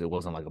softball fields. It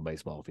wasn't like a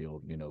baseball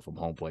field, from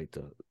home plate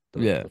to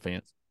the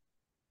fence.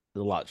 It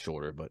was a lot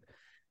shorter, but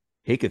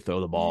he could throw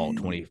the ball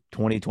 20,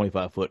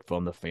 25 foot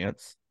from the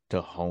fence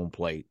to home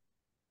plate,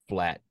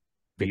 flat,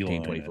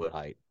 15, 20 foot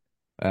height.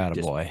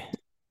 Attaboy.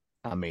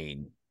 I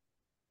mean,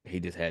 he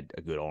just had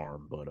a good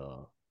arm. But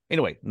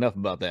anyway, enough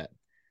about that.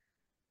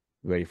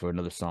 Ready for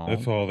another song?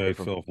 That's all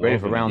that ready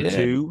for round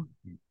 2?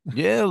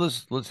 Yeah,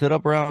 let's hit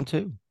up round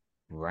 2.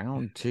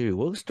 Round two.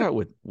 We're gonna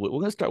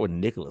start with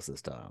Nicholas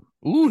this time.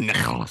 Ooh,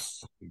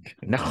 Nicholas.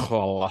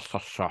 Nicholas.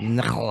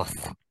 Nicholas.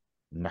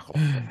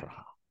 Nicholas.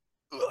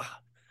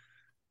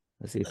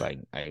 Let's see if I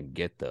can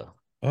get the.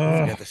 We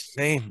got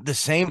the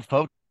same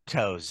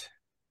photos.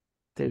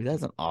 Dude,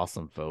 that's an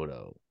awesome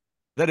photo.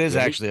 That is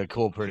Ready? actually a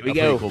Here we pretty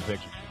go. cool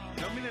picture.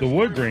 The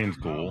wood grain's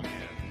cool.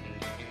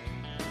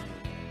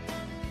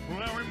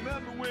 Well, I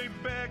remember way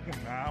back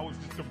when I was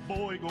just a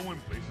boy going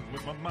places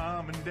with my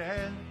mom and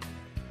dad.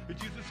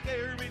 It used to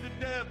scare me to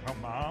death how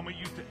mama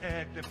used to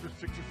act after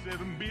 6 or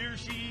 7 beers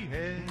she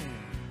had.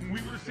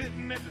 We were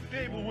sitting at the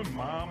table when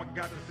mama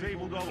got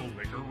disabled, all the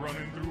liquor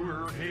running through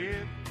her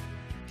head.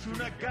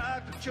 Soon I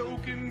got to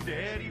choking,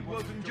 daddy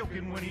wasn't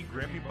joking when he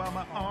grabbed me by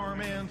my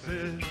arm and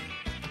said,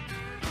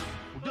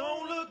 well,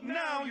 don't look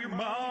now, your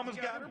mama's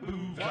got her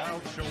boobs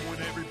out,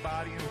 showing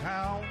everybody in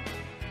town.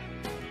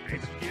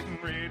 Faces getting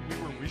red, we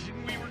were wishing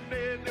we were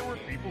dead. There were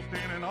people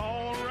standing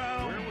all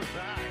around. Where was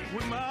I?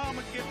 When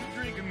mama gets to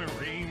drinking, there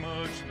ain't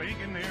much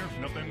thinking. There's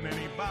nothing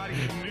anybody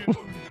can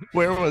do.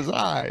 Where was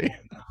I?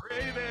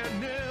 Pray there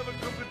never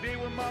comes a day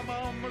when my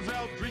mama's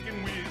out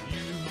drinking with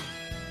you.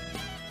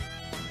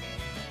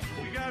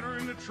 We got her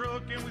in the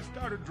truck and we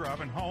started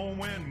driving home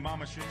when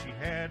mama said she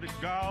had to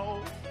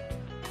go.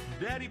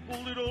 Daddy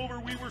pulled it over,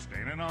 we were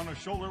standing on her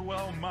shoulder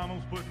while mama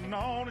was putting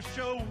on a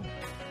show.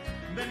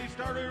 Then he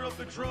started up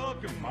the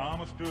truck and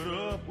mama stood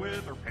up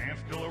with her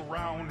pants still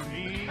around her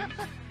knees.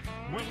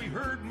 When we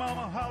heard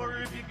mama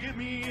holler, if you give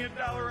me $1,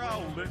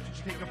 I'll let you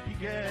take a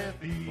peek at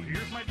these. Well,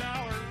 here's my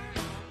dollar.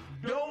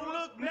 Don't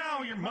look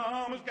now, your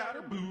mama's got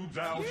her boobs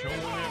out, showing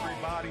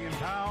everybody in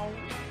town.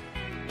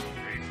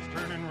 Faces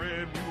turning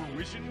red, we were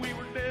wishing we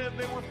were dead.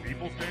 There were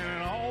people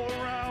standing all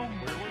around.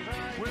 Where was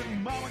I?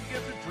 When mama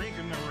gets a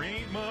drinking, there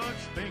ain't much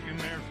thinking.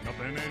 There's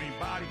nothing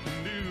anybody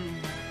can do.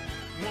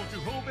 Won't you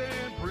hope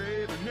and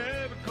pray there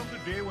never comes a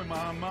day when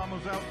my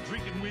mama's out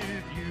drinking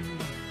with you.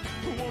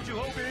 Won't you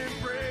hope and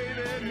pray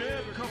there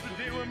never comes a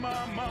day when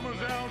my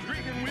mama's out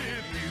drinking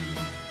with you.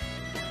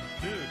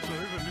 Dude, so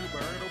there's a new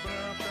bar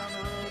opening up down the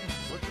road.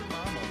 What's your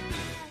mama up to?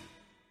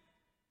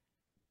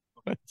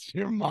 What's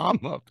your mom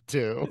up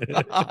to?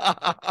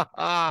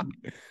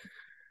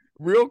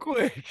 Real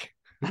quick.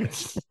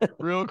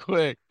 Real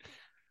quick.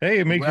 Hey,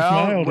 it makes you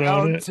smile,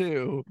 don't it?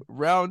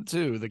 Round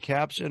two. The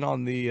caption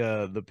on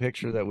the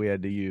picture that we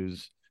had to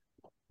use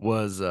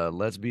was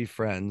let's be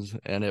friends,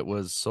 and it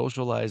was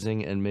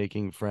socializing and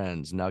making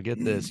friends. Now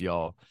get this,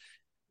 y'all.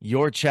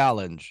 Your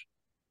challenge: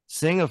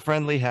 sing a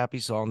friendly, happy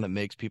song that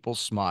makes people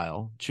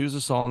smile. Choose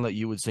a song that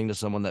you would sing to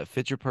someone that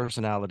fits your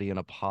personality in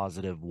a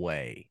positive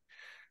way.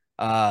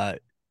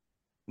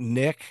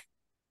 Nick,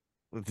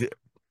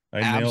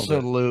 I nailed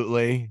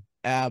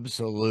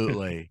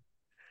absolutely.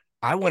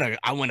 I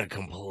went a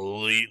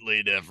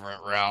completely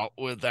different route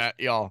with that,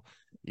 y'all.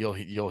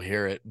 You'll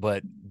hear it,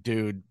 but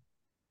dude,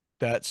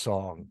 that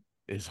song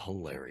is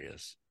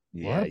hilarious. A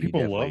lot of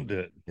people loved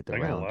it. I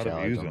got a lot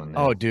of views on it.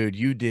 Oh, dude,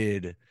 you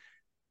did,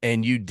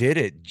 and you did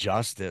it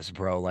justice,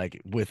 bro.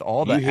 Like with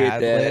all the You hit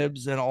ad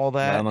libs and all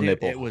that,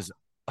 dude, it was.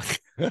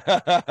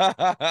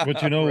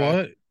 But you know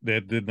what?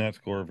 That did not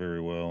score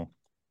very well.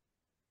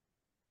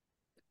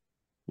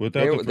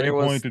 Without the 3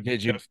 point,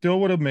 I still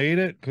would have made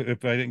it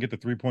if I didn't get the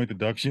 3 point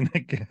deduction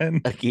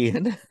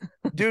again.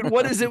 Dude,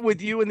 what is it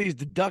with you and these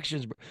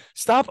deductions, bro?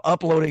 Stop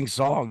uploading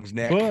songs,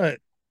 Nick. But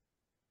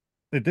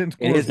it didn't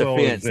score. In his well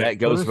defense, that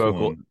ghost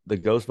vocal, one. the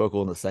ghost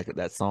vocal in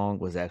that song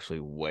was actually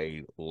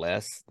way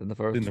less than the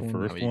first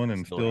one.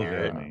 And still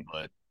had me.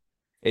 But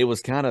it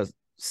was kind of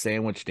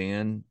sandwiched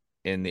in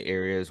the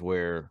areas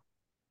where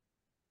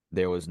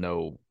there was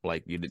no,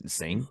 like, you didn't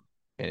sing,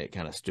 and it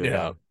kind of stood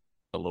out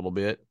a little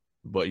bit.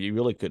 But you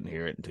really couldn't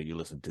hear it until you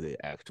listened to the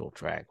actual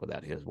track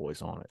without his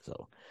voice on it.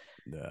 So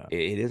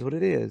it is what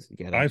it is.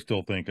 I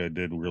still think I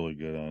did really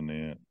good on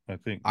that. I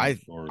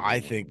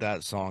think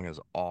that song is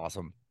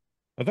awesome.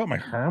 I thought my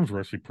harms were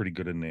actually pretty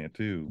good in that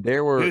too.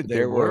 They were,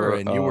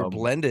 and you were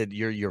blended.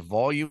 Your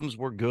volumes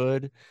were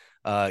good.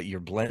 Your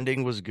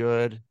blending was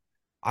good.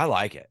 I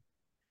like it.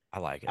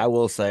 I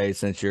will say,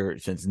 since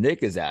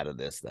Nick is out of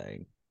this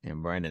thing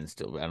and Brandon's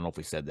still, I don't know if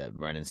we said that,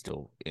 Brandon's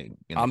still in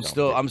I'm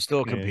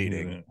still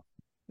competing. Yeah.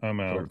 I'm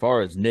out. So as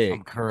far as Nick,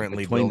 I'm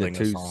currently between the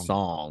building two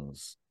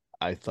songs,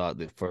 I thought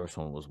the first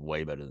one was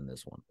way better than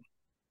this one.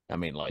 I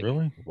mean, like,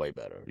 really way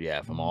better.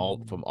 Yeah, from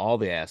all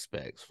the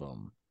aspects.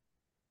 From,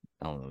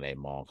 I don't know the name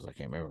them all because I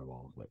can't remember them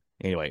all. But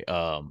anyway,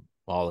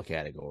 all the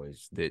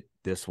categories that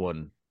this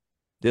one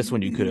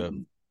you could have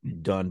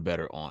done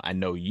better on. I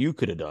know you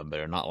could have done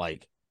better. Not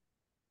like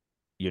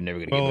you're never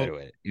gonna get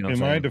better at it. You know, in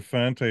my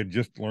defense, I had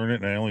just learned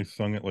it and I only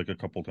sung it like a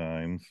couple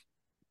times.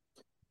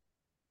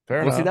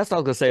 Fair enough. See, that's what I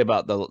was gonna say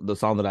about the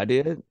song that I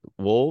did,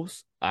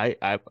 Wolves.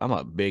 I'm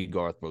a big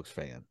Garth Brooks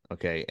fan.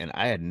 Okay, and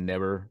I had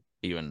never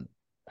even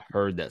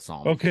heard that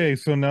song. Okay,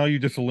 so now you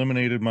just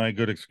eliminated my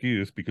good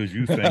excuse because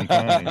you sang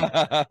fine.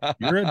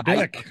 You're a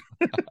dick.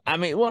 I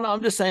mean, well, no,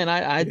 I'm just saying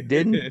I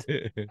didn't.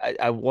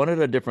 I wanted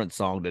a different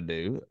song to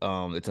do.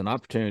 It's an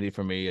opportunity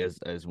for me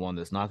as one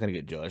that's not going to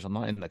get judged. I'm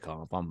not in the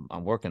comp.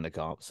 I'm working the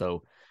comp.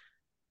 So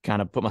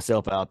kind of put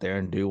myself out there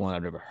and do one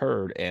I've never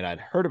heard. And I'd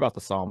heard about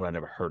the song, but I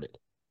never heard it.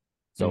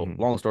 So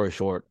long story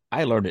short,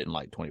 I learned it in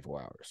like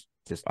 24 hours.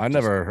 I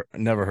never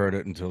heard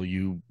it until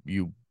you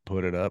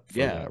put it up for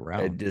that It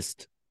round.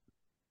 just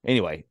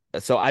anyway.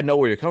 So I know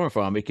where you're coming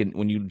from. It can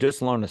when you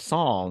just learn a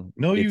song.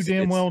 No, you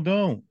damn well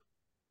don't.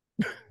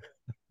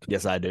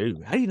 Yes, I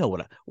do. How do you know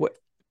what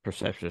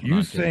perception is You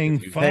not saying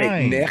Hey,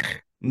 fine?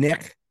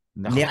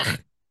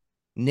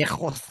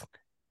 Nicholas.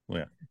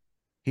 Yeah,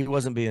 He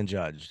wasn't being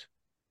judged.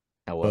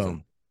 I wasn't.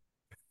 Boom.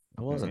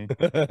 I wasn't.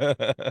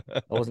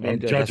 I wasn't being I'm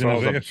judged.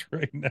 judging his ass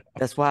right now.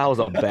 That's why I was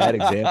a bad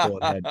example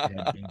and had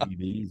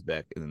BBBs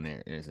back in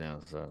there.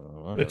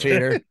 So The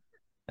cheater.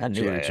 I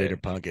knew I had cheater,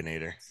 it. pumpkin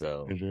eater.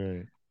 So That's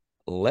right.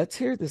 let's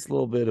hear this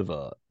little bit of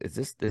a. Is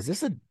this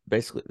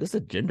a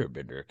gender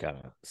bender kind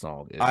of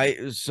song?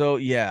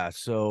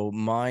 So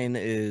mine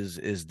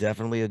is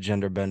definitely a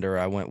gender bender.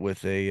 I went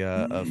with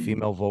a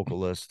female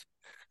vocalist,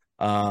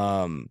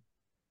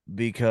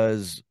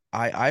 because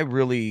I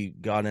really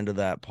got into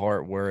that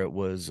part where it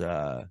was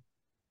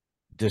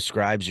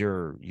describes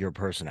your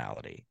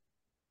personality,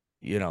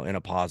 in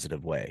a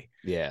positive way.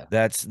 Yeah.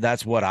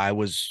 That's what I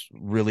was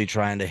really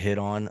trying to hit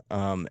on.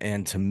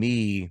 And to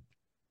me,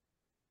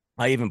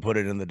 I even put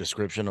it in the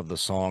description of the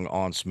song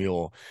on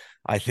Smule.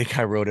 I think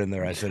I wrote in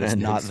there, I said, it's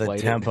And not the explain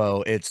it.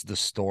 tempo, it's the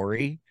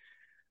story.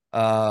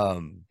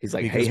 He's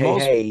like, because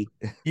hey.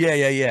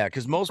 Yeah.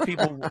 Because most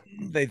people,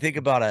 they think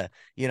about a,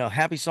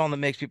 happy song that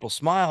makes people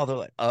smile. They're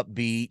like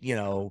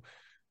upbeat,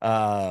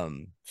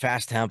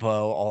 fast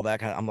tempo, all that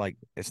kind of. I'm like,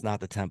 it's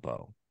not the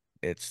tempo,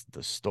 it's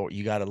the story.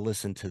 You got to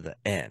listen to the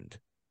end.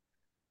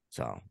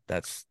 So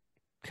that's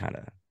kind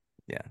of,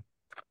 yeah.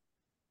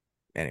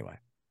 Anyway.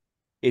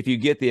 If you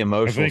get the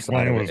emotional think side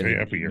mine of was it, and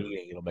happier.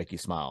 it'll make you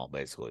smile.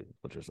 Basically,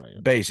 what you're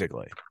saying.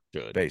 Basically,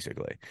 Good.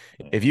 Basically,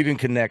 if you can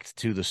connect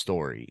to the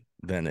story,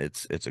 then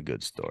it's a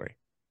good story.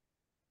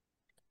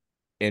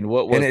 And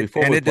what was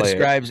before and we it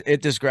play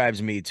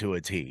describes me to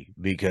a T,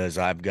 because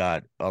I've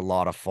got a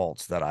lot of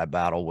faults that I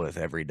battle with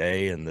every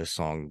day, and this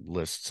song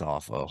lists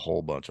off a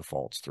whole bunch of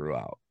faults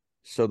throughout.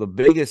 So the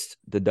biggest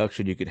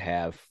deduction you could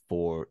have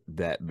for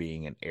that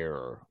being an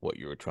error, what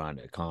you were trying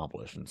to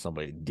accomplish, and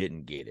somebody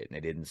didn't get it and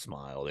they didn't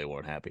smile, they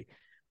weren't happy.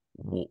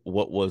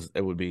 What was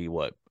it? Would be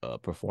what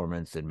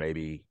performance and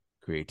maybe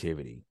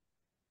creativity,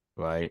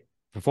 right?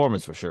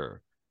 Performance for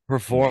sure.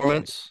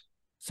 Performance.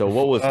 So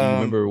what was? Do you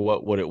remember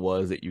what it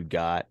was that you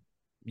got?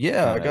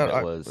 Yeah,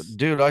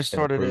 dude. I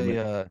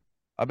started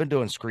I've been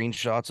doing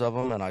screenshots of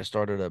them, and I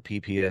started a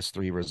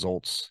PPS3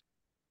 results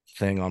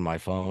thing on my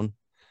phone.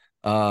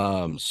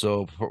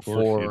 So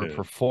for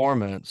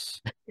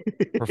performance,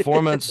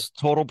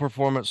 total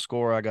performance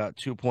score, I got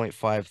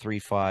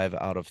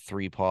 2.535 out of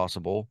 3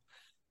 possible.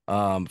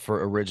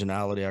 For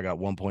originality, I got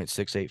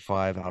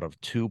 1.685 out of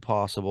 2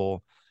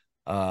 possible.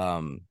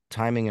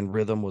 Timing and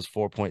rhythm was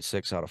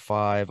 4.6 out of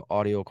 5.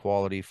 Audio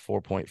quality,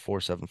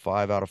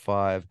 4.475 out of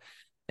 5.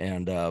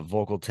 And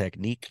vocal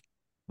technique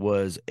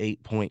was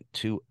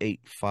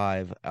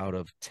 8.285 out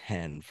of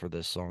 10 for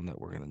this song that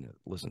we're going to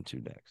listen to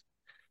next,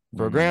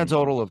 for a grand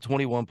total of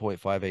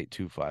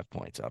 21.5825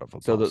 points out of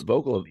a. So the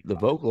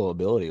vocal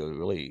ability was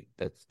really,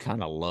 that's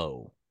kind of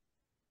low.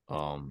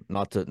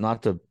 Not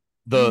to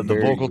the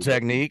vocal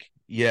technique.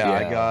 Yeah,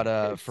 I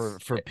got for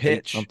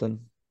pitch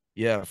something.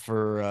 Yeah,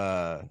 for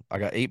I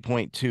got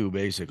 8.2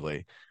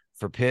 basically.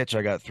 For pitch,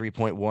 I got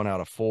 3.1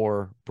 out of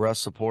 4.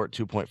 Breast support,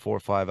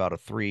 2.45 out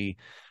of 3.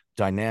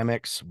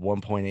 Dynamics,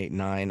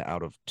 1.89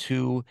 out of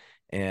 2.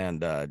 And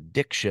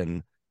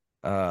diction,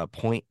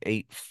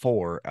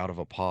 0.84 out of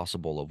a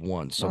possible of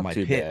 1. So not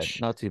too bad.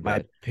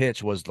 My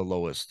pitch was the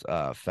lowest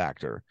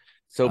factor.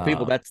 So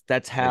people,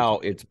 that's how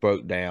it's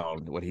broke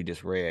down. What he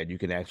just read, you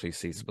can actually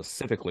see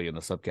specifically in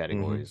the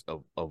subcategories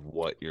of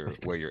where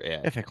you're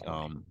at.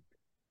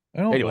 I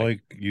don't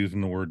like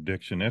using the word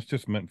diction. That's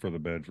just meant for the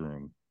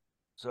bedroom.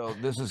 So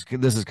this is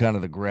kind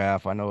of the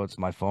graph. I know it's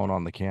my phone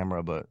on the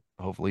camera, but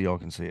hopefully y'all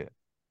can see it.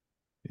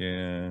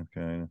 Yeah,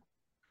 kind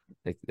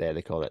of.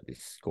 They call that the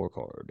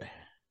scorecard.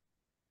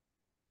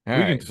 We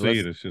can see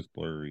it. It's just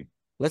blurry.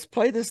 Let's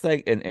play this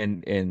thing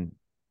and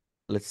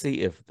let's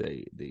see if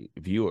the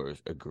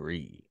viewers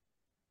agree.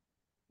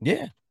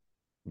 Yeah.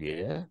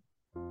 Yeah.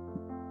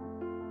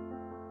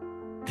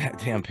 That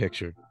damn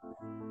picture.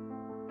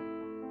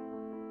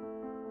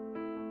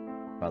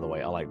 By the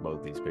way, I like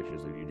both these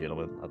pictures of you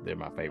gentlemen. They're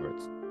my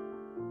favorites.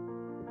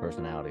 The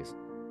personalities.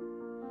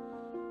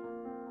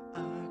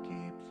 I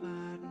keep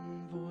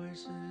fighting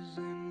voices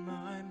in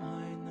my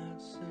mind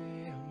that say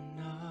I'm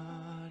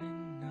not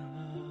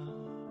enough.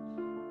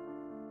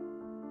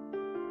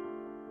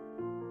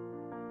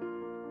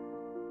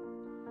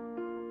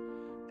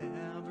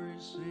 Every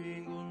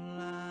single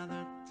lie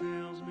that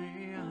tells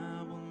me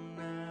I will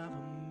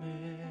never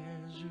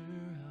measure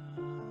up.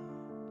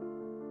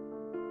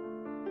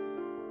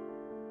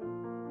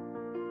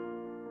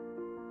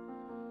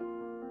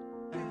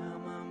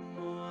 Am I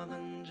more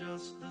than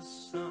just the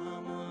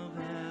sum of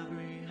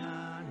every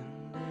high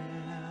and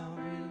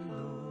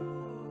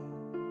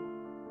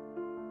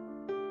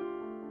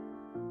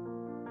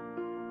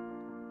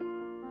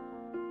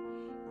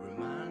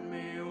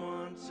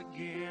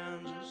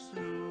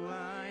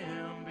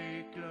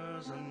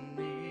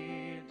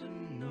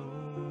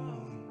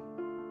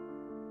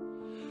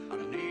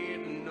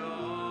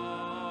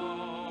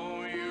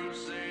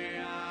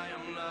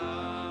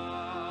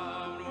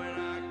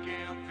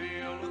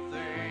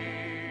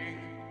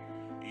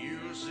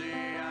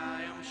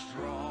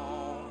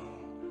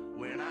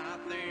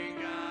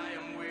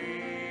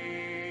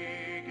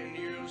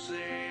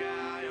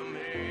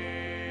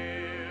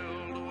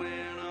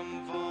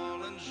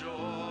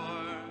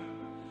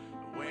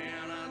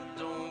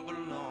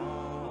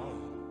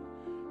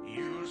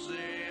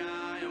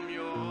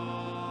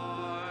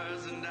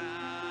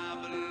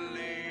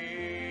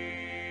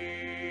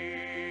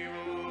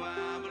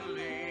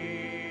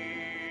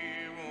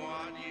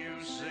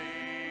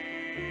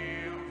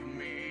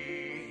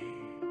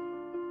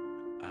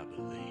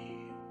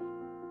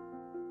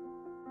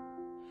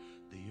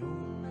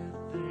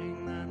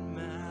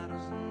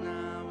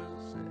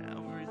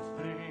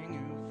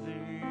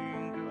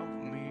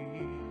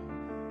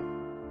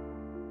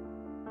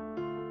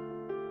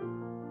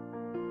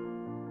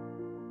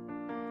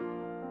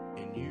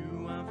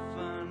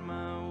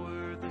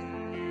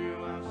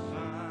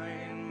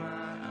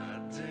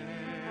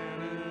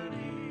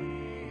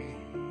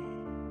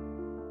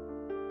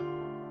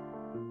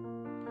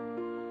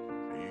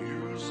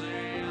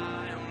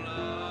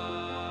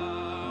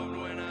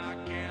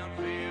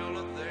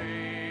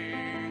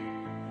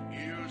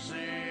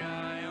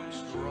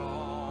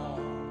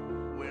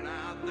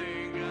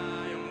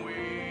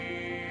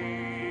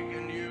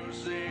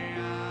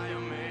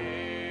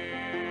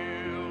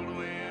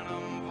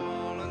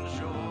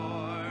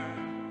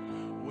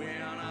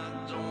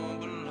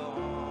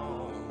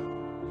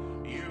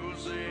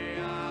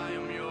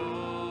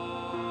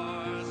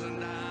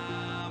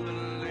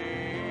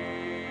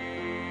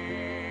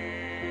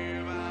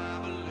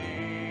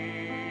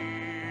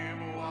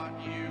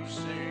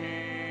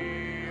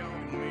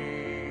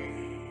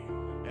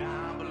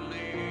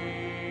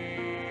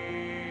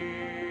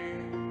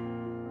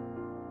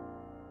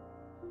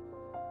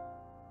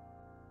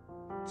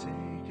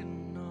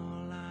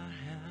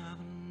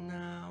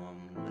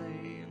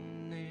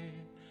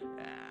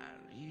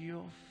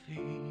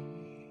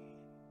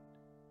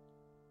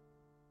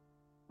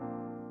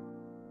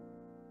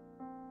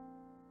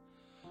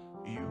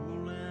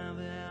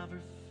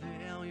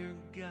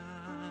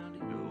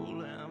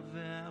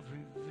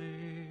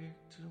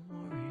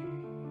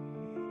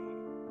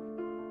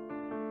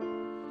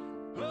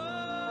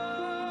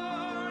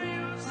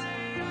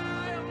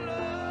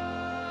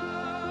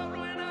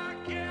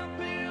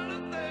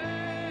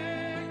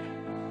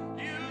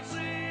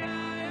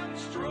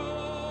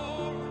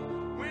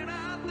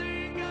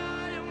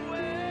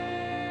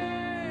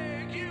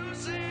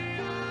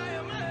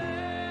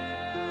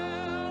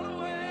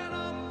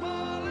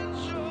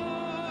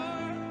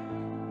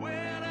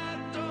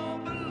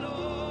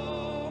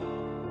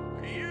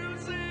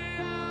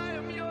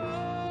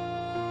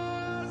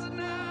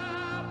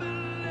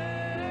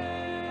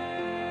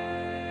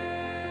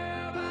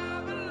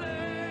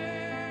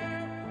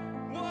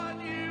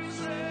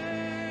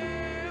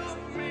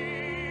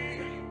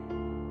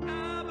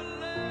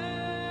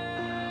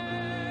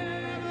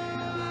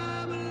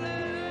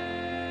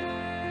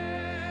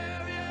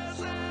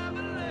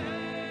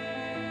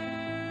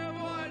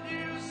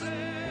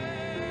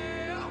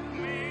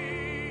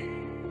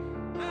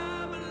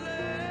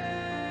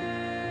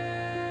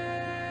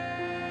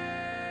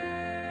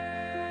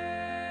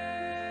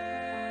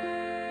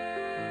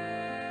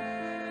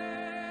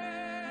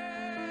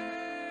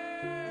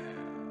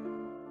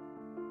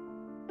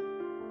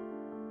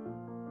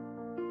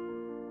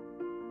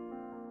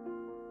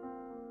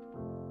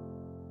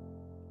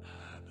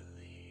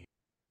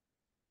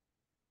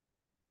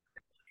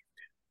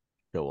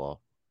Show off.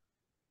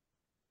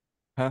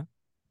 Huh?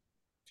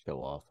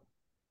 Show off.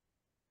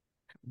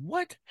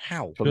 What?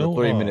 How? From the Show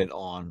 3 minute off.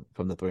 on,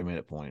 from the 3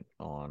 minute point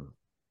on.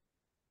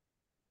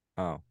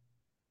 Oh,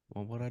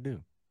 well, what'd I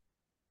do?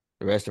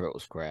 The rest of it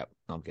was crap.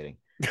 No, I'm kidding.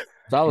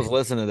 So I was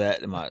listening to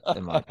that in my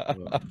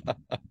truck,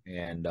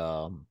 and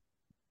I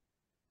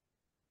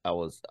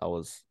was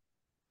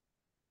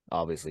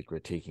obviously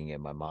critiquing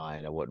in my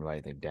mind. I wouldn't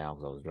write anything down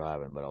because I was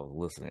driving, but I was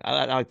listening.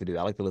 I like to do that.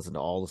 I like to listen to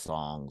all the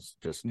songs,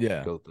 just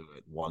Yeah, go through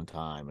it one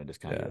time and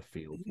just kind of yeah. get a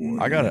feel for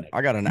I it. got And a, then,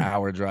 I got an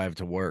hour drive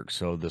to work,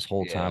 so this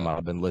whole time yeah,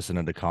 I've been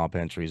listening to comp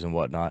entries and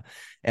whatnot,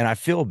 and I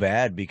feel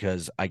bad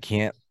because I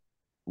can't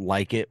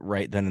like it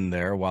right then and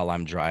there while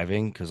I'm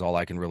driving because all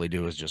I can really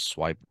do is just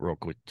swipe real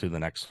quick to the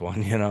next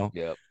one, you know.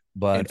 yep.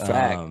 In But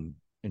fact,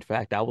 in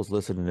fact, I was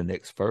listening to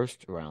Nick's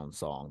first round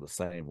song the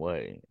same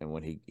way, and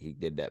when he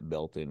did that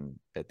belting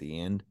at the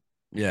end,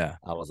 yeah,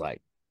 I was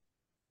like,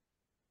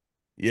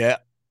 yeah,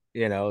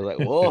 I was like,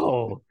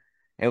 whoa.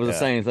 And it was the yeah,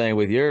 same thing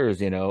with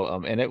yours, and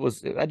it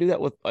was I do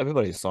that with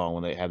everybody's song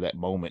when they have that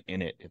moment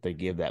in it. If they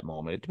give that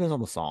moment, it depends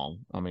on the song.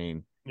 I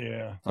mean,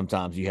 Yeah.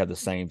 sometimes you have the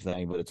same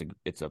thing, but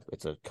it's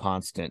a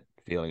constant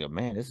feeling of,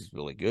 man, this is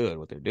really good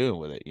what they're doing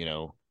with it.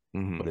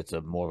 But hmm it's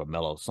a more of a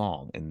mellow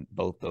song in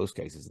both those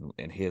cases.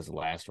 In his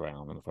last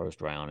round, in the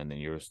first round, and then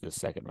yours the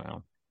second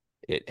round,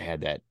 it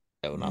had that.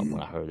 When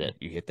I heard that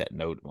you hit that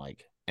note,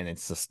 like, and then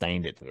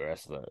sustained it for the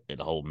rest of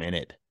the whole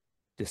minute,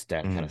 just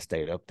that kind hmm of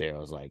stayed up there. I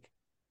was like,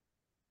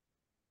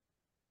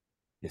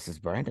 this is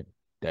Brandon.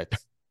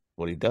 That's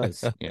what he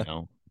does. That's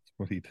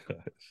what he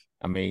does.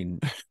 I mean,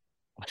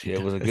 What he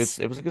it was a good does.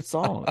 it was a good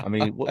song. I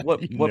mean, what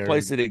what You what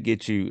place nerd. did it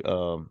get you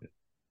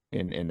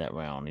in that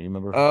round? You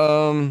remember?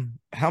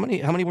 How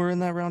many were in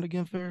that round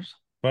again, Ferris?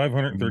 Mm,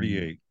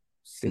 538.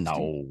 60.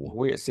 No.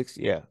 We're at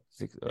 60. Yeah.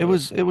 Six, It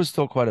was 40.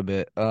 still quite a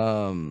bit.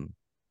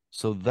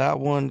 So that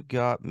one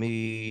got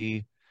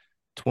me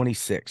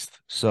 26th.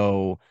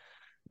 So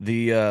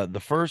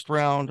the first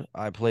round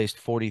I placed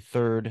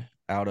 43rd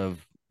out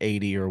of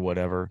 80 or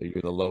whatever. So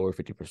you're the lower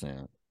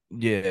 50%.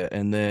 Yeah,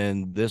 and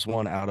then this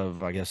one out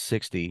of I guess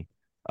 60,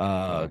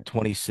 Right.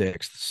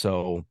 26th.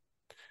 So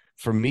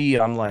for me,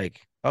 I'm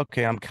like,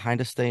 okay, I'm kind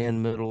of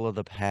staying middle of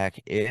the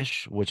pack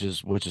ish, which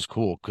is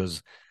cool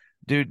because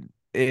dude,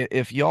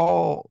 if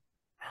y'all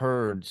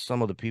heard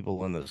some of the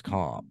people in this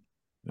comp,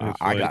 I,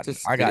 It's I like, got It's a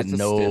I got it's a stiff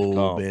no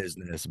comp.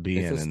 business It's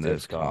being a in stiff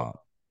this comp. comp.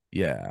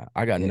 Yeah,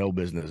 I got And no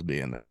business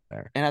being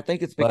there. and I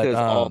think it's But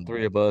because all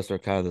three of us are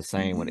kind of the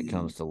same when it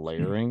comes to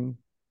layering.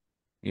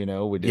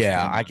 We just yeah,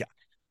 kind I of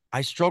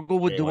I struggle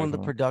with stay away doing the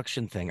from it.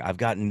 production thing. I've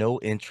got no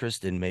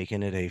interest in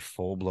making it a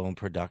full-blown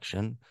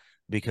production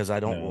because I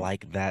don't no.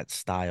 like that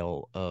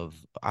style of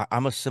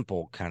I'm a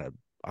simple kind of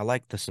I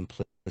like the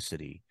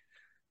simplicity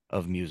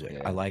of music.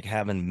 I Yeah. like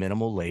having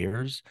minimal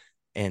layers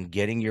and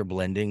getting your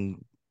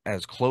blending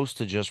as close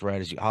to just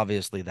right as you.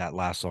 Obviously, that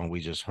last song we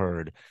just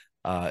heard,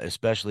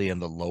 especially in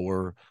the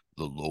lower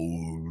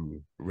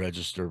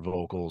register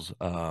vocals,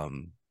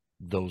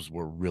 those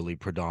were really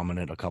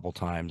predominant a couple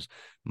times.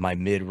 My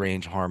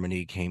mid-range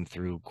harmony came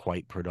through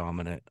quite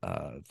predominant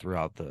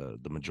throughout the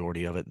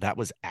majority of it. That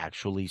was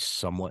actually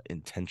somewhat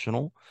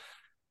intentional,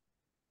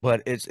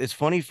 but it's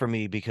funny for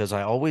me because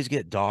I always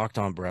get docked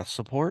on breath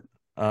support.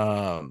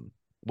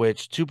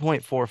 Which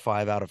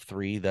 2.45 out of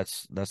 3,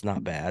 that's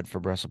not bad for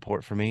breath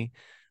support for me.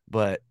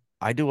 But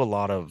I do a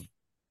lot of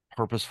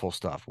purposeful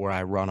stuff where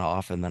I run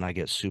off and then I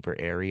get super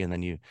airy and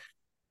then you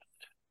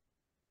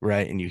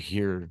right and you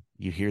hear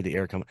the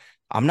air coming.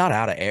 I'm not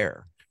out of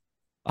air.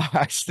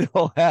 I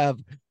still have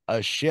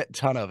a shit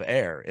ton of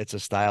air. It's a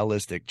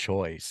stylistic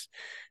choice.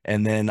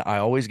 And then I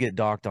always get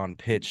docked on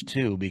pitch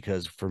too,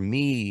 because for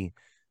me,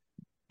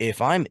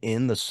 if I'm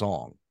in the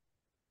song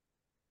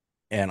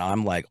and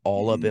I'm like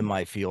all up in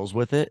my feels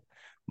with it,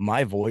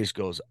 my voice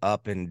goes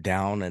up and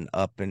down and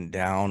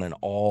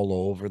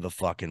all over the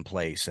fucking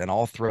place. And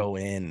I'll throw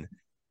in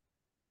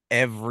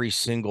every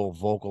single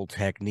vocal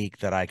technique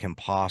that I can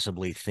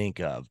possibly think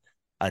of,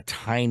 a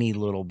tiny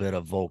little bit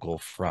of vocal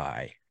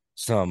fry,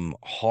 some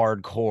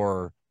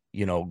hardcore,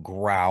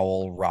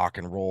 growl, rock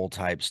and roll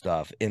type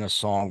stuff in a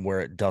song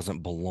where it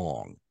doesn't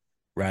belong,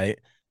 right?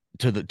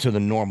 To the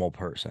normal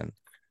person.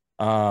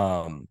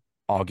 um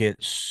I'll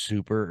get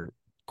super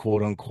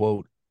quote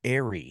unquote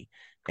airy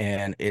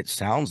and it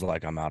sounds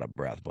like I'm out of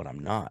breath, but I'm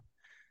not.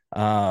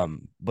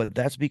 But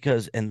that's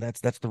because, and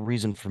that's the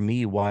reason for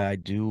me why I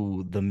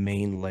do the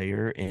main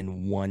layer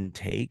in one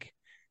take,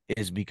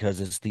 is because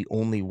it's the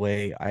only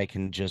way I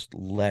can just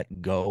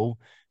let go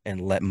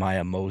and let my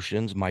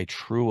emotions, my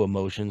true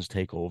emotions,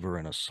 take over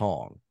in a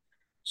song.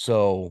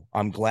 So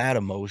I'm glad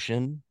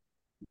emotion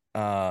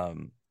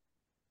um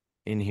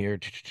in here.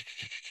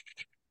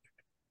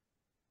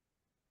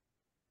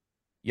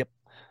 Yep.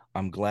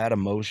 I'm glad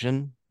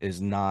emotion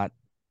is not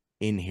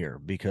in here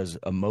because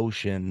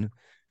emotion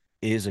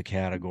is a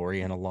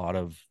category in a lot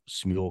of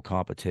smule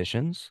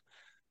competitions.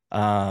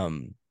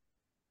 Um,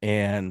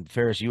 and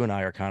Ferris, you and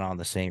I are kind of on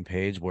the same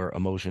page where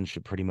emotion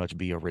should pretty much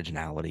be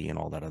originality and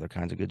all that other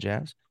kinds of good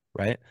jazz,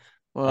 right?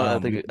 Well, I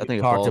We've think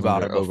it talked falls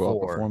about under it overall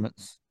before.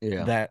 performance.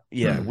 Yeah. That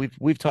yeah,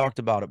 we've talked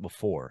about it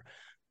before.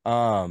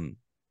 Um,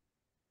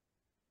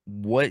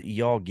 what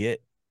y'all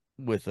get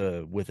with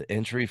an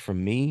entry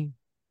from me,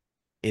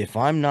 if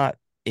I'm not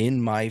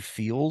in my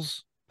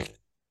feels,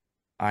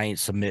 I ain't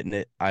submitting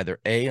it either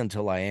A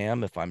until I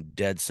am if I'm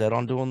dead set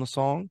on doing the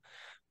song,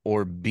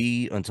 or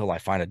B until I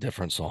find a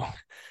different song.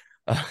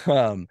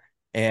 um,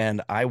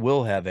 and I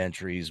will have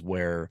entries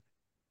where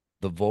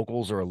the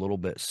vocals are a little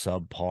bit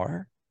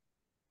subpar.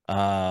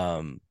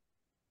 Um,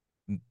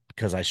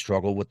 because I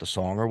struggle with the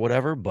song or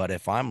whatever. But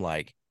if I'm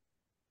like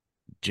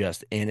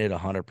just in it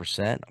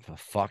 100%,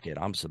 fuck it,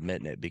 I'm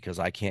submitting it because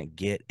I can't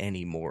get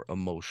any more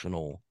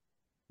emotional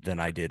than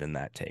I did in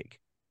that take.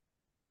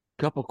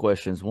 Couple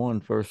questions.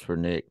 One first for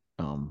Nick.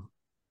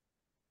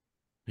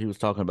 He was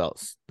talking about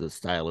the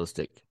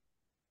stylistic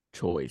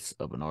choice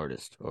of an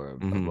artist or a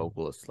Mm-hmm.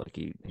 vocalist. Like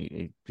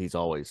he's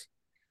always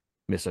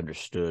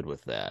misunderstood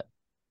with that.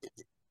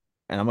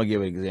 And I'm gonna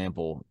give an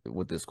example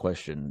with this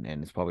question,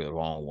 and it's probably the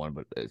wrong one,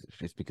 but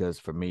it's because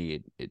for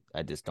me,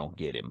 I just don't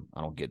get him.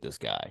 I don't get this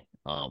guy.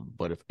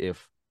 But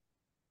if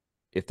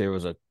there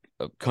was a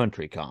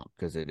country comp,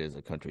 because it is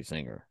a country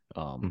singer,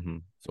 Mm-hmm.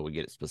 so we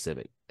get it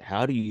specific.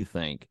 How do you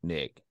think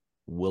Nick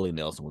Willie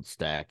Nelson would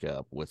stack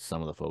up with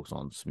some of the folks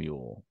on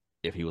Smule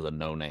if he was a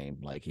no name,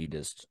 like he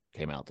just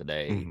came out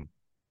today Mm-hmm.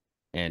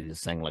 and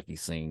just sang like he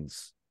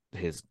sings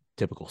his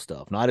typical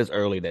stuff, not his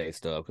early day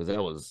stuff, because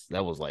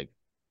that was like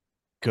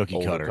Cookie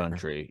older cutter.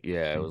 country.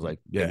 Yeah, it was Mm-hmm. like,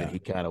 and then Yeah. he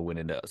kind of went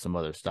into some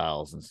other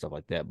styles and stuff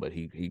like that. But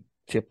he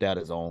chipped out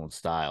his own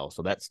style.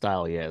 So that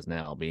style he has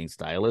now, being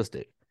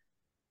stylistic,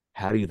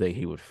 how do you think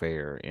he would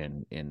fare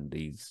in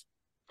these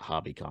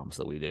hobby comps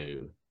that we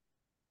do?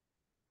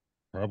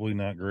 Probably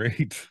not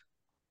great.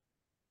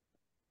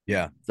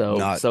 Yeah. So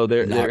Not so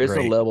there not is a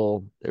great.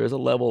 level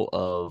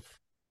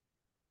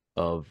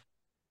of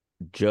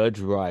judge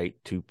right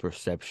to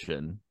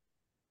perception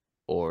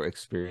or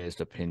experienced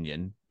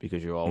opinion,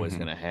 because you're always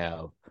Mm-hmm. going to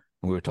have,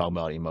 when we were talking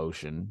about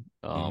emotion,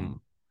 Mm-hmm.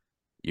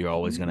 you're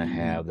always going to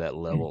have that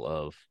level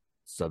of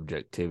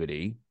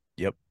subjectivity.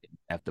 Yep.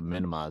 Have to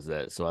minimize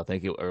that. So I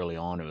think early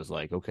on it was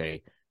like,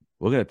 okay,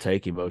 we're going to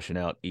take emotion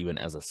out even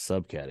as a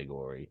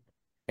subcategory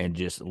and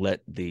just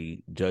let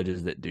the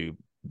judges that do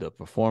the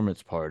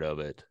performance part of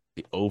it,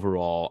 the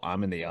overall,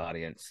 I'm in the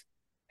audience.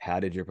 How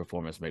did your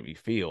performance make me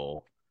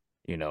feel?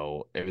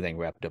 Everything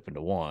wrapped up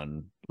into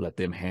one. Let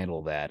them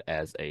handle that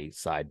as a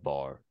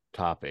sidebar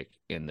topic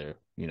in their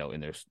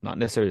not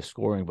necessarily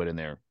scoring, but in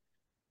their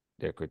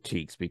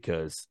critiques,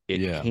 because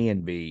it Yeah.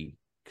 can be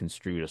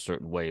construed a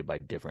certain way by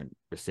different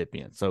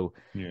recipients. So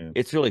Yeah.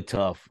 it's really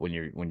tough when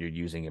you're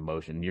using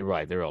emotion. You're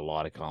right. There are a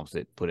lot of comps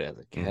that put it as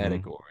a Mm-hmm.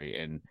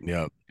 category,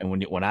 Yep. and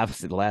when I've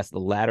seen the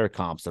latter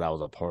comps that I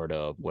was a part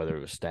of, whether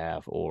it was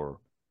staff or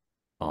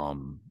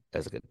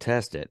as a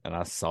contestant, and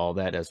I saw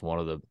that as one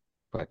of the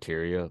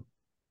criteria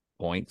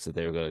points that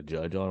they were going to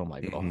judge on, I'm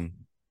like, oh,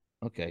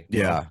 Mm-hmm. okay, well,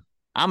 Yeah.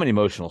 I'm an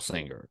emotional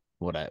singer.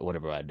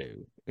 Whatever I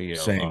do,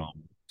 Same.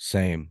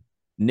 Same.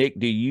 Nick,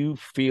 do you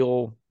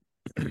feel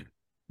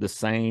the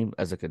same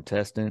as a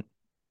contestant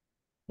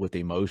with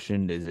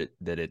emotion? Is it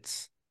that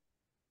it's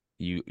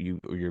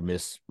you're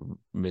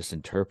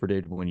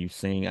misinterpreted when you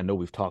sing? I know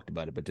we've talked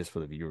about it, but just for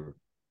the viewer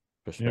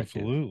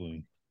perspective.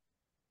 Absolutely.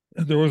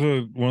 There was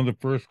one of the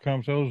first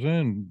comps I was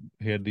in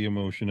had the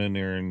emotion in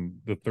there. And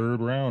the third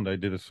round, I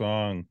did a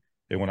song.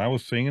 And when I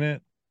was singing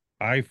it,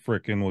 I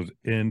frickin' was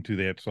into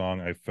that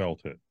song. I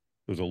felt it.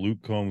 It was a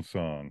Luke Combs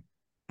song.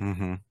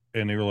 Mm-hmm.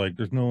 And they were like,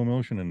 there's no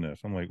emotion in this.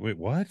 I'm like, wait,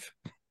 what?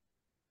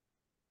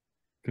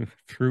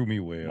 Threw me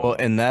way Well, off.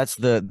 and that's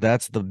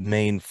the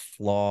main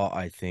flaw,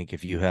 I think,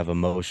 if you have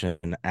emotion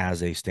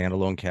as a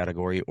standalone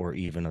category or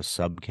even a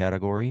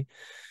subcategory,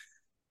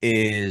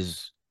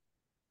 is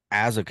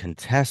as a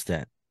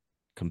contestant,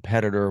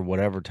 competitor,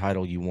 whatever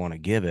title you want to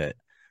give it,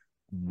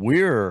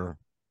 we're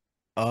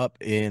up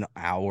in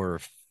our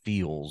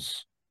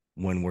feels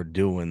when we're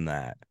doing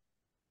that.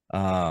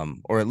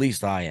 Or at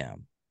least I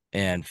am.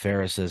 And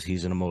Ferris says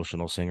he's an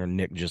emotional singer.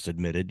 Nick just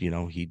admitted,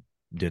 he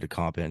did a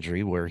comp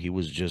entry where he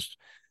was just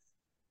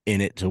in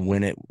it to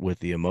win it with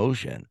the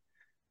emotion.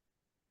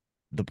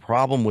 The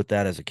problem with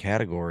that as a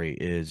category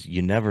is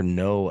you never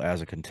know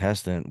as a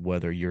contestant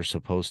whether you're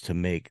supposed to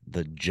make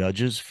the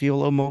judges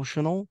feel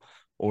emotional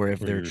or if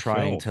For they're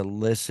trying yourself. to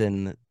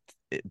listen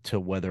to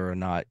whether or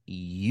not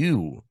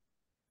you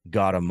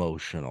got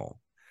emotional.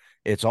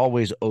 It's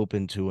always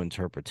open to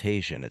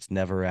interpretation. It's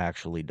never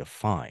actually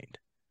defined,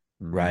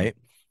 Mm-hmm. right?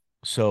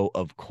 So,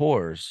 of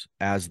course,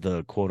 as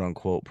the quote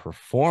unquote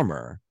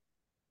performer,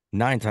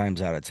 9 times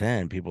out of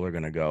 10, people are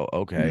going to go,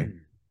 okay,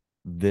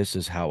 this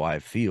is how I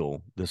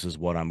feel. This is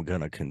what I'm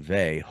going to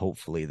convey.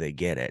 Hopefully, they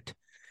get it.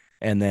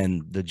 And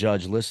then the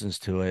judge listens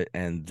to it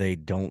and they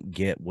don't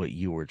get what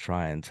you were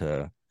trying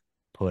to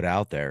put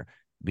out there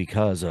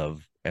because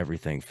of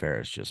everything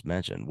Ferris just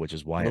mentioned, which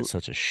is why Well, it's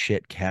such a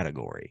shit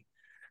category.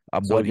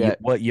 so we got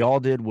What y'all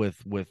did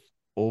with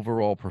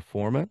overall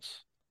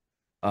performance,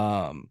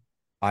 um,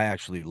 I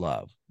actually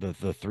love the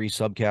three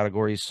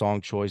subcategories: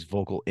 song choice,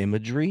 vocal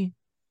imagery.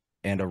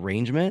 and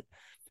arrangement,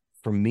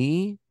 for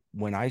me,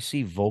 when I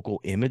see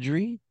vocal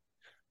imagery,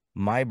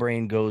 my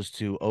brain goes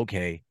to,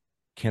 okay,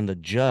 can the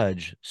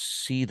judge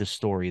see the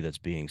story that's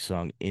being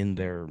sung in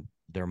their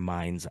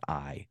mind's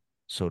eye,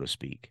 so to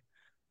speak,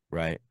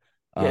 right?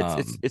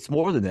 Yeah, it's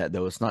more than that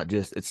though. It's not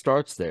just it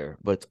starts there,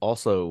 but it's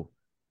also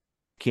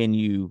can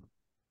you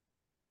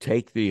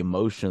take the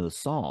emotion of the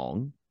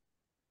song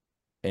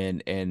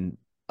and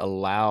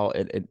allow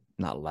it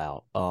not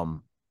allow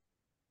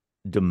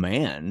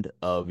demand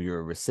of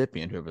your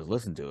recipient, whoever's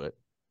listened to it,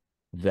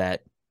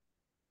 that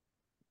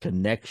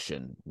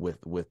connection with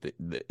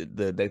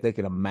they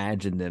can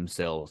imagine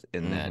themselves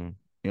in that. Mm-hmm,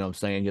 You know what I'm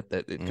saying? Yet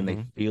that can they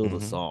mm-hmm, feel the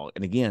mm-hmm. song?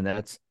 And again,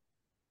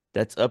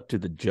 that's up to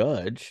the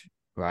judge,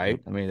 right? Yep.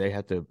 I mean, they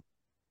have to.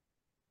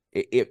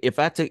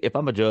 If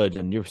I'm a judge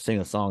and you're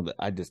singing a song that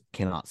I just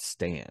cannot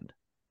stand,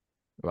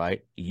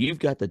 right? You've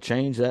got to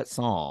change that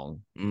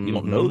song. You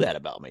don't know Mm-hmm, that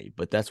about me,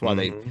 but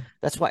mm-hmm.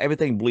 that's why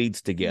everything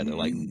bleeds together.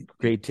 Like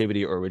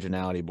creativity or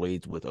originality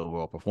bleeds with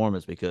overall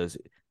performance because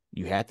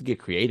you have to get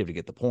creative to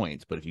get the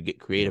points. But if you get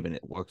Yep. creative and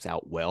it works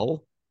out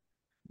well,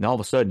 now all of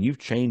a sudden you've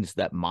changed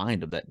that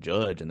mind of that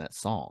judge and that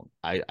song.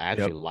 I Yep.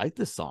 actually like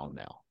this song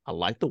now. I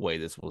like the way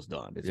this was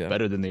done. It's Yep.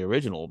 better than the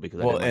original because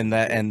I Well, didn't like and it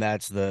that before. and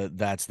that's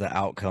the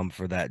outcome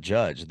for that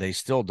judge. They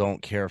still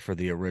don't care for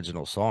the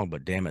original song,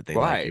 but damn it,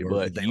 Right,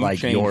 but they you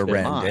like your changed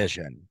their mind.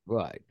 rendition.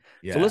 Right.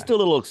 So let's Yeah. do a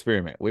little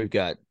experiment. We've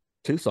got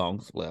two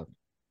songs left,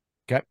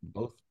 Okay.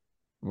 both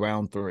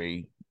round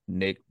three.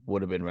 Nick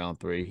would have been round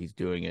three. He's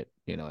doing it,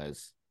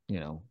 as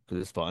because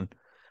it's fun,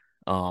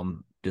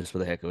 just for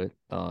the heck of it.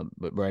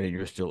 But Brandon,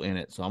 you're still in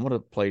it, so I'm gonna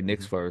play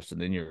Nick's Mhm. first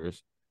and then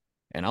yours,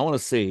 and I want to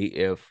see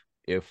if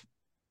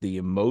the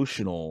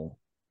emotional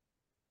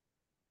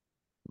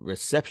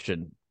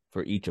reception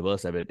for each of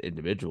us as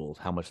individuals,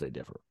 how much they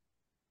differ.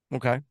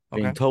 Okay.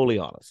 Being Okay. totally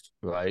honest,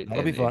 right?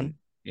 That'll be And fun.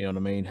 you know what I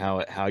mean,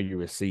 how you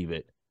receive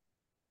it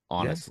Yeah.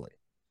 honestly.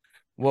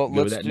 Well, You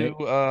good with let's that, Nick?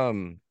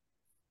 do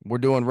we're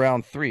doing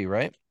round 3,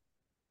 right?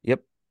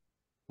 Yep.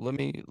 Let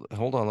me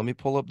hold on, let me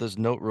pull up this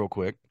note real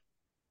quick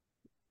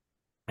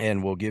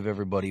and we'll give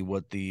everybody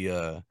what the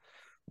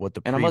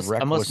And I must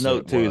prerequisite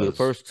note too the was.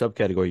 first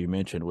subcategory you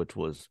mentioned, which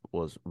was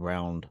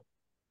round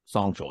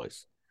song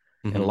choice,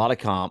 and a Mm-hmm. lot of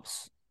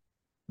comps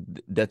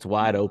that's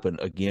wide open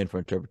again for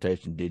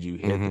interpretation. Did you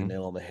hit the Mm-hmm.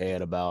 nail on the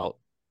head about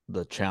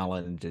the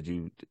challenge? Did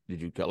you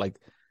like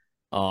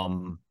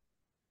um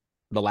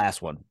the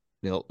last one?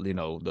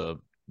 The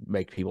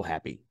make people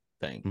happy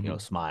thing. Mm-hmm.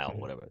 Smile, Mm-hmm.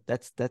 whatever.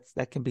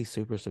 That can be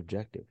super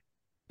subjective,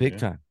 Big Yeah.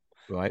 time.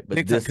 right? But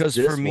Big time. this Because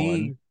this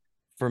one,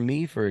 for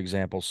me, for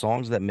example,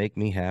 songs that make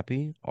me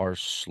happy are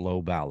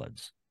slow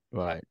ballads.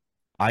 right?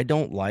 I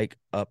don't like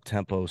up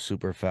tempo,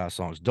 super fast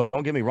songs. Don't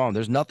get me wrong.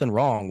 There's nothing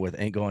wrong with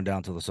Ain't Going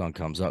Down Till the Sun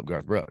Comes Up,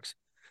 Garth Brooks.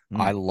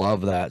 I Mm,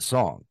 love that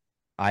song.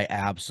 I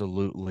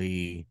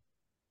absolutely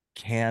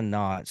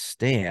cannot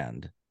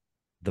stand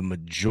the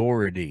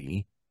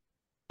majority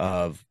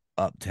of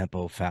up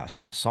tempo, fast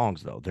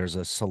songs, though. There's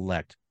a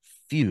select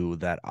few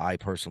that I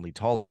personally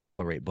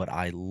tolerate, but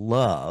I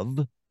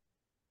love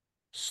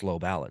slow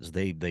ballads.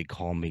 They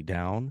calm me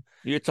down.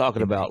 you're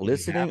talking They about make me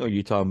listening, or happy.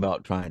 you talking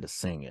about trying to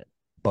sing it?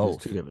 There's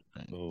two Both, different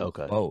things. Both.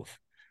 Okay. both.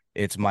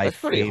 It's my That's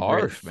pretty favorite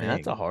harsh, man.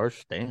 That's a thing. harsh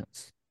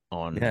stance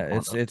on Yeah,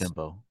 up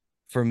tempo.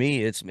 for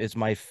me, it's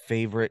my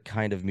favorite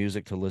kind of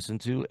music to listen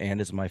to, and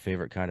it's my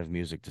favorite kind of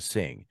music to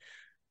sing.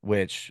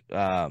 Which,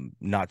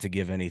 not to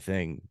give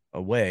anything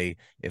away,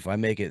 if I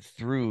make it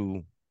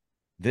through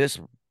this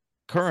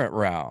current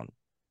round,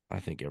 I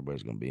think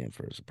everybody's gonna be in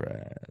for a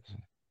surprise.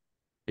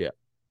 Yeah,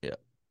 yeah.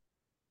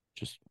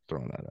 Just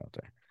throwing that out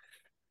there.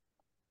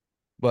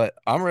 But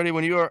I'm ready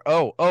when you are.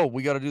 Oh,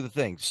 we got to do the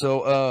thing.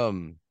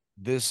 So,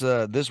 this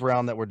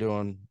round that we're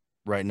doing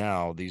right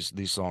now,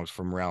 these songs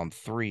from round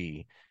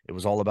 3, it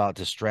was all about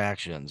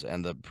distractions,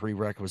 and the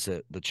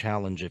prerequisite, the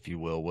challenge, if you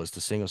will, was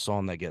to sing a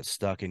song that gets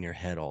stuck in your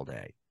head all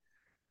day.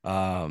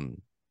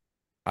 Um,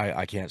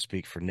 I can't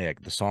speak for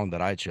Nick. The song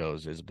that I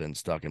chose has been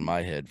stuck in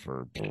my head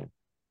for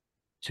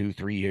 2,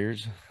 3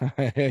 years.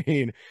 I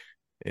mean,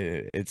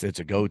 it's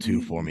a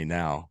go-to for me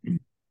now.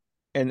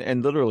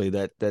 And literally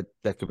that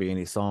could be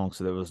any song.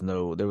 So there was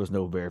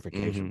no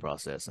verification Hmm.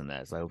 process in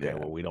that. It's like, okay, Yeah,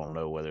 well, we don't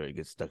know whether it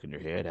gets stuck in your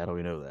head. How do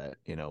we know that?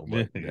 Yeah.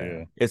 But yeah,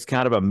 Yeah. it's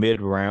kind of a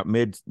mid round,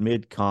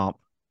 mid comp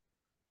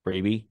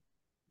freebie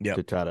yep,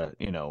 to try to,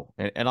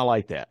 and I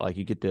like that. Like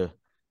you get to a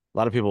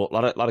lot of people, a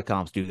lot of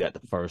comps do that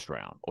the first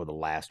round or the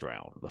last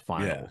round, the yeah,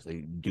 finals.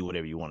 They do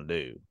whatever you want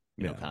to do,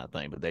 yeah. kind of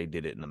thing. But they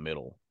did it in the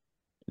middle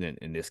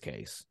in this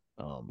case.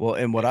 Well,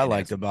 and what I And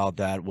liked that's about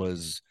that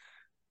was,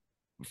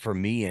 for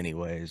me,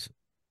 anyways,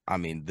 I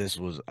mean, this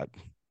was a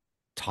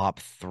top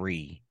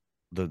 3,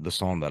 the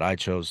song that I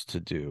chose to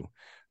do,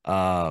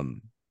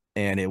 um,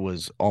 and it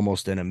was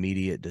almost an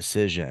immediate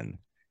decision,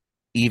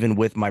 even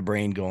with my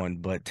brain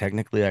going, but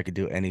technically, I could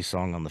do any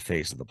song on the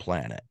face of the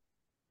planet.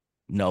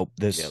 Nope,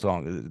 yep.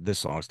 this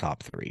song's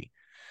top 3.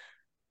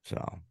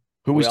 So,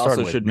 who we We starting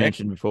also with, should Nick?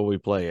 mention before we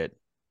play it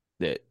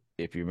that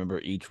if you remember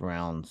each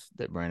rounds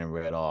that Brandon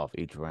read off,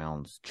 each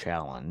round's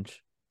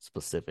challenge,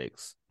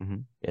 specifics.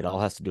 Mhm. It all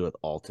has to do with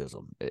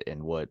autism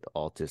and what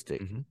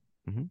autistic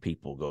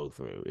people go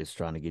through. It's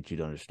trying to get you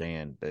to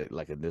understand that,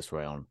 like in this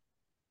round,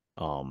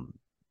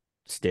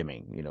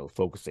 stemming,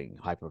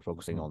 hyper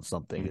focusing on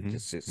something. It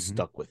just it's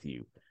stuck with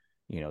you.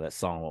 That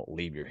song won't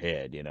leave your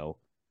head.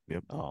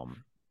 Yep. So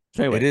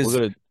anyway, It is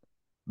we're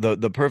gonna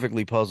the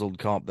perfectly puzzled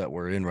comp that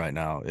we're in right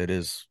now. It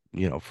is,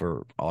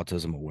 for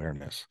autism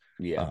awareness.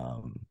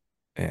 yeah.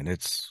 And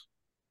it's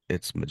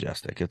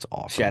majestic. It's Shout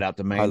awesome. out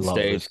to I Main love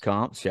Stage this.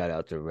 Comps. Shout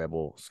out to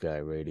Rebel Sky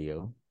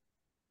Radio,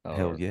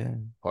 Hell our yeah.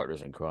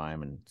 partners in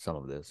crime, and some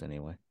of this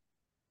anyway.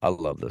 I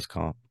love this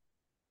comp.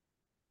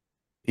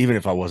 Even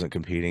if I wasn't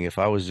competing, if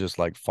I was just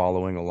like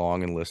following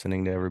along and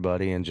listening to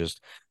everybody and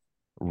just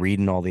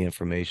reading all the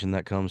information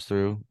that comes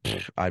through,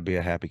 I'd be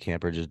a happy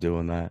camper just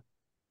doing that.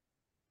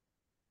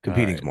 All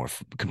right.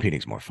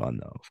 Competing's more fun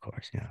though, of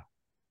course. Yeah.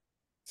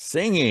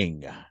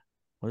 Singing.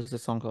 What is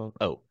this song called?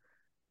 Oh,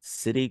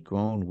 City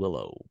Grown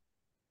Willow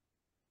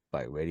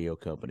by radio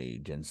company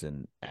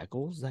Jensen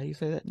Ackles. Is that how you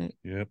say that, Nick?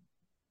 Yep.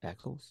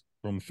 Ackles?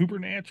 From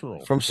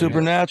Supernatural. From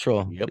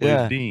Supernatural. Yep. Plays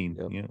Yeah. Dean.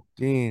 Yep. Yep.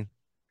 Dean.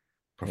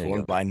 There you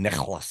Performed go. by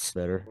Nicholas.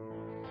 Better.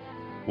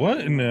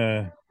 What in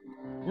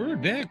where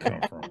did that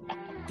come from?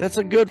 That's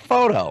a good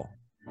photo.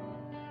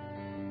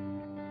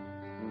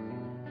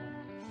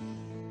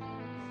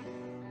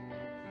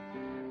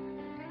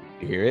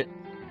 You hear it?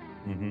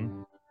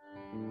 Mm-hmm.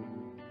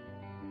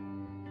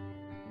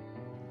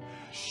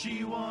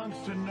 She wants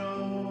to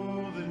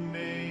know the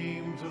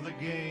names of the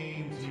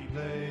games he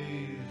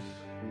plays.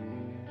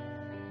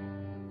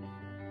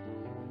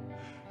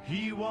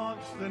 He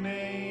wants the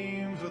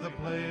names of the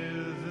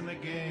players in the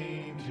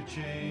game to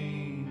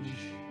change.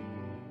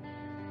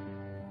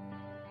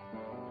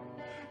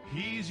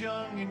 He's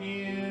young in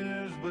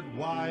years, but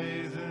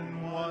wise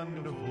in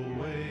wonderful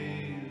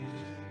ways.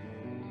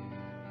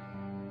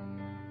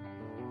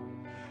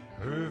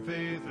 Her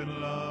faith and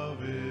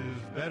love is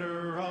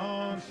better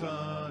on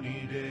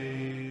sunny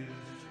days.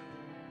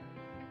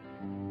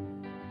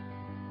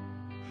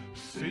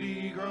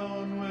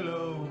 City-grown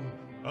willow,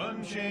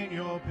 unchain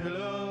your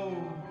pillow.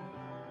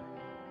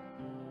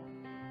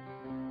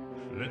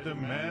 Let the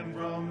man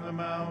from the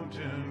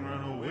mountain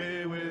run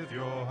away with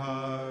your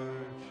heart.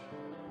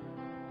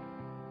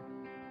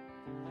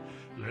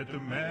 Let the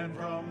man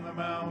from the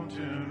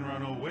mountain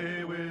run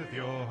away with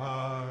your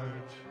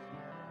heart.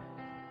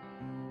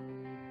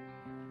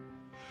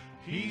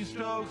 He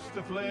stokes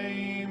the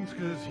flames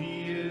 'cause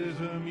he is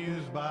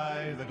amused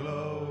by the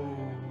glow.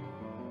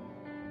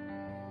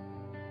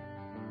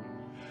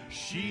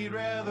 She'd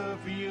rather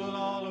feel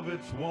all of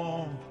its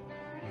warmth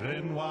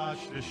than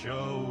watch the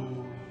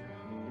show.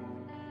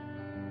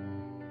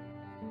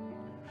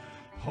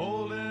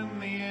 Holding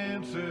the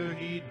answer,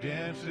 he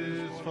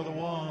dances for the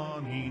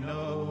one he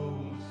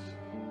knows.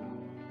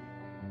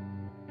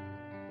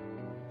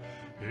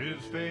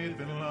 His faith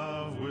and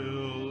love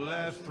will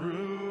last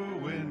through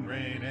wind,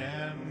 rain,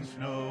 and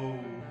snow.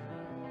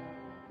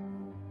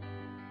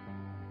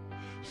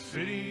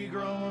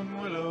 City-grown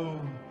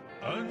willow,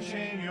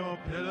 unchain your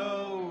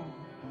pillow.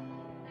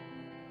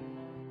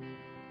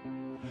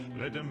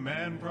 Let the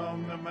man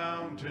from the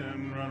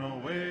mountain run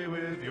away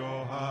with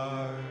your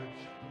heart.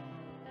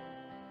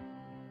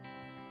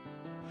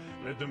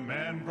 Let the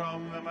man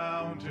from the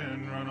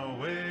mountain run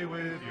away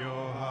with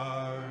your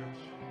heart.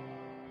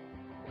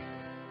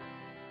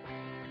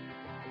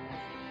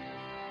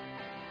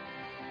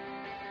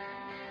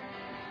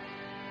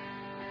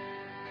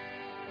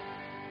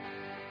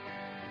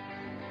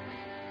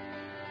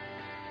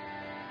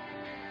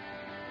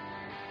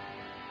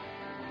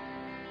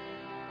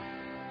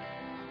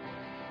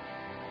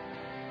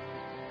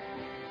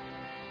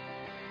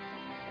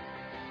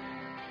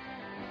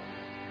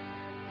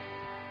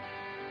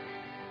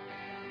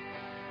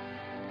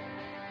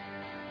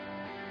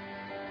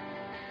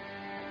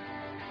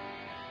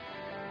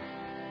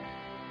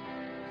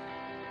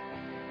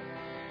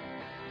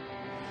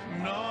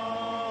 And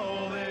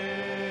all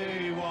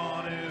they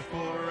want is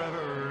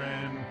forever,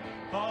 and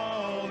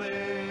all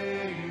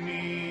they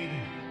need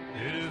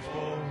is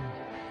for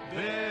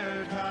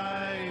their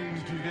time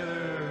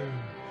together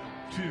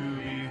to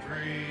be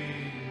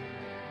free.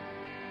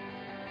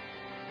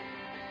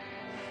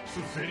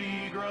 So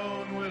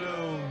city-grown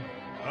willow,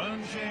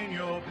 unchain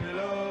your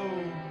pillow.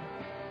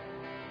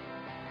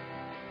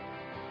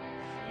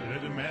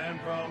 Let the man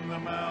from the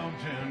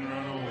mountain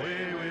run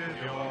away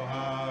with your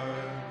heart.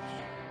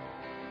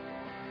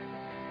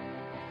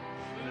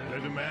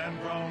 Let the man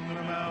from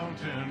the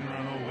mountain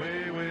run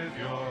away with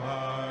your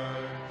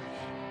heart.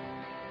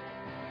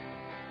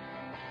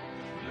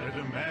 Let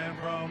the man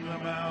from the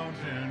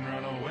mountain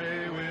run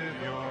away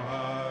with your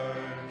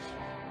heart.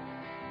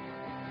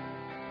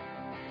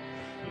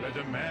 Let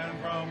the man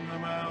from the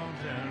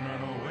mountain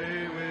run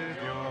away with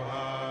your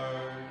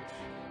heart.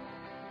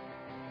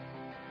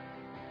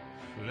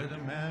 Let the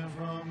man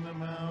from the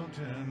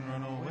mountain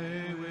run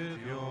away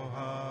with your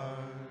heart.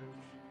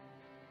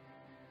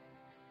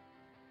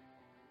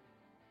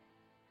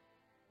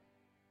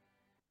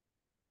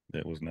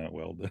 That was not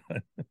well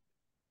done.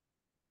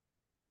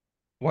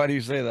 Why do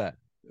you say that?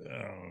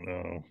 I don't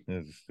know.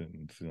 It just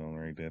didn't sound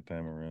right that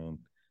time around.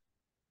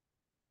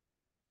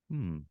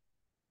 Hmm.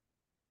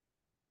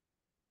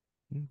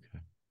 Okay.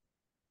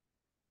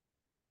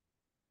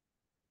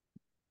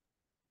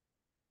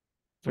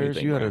 What do you Ferris,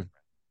 think, Grant?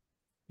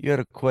 you had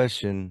a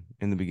question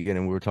in the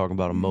beginning. We were talking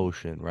about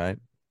emotion, right?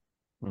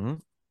 Mm-hmm.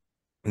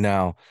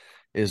 Now,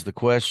 is the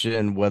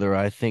question whether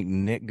I think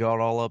Nick got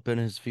all up in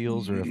his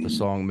feels or if the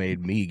song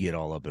made me get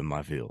all up in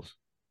my feels?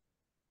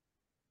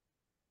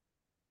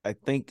 I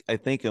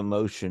think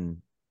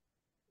emotion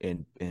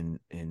in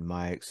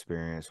my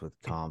experience with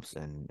comps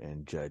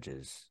and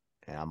judges,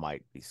 and I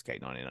might be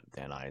skating on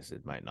thin ice.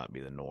 It might not be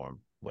the norm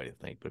way to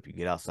think, but if you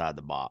get outside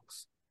the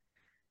box,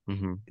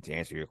 Mm-hmm. to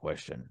answer your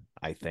question,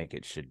 I think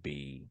it should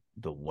be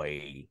the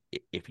way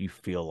if you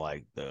feel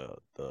like the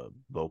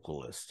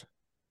vocalist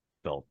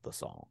felt the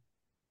song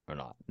or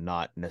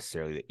not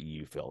necessarily that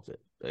you felt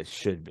it. It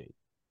should be.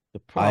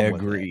 The I problem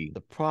with that, agree.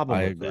 the problem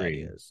I with that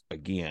agree. is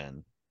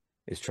again,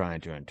 is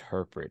trying to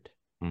interpret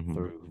Mm-hmm.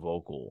 through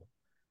vocal.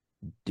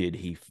 Did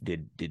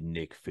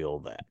Nick feel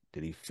that?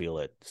 Did he feel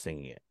it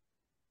singing it?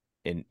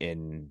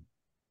 In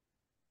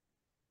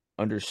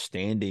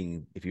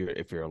understanding, if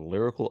you're a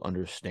lyrical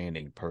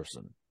understanding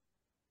person,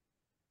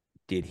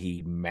 did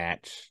he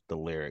match the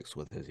lyrics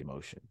with his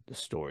emotion, the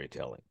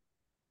storytelling?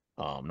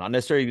 Not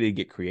necessarily to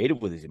get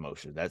creative with his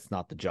emotion. That's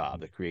not the job.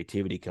 The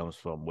creativity comes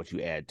from what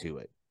you add to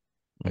it.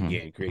 Again,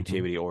 Mm-hmm.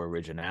 creativity or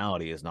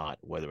originality is not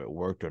whether it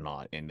worked or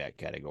not in that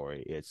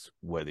category. It's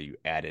whether you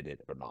added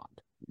it or not.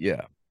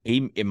 Yeah.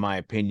 In my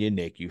opinion,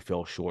 Nick, you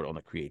fell short on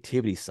the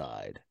creativity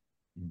side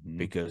Mm-hmm.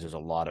 because there's a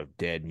lot of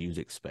dead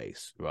music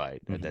space,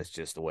 right? Mm-hmm. That's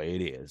just the way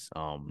it is.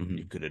 Mm-hmm.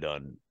 You could have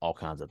done all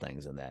kinds of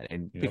things in that,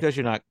 and Yep. because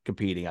you're not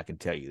competing, I can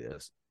tell you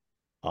this.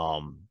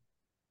 Um,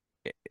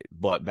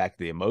 but back to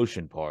the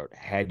emotion part,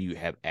 had you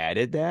have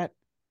added that,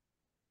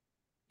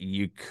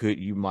 you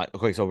might.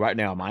 Okay, so right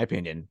now, in my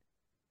opinion,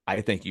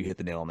 I think you hit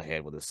the nail on the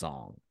head with the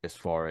song as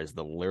far as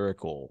the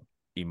lyrical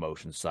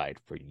emotion side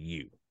for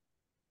you.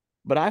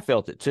 But I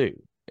felt it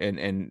too,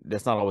 and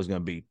that's not always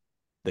going to be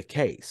the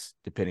case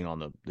depending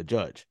on the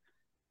judge.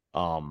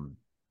 Um,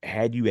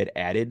 had you had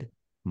added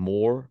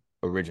more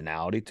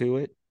originality to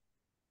it,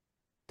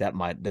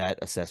 that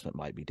assessment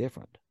might be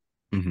different.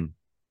 Mm-hmm.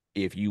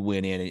 If you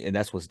went in and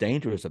that's what's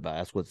dangerous about it.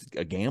 That's what's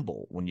a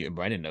gamble when you and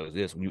Brandon knows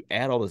this. When you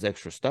add all this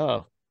extra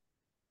stuff,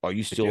 are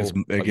you It still it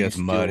are you gets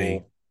muddy.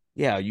 still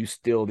yeah, are you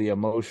still the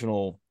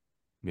emotional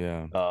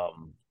Yeah.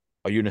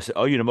 are you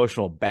an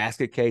emotional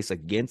basket case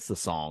against the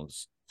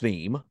song's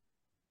theme?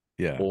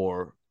 Yeah.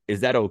 Or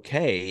is that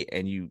okay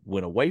and you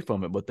went away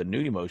from it, but the new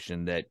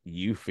emotion that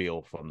you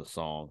feel from the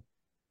song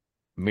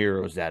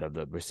mirrors that of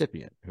the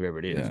recipient, whoever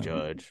it is, Yeah.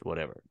 judge,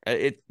 whatever.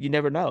 It you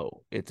never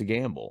know. It's a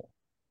gamble,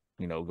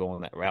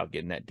 going that route,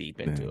 getting that deep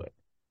Yeah. into it.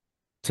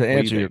 To What do you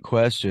answer your think?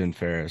 question,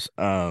 Ferris,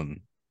 well,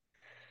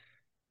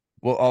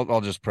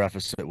 I'll just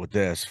preface it with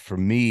this. For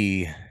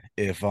me,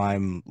 if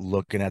I'm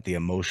looking at the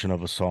emotion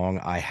of a song,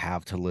 I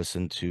have to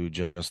listen to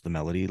just the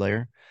melody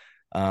layer.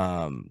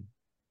 Um,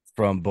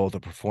 from both a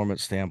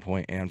performance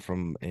standpoint and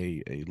from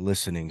a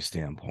listening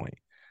standpoint.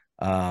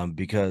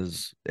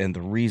 Because, and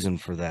the reason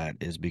for that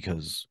is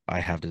because I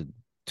have to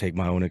take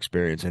my own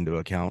experience into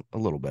account a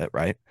little bit,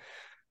 right?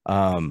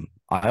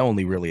 I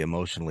only really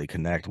emotionally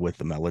connect with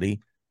the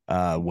melody.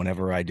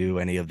 Whenever I do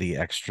any of the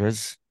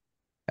extras,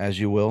 as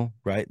you will,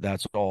 right?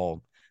 That's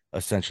all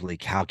essentially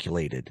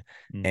calculated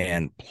Mm-hmm.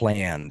 and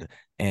planned,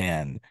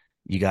 and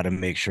you got to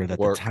make sure that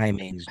the Work.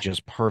 timing's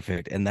just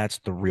perfect, and that's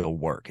the real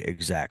work. Yeah.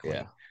 Exactly.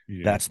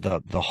 Yeah. That's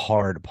the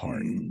hard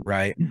part,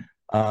 right?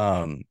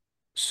 Um,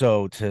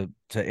 so to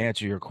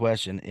answer your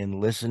question, in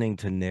listening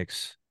to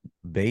Nick's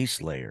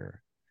bass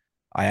layer,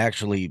 I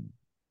actually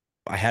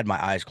I had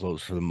my eyes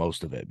closed for the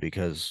most of it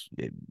because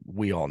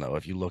we all know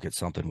if you look at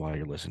something while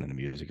you're listening to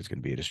music, it's going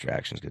to be a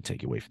distraction. It's going to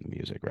take you away from the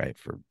music, right?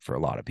 For a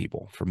lot of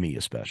people, for me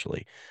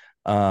especially.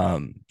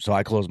 So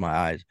I closed my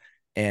eyes,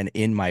 and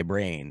in my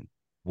brain,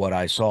 what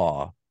I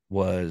saw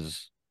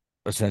was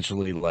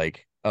essentially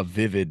like a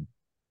vivid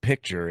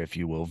picture, if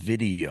you will,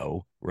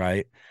 video,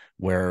 right?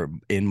 Where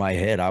in my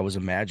head I was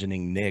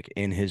imagining Nick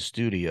in his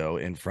studio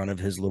in front of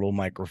his little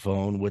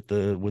microphone with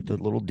the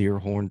little deer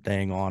horn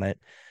thing on it,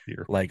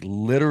 Here. like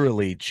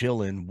literally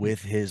chilling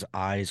with his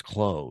eyes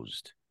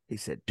closed, He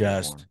said deer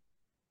just horn.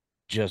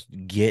 just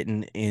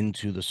getting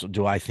into the.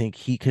 Do I think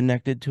he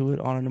connected to it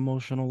on an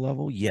emotional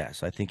level?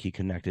 Yes, I think he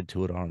connected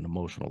to it on an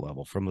emotional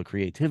level. From the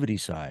creativity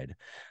side,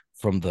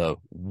 from the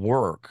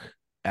work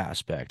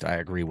aspect, I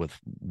agree with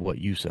what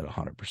you said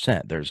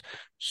 100%. There's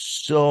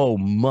so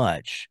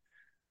much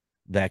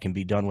that can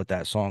be done with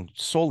that song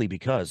solely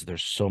because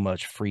there's so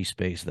much free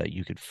space that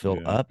you could fill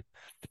Yeah. up.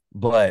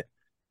 But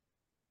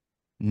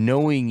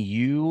knowing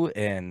you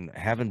and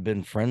having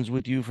been friends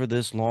with you for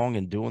this long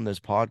and doing this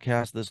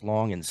podcast this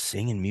long and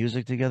singing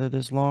music together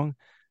this long,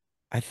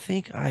 I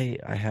think I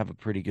have a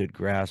pretty good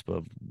grasp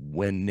of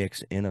when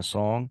Nick's in a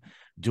song.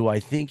 Do I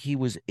think he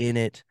was in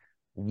it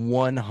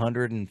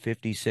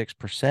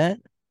 156%?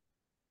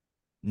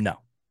 No,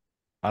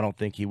 I don't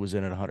think he was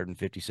in it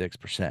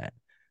 156%.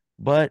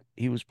 but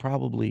he was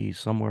probably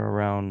somewhere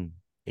around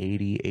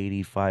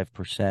 80,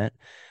 85%.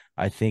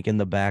 I think in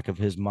the back of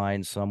his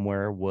mind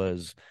somewhere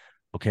was,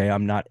 okay,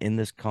 I'm not in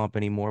this comp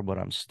anymore, but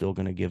I'm still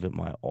going to give it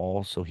my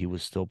all. So he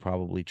was still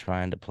probably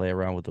trying to play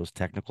around with those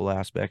technical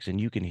aspects. And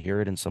you can hear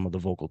it in some of the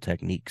vocal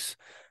techniques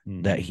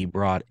that he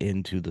brought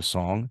into the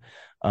song.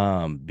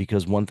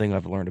 Because one thing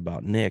I've learned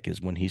about Nick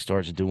is when he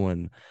starts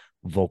doing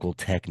vocal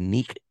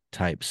technique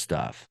type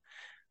stuff,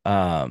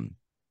 um,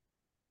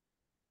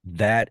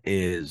 that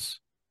is,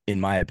 in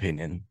my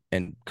opinion,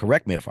 and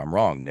correct me if I'm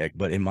wrong, Nick,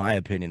 but in my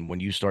opinion, when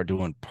you start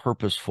doing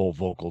purposeful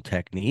vocal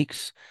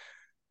techniques,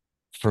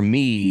 for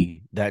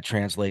me, that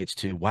translates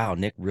to, wow,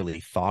 Nick really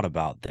thought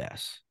about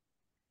this,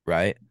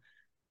 right?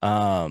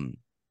 Um,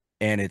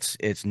 and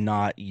it's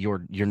not,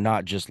 you're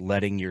not just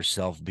letting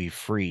yourself be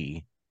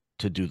free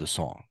to do the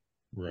song,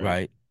 Right.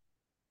 right?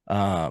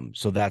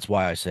 So that's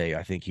why I say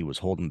I think he was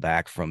holding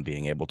back from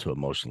being able to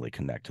emotionally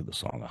connect to the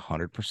song And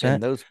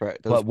 100%. those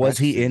But was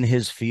he in practices,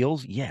 his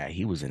feels? Yeah,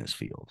 he was in his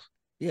feels.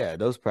 yeah,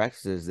 those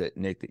practices that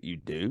Nick that you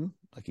do,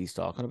 like he's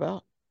talking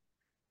about,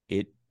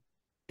 it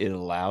it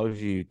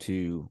allows you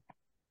to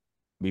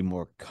be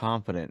more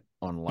confident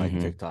on like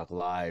Mm-hmm. TikTok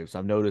lives.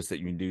 I've noticed that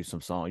you can do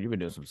some songs. You've been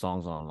doing some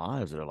songs on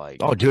lives that are like,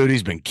 Oh, dude,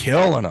 he's been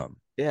killing them.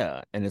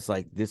 yeah, and it's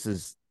like this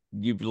is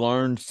you've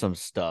learned some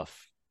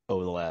stuff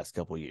over the last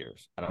couple of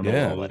years. I don't know what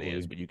Yeah, all that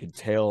is, but you can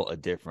tell a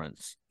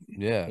difference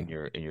yeah, in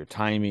your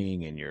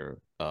timing and your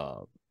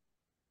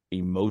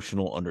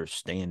emotional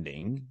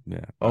understanding.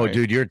 yeah. Oh, Right?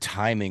 dude, your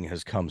timing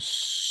has come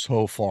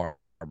so far,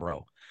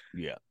 bro.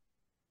 Yeah.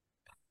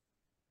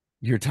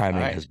 Your All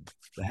timing right. has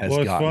Well,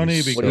 it's gotten funny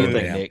What do you so because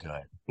think, damn Nick?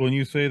 good. when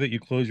you say that you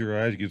close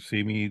your eyes, you can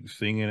see me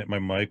singing at my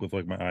mic with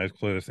like my eyes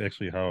closed. That's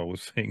actually how I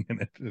was singing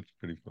it. It's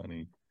pretty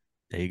funny.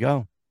 There you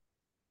go.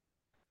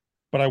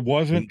 But I There you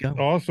wasn't go.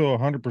 also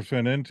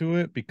 100% into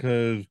it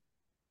because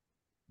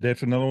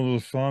that's another one of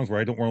those songs where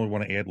I don't really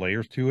want to add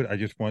layers to it. I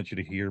just want you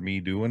to hear me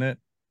doing it.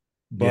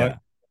 But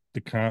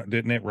Yeah,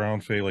 didn't that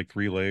round say like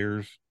 3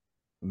 layers?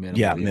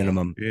 yeah.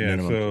 Minimal, yeah. Yeah,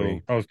 Minimum so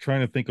three. I was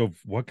trying to think of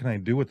what can I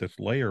do with this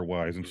layer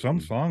wise. And some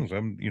Mm-hmm. songs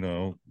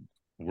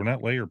we're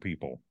not layer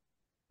people.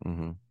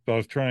 Mm-hmm. So I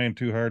was trying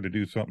too hard to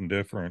do something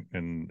different,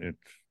 and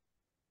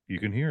you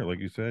can hear, like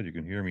you said, you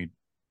can hear me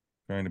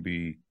trying to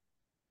be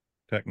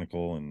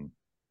technical and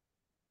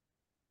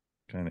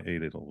kind of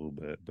ate it a little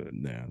bit, but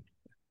Yeah.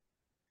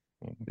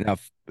 well, Now,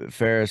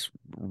 Ferris,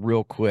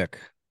 real quick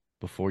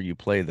before you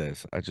play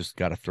this, I just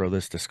got to throw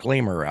this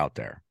disclaimer out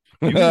there.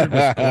 you and your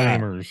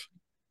disclaimers.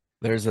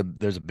 There's a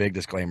big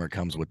disclaimer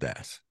comes with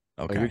this.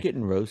 Oh, you're Okay.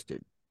 getting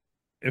roasted.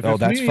 If Oh, it's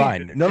that's me,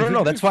 fine. No, no, is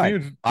no, it that's just me?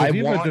 fine. I Because he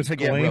has a want to get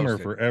disclaimer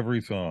roasted. for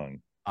every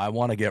song. I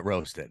want to get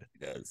roasted.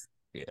 He does.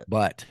 Yeah.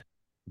 But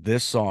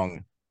this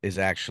song is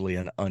actually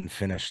an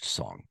unfinished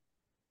song.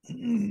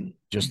 Just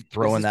This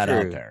throwing is that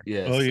out true. there. Oh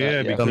Yes. yeah, Yeah,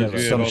 I forgot because you about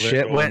had Some that. all that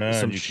shit going went on. some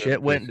You couldn't shit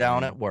piss went it down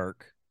in. at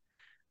work.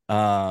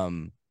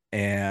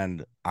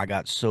 And I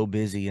got so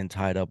busy and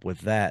tied up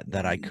with that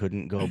I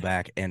couldn't go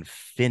back and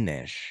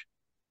finish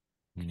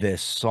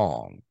this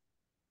song.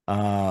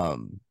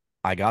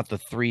 I got the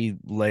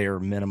 3-layer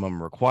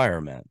minimum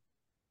requirement,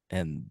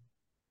 and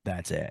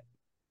that's it.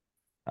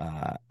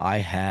 I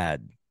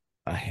had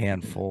a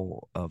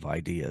handful of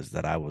ideas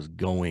that I was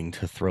going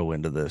to throw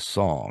into this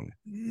song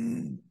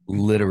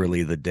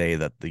literally the day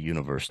that the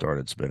universe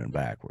started spinning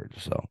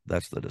backwards. So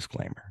that's the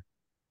disclaimer.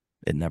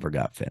 It never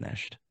got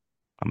finished.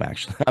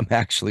 I'm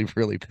actually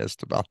really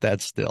pissed about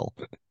that still.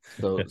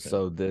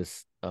 So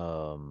this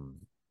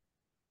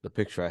the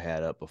picture I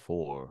had up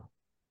before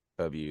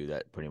of you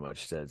that pretty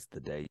much says the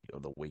date or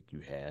the week you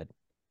had.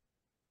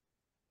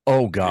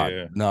 Oh God,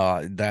 Yeah.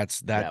 no,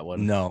 That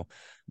one. no,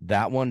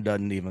 that one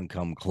doesn't even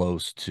come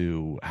close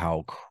to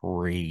how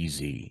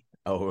crazy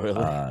Oh,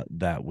 really?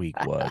 that week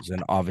was.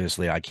 And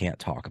obviously I can't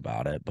talk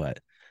about it, but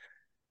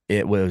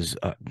it was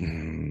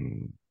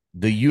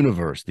the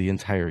universe, the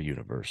entire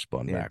universe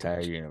spun The entire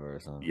backwards.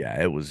 universe, huh?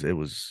 Yeah, it was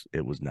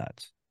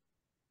nuts.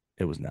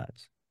 It was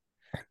nuts.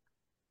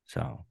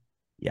 So,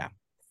 yeah.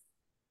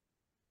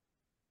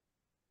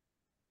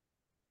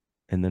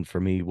 And then for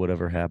me,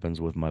 whatever happens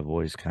with my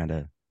voice kind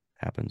of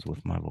happens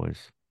with my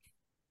voice.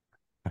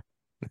 All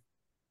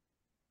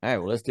right,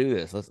 well, let's do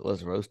this.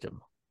 Let's roast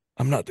him.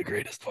 I'm not the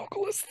greatest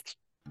vocalist.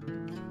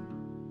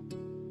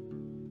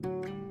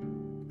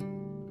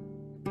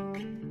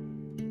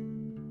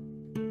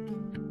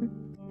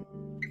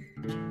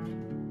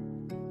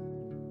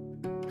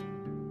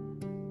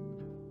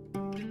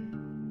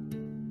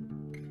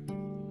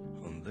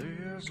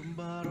 There's a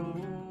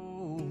bottle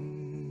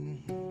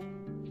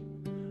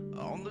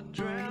on the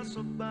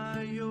dresser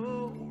by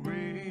your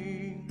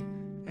ring,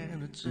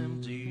 and it's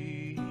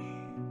empty.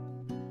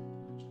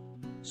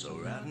 So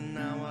right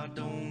now I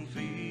don't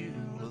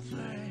feel a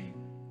thing.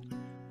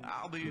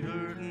 I'll be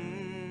hurting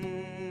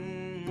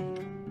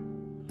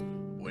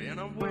when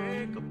I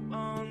wake up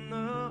on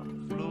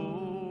the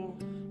floor,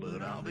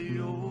 but I'll be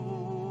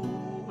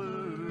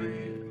over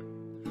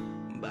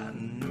it by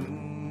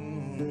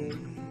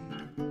noon.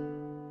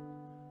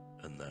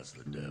 And that's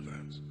the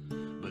difference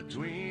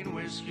between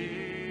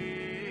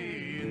whiskey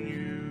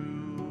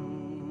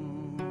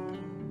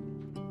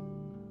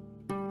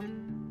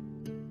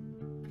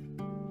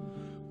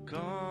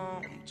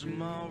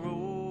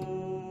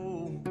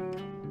tomorrow.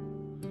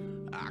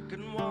 I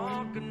can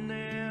walk in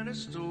any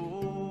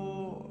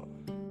store,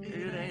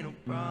 it ain't a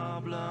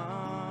problem.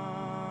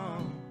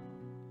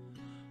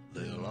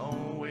 They'll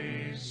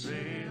always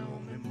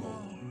sell me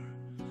more.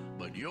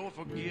 But your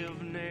forgiveness,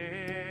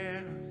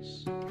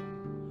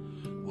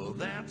 well,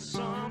 that's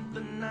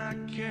something I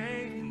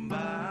can't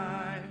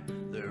buy.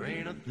 There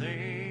ain't a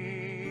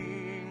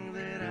thing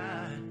that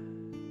I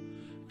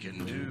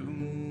can do.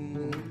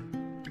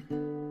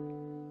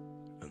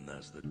 And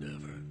that's the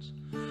difference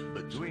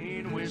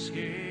between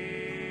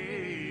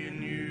whiskey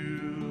and you.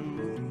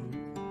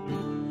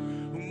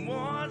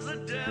 One's the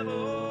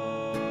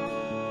devil,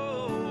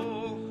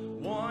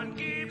 one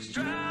keeps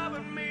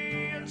driving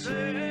me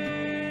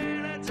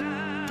insane. At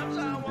times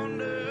I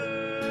wonder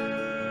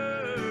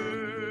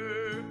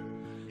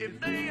if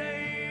they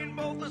ain't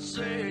both the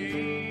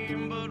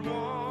same, but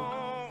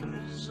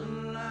one's a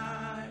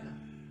lie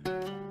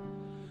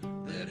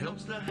that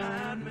helps to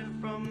hide me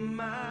from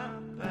my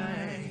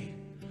pain.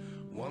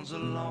 One's a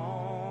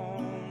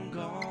long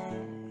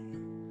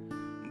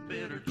gone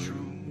bitter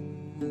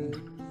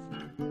truth,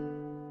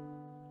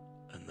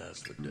 and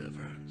that's the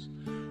difference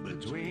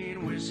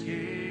between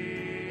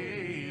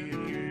whiskey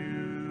and you.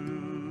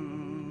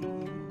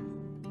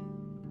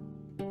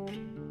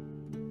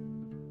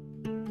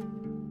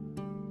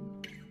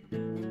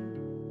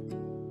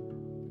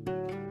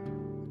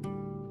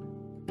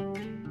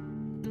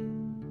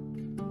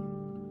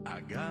 I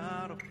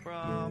got a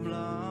problem,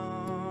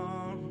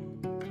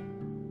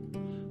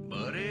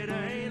 but it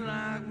ain't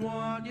like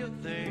what you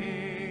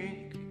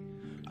think.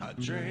 I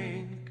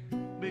drink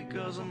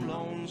because I'm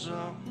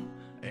lonesome,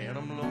 and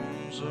I'm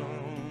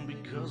lonesome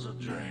because I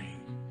drink.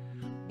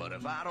 But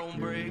if I don't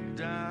break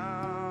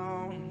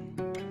down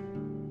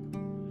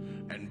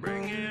and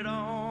bring it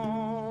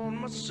on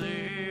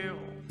myself,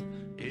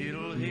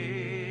 it'll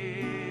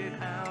head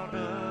out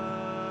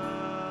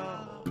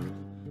of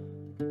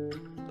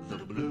the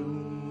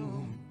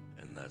blue.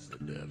 And that's the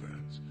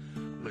difference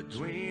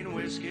between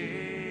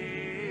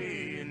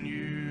whiskey and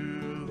you.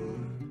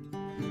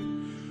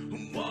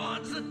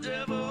 One's the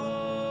devil,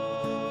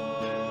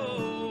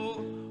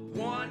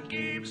 one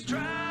keeps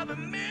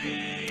driving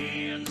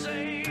me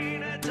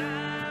insane. At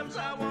times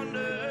I wonder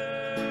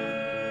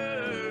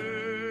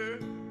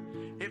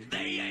if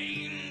they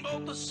ain't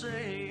both the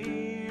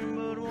same,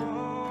 but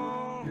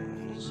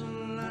one's a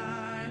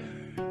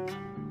liar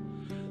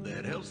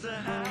that helps to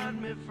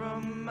hide me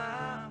from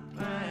my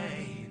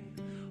pain.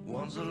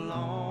 One's a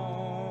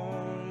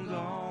long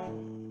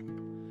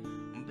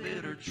gone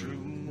bitter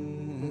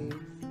truth,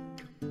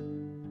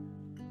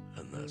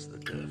 and that's the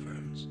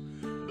difference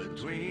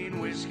between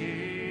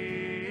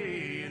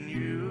whiskey and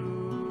you.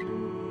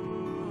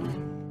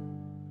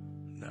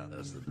 Now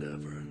that's the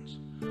difference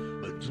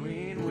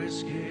between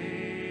whiskey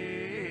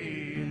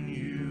and you.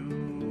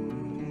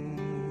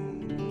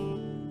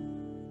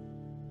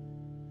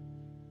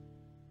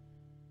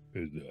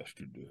 That's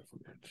the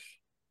difference.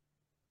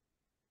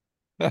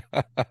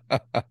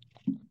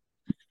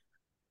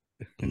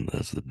 And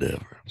that's the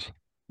difference.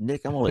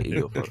 Nick, I'm gonna let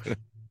you go first.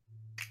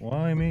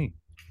 Why me?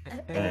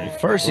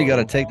 First, you got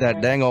to take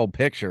that dang old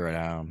picture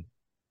down.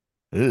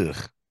 Ugh.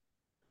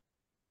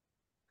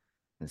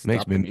 And stop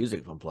Makes the me-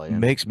 music from playing.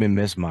 Makes me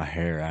miss my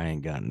hair. I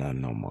ain't got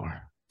none no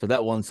more. So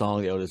that one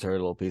song that Otis heard a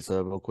little piece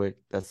of real quick,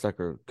 that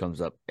sucker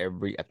comes up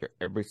after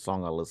every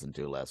song I listened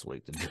to last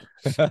week.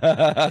 If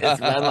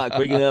I'm not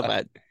quick enough,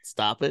 I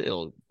stop it,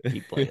 it'll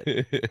keep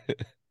playing.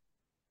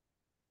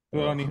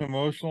 So on Ugh. the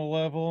emotional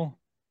level,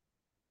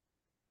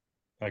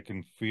 I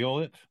can feel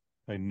it.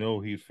 I know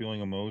he's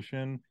feeling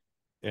emotion,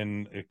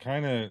 and it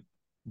kind of,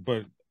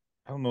 but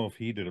I don't know if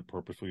he did it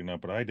purposely or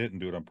not, but I didn't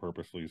do it on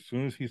purposely. As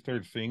soon as he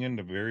started singing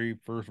the very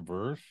first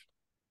verse,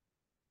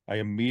 I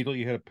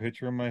immediately had a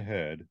picture in my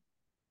head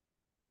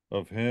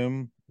of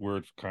him where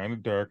it's kind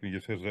of dark and he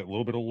just has that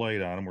little bit of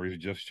light on him where he's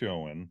just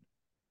showing,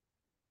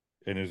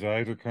 and his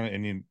eyes are kind of,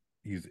 and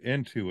he's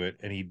into it,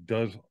 and he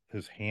does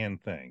his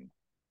hand thing.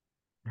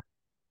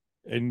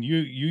 And you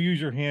use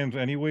your hands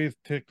anyways,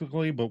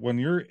 technically, but when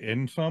you're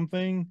in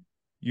something,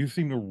 you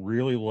seem to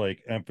really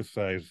like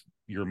emphasize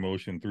your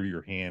emotion through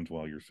your hands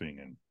while you're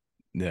singing.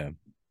 Yeah.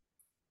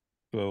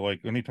 So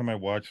like anytime I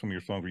watch some of your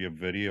songs where you have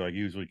video, I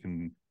usually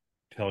can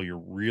tell you're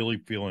really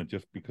feeling it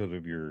just because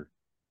of your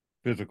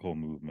physical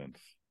movements.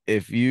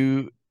 If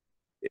you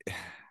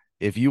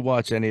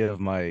watch any of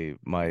my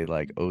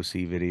like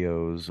OC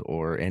videos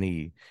or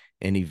any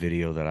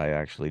video that I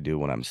actually do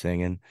when I'm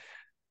singing,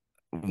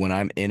 when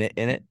I'm in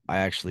it,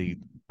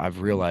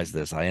 I've realized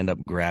this. I end up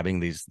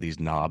grabbing these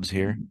knobs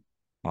here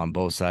on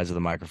both sides of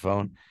the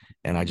microphone,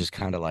 and I just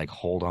kind of like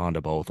hold on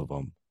to both of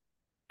them.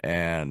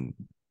 And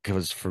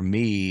because for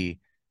me,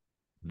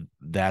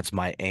 that's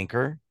my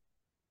anchor,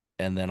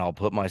 and then I'll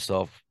put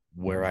myself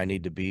where I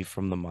need to be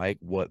from the mic,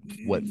 what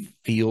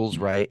feels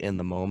right in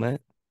the moment,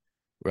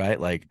 right?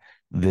 Like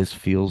this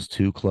feels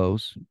too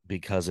close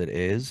because it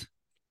is.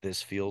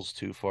 This feels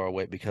too far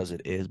away because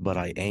it is, but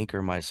I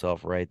anchor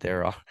myself right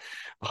there on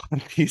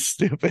these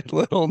stupid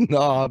little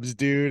knobs,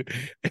 dude.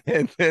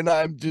 And then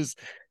I'm just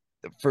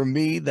for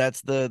me,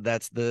 that's the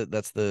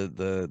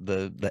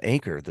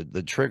anchor,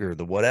 the trigger,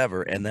 the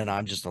whatever, and then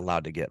I'm just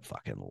allowed to get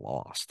fucking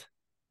lost.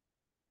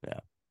 Yeah.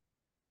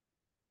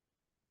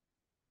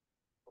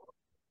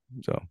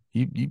 So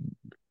you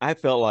I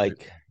felt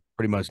like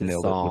pretty with much this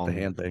nailed it with the song,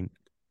 hand thing.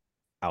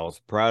 I was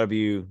proud of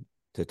you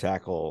to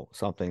tackle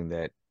something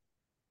that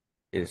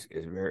is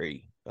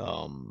very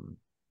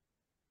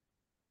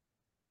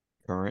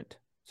current.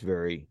 It's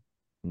very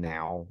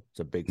now. It's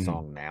a big Mhm.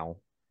 song now.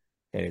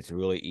 And it's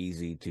really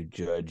easy to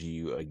judge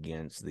you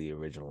against the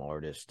original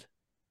artist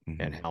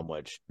and Mhm. how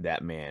much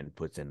that man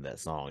puts into that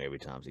song every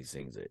time he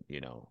sings it,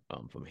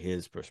 from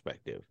his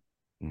perspective.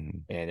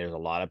 Mhm. And there's a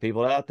lot of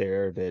people out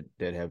there that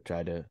have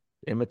tried to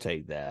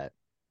imitate that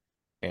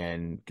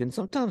and can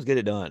sometimes get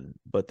it done,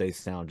 but they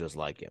sound just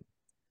like him.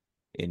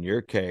 In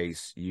your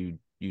case, you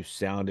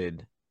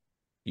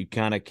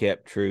kind of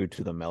kept true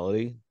to the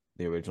melody,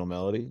 the original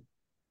melody,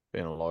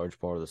 in a large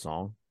part of the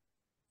song,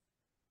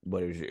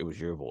 but it was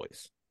your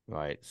voice,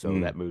 right? So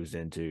Mm. that moves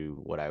into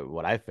what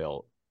I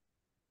felt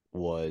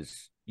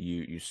was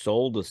you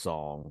sold the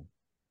song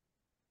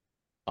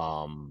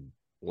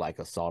like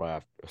a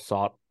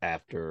sought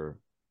after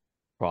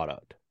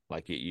product.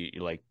 Like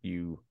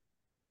you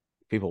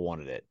people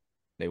wanted it.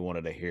 They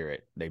wanted to hear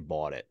it. They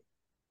bought it.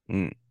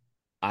 Mm.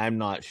 I'm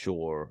not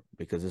sure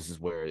because this is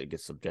where it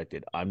gets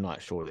subjected. I'm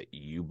not sure that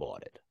you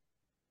bought it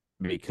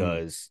Mm.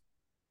 because,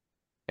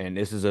 and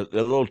this is a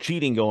little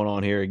cheating going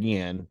on here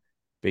again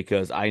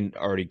because I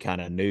already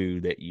kind of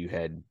knew that you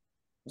had.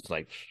 It's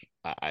like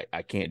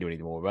I can't do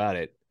anything more about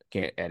it.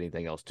 Can't add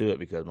anything else to it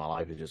because my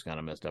life is just kind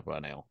of messed up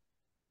right now.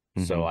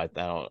 So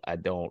Mhm. I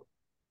don't.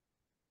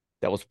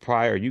 That was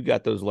prior. You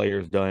got those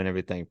layers done and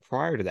everything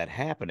prior to that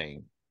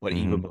happening, but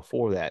even Mhm.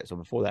 before that. So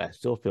before that, I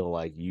still feel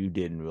like you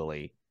didn't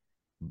really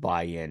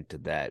buy into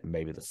that.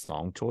 Maybe the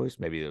song choice,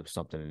 maybe there was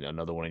something,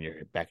 another one in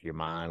your back of your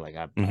mind, like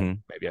I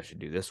Mhm. maybe I should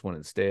do this one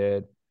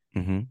instead.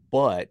 Mhm.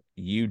 But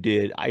you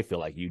did. I feel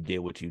like you did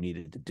what you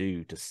needed to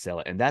do to sell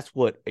it, and that's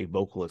what a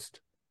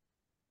vocalist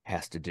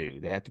has to do.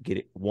 They have to get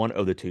it one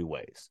of the two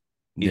ways.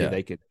 Either Yeah.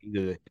 they can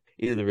either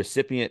the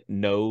recipient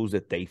knows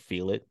that they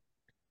feel it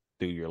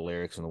through your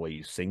lyrics and the way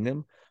you sing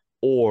them,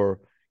 or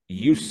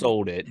you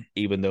sold it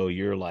even though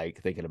you're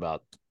like thinking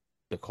about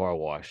the car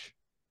wash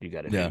you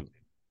got to Yeah. do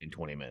in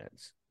 20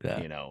 minutes. Yeah.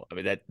 I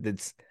mean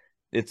that's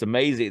it's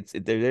amazing.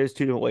 There's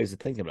two different ways of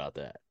thinking about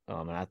that.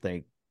 And I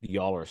think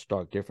y'all are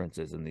stark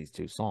differences in these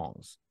two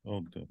songs.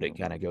 Oh, But it kind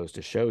definitely. of goes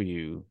to show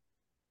you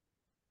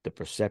the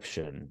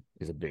perception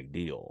is a big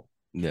deal.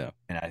 Yeah.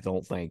 And I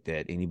don't think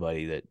that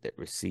anybody that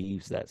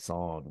receives that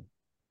song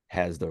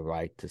has the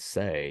right to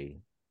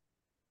say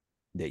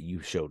that you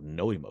showed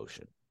no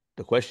emotion.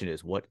 The question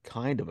is, what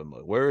kind of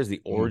emotion? Where is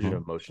the origin Mhm.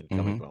 of emotion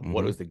coming Mhm. from?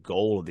 What Mhm. was the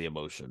goal of the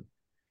emotion?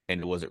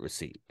 And was it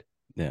received?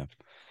 Yeah.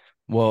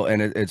 Well,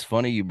 and it's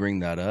funny you bring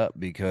that up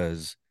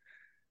because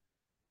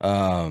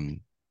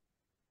um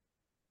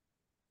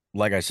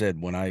like I said,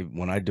 when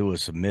I do a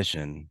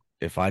submission,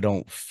 if I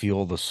don't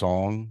feel the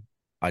song,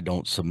 I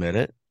don't submit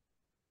it.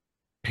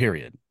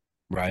 Period.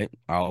 Right?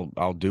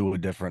 I'll do a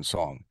different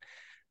song.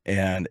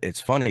 And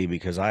it's funny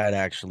because I had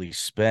actually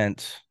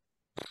spent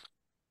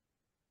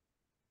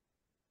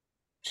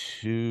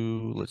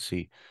let's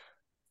see,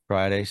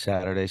 Friday,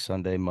 Saturday,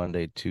 Sunday,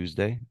 Monday,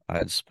 Tuesday. I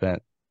had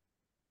spent,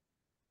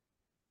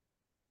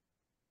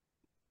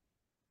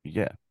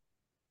 yeah,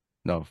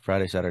 no,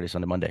 Friday, Saturday,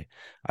 Sunday, Monday.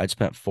 I'd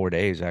spent 4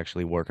 days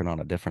actually working on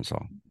a different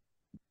song.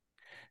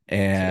 See,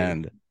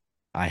 And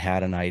I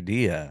had an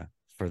idea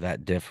for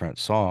that different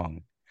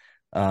song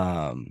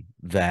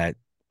that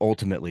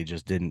ultimately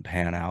just didn't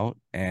pan out.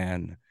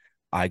 And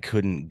I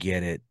couldn't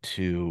get it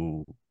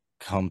to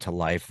come to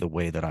life the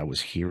way that I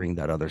was hearing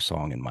that other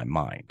song in my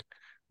mind.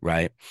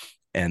 Right.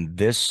 And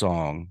this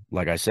song,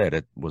 like I said,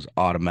 it was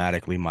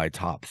automatically my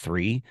top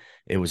three.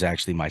 It was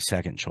actually my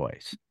second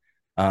choice.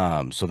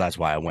 So that's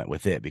why I went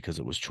with it because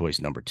it was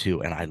choice number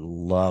two. And I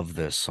love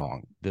this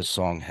song. This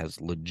song has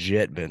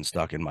legit been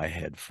stuck in my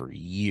head for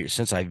years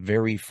since I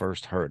very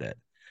first heard it.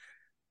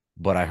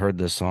 But I heard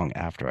this song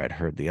after I'd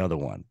heard the other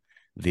one.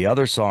 The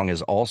other song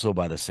is also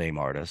by the same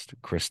artist,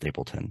 Chris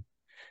Stapleton.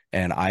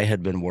 And I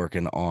had been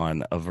working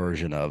on a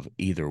version of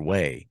Either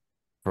Way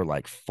for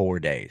like 4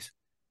 days.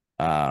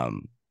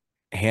 Um,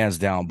 Hands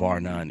down, bar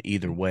none,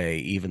 Either Way,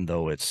 even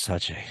though it's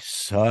such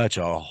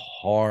a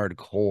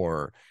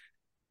hardcore,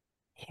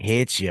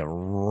 hits you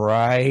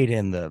right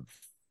in the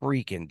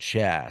freaking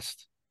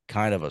chest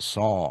kind of a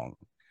song.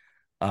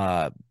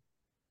 Uh,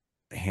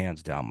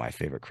 Hands down my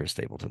favorite Chris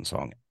Stapleton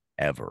song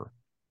ever.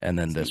 And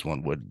then see,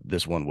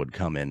 this one would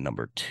come in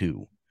number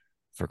two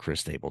for Chris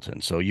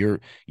Stapleton. So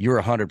you're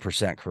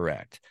 100%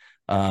 correct.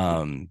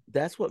 Um,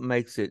 that's what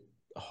makes it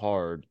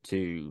hard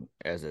to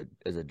as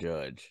a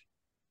judge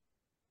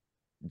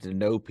to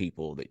know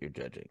people that you're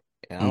judging.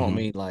 And I don't mhm,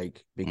 mean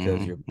like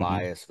because mhm, you're mhm,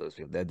 biased those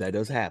people. That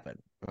does happen,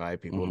 right?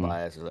 People are mhm.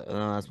 biased. Like,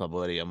 oh, that's my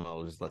buddy. I'm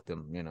gonna just let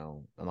them,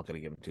 I'm not gonna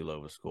give them too low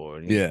of a score.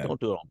 And you Yeah. don't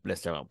do it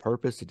necessarily on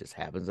purpose. It just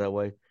happens that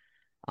way.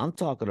 I'm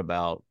talking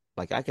about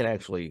like I can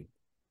actually,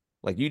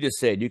 like you just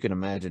said, you can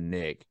imagine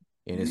Nick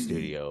in his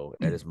studio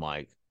at his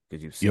mic,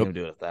 because you've seen Yep. him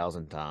do it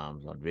 1,000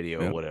 times on video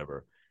or Yep.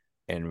 whatever,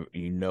 and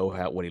you know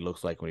what he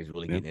looks like when he's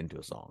really Yep. getting into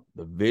a song.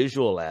 The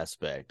visual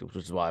aspect, which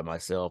is why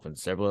myself and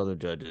several other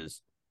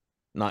judges,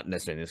 not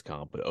necessarily in this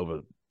comp, but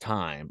over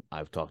time,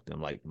 I've talked to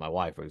them. Like my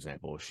wife, for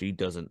example, she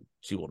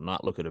will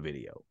not look at a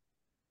video.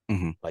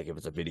 Mhm. Like if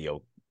it's a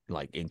video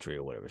like entry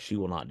or whatever, she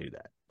will not do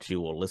that. She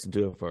will listen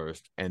to it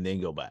first and then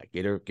go back,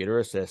 get her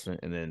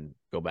assessment, and then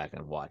go back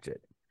and watch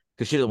it,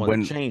 because she doesn't want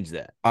When to change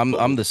that. I'm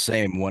But I'm the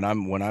same when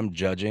I'm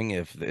judging,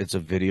 if it's a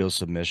video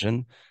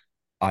submission,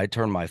 I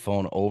turn my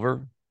phone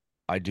over.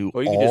 I do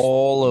or you can just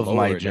all of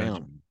my lower it down.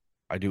 judging.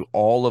 I do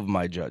all of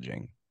my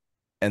judging,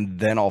 and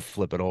then I'll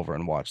flip it over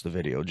and watch the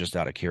video just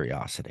out of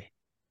curiosity.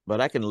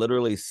 But I can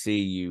literally see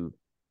you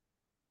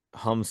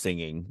hum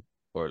singing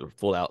or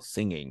full out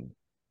singing,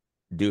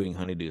 doing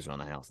Honeydews Around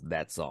the House,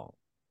 that song.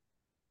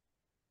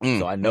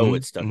 So I know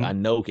it's stuck. I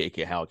know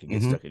how it can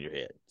get stuck in your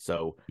head.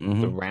 So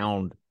the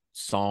round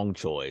song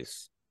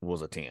choice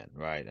was a 10,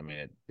 right? I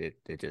mean,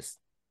 it just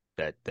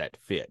that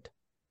fit.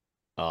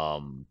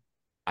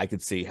 I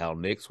could see how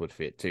Nick's would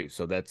fit too.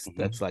 So that's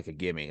like a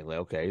gimme. Like,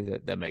 okay,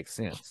 that makes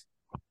sense.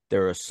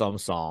 There are some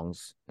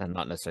songs, and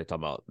not necessarily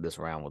talking about this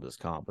round with this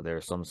comp, but there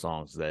are some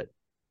songs that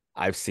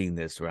I've seen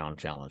this round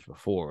challenge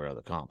before in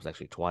other comps,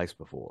 actually twice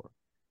before.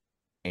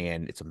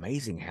 And it's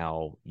amazing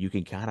how you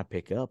can kind of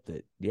pick up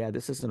that, yeah,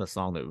 this isn't a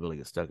song that really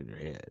gets stuck in your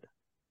head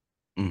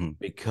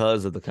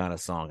because of the kind of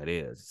song it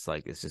is. It's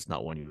like, it's just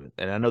not one you,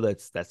 and I know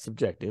that's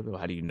subjective.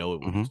 How do you know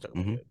it would get stuck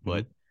in your head?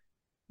 But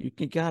you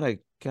can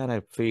kind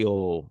of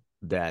feel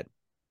that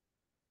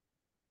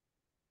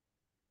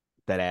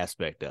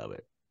aspect of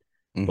it.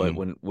 But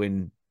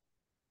when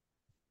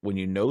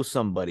you know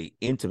somebody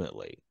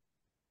intimately,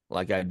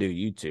 like I do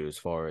you two, as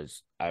far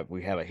as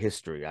we have a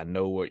history. I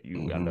know what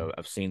you. I know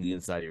I've seen the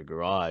inside of your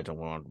garage, and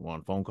we're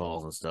on phone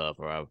calls and stuff.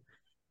 Or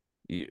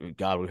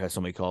God, we've had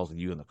so many calls with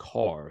you in the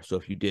car. So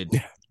if you did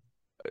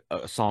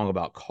a song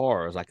about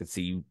cars, I could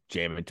see you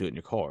jamming into it in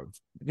your car.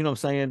 You know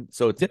what I'm saying?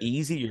 So it's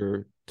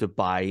easier to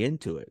buy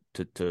into it,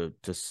 to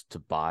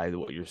buy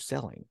what you're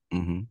selling.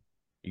 You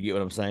get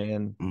what I'm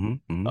saying?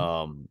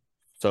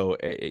 So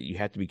you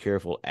have to be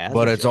careful as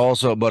but a it's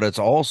judge.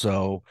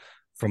 also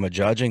from a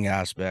judging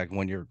aspect,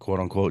 when you're quote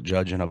unquote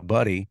judging a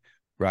buddy,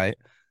 right?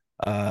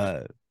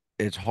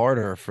 It's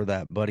harder for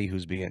that buddy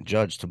who's being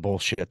judged to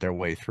bullshit their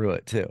way through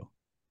it too.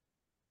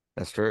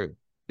 That's true.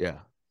 Yeah.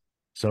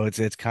 So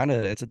it's kind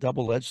of, it's a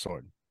double-edged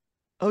sword.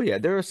 Oh yeah,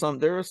 there are some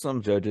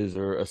judges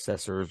or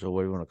assessors or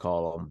what you want to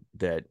call them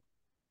that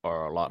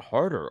are a lot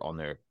harder on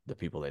the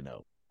people they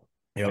know.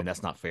 Yep. And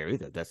that's not fair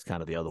either. That's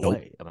kind of the other Nope.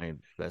 way. I mean,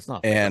 that's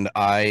not fair. And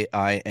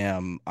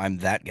I'm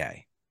that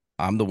guy.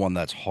 I'm the one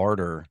that's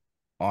harder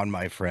on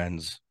my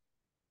friends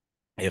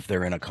if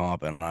they're in a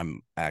comp and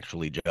I'm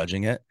actually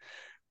judging it.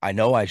 I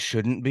know I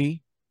shouldn't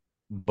be,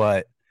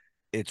 but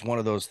it's one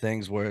of those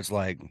things where it's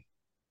like,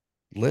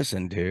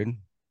 listen, dude,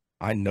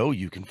 I know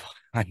you can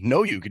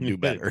do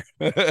better.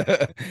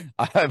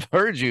 I've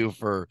heard you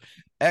for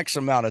X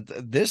amount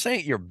of this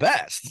ain't your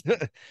best.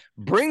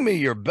 Bring me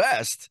your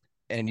best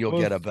and you'll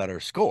get a better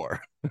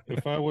score.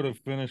 If I would have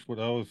finished what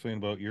I was saying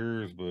about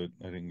yours, but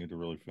I didn't get to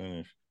really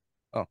finish.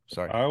 Oh,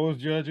 sorry. I was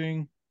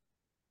judging,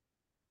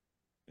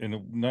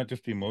 and not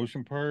just the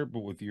emotion part, but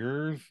with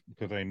yours,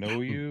 because I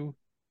know you,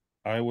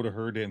 I would have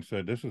heard it and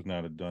said, this is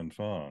not a done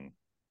song.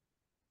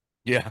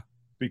 Yeah.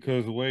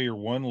 Because the way your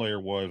one layer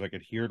was, I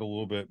could hear it a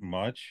little bit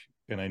much,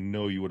 and I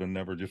know you would have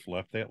never just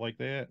left that like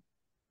that.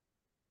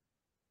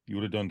 You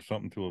would have done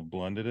something to have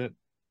blended it.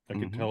 I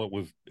could tell it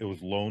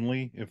was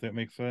lonely, if that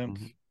makes sense.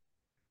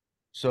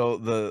 So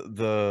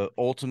the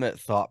ultimate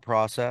thought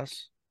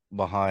process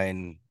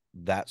behind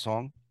that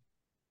song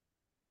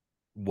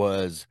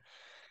was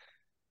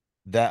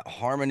that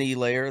harmony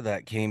layer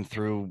that came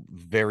through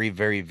very,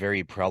 very,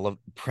 very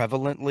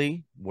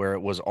prevalently, where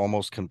it was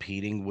almost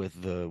competing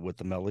with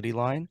the melody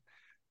line.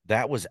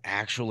 That was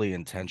actually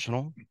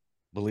intentional,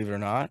 believe it or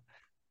not,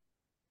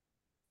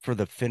 for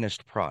the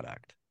finished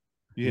product,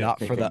 not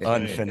for the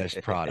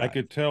unfinished product. I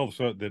could tell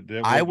so that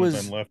wouldn't I have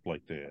was been left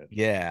like that.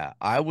 Yeah,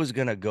 I was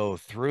gonna go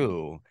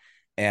through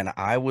and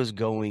I was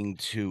going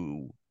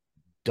to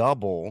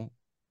double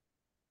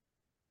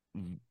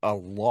a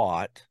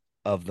lot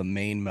of the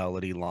main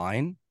melody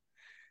line,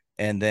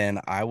 and then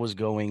I was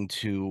going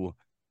to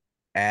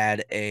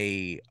add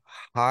a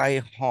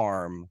high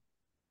harm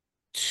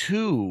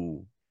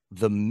to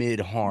the mid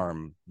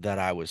harm that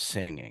I was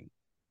singing,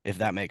 if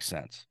that makes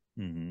sense.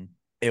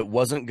 It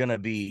wasn't going to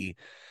be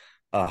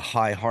a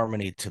high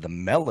harmony to the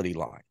melody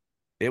line.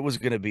 It was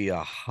going to be a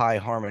high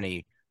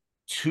harmony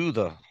to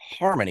the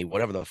harmony,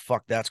 whatever the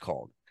fuck that's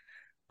called.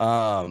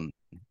 And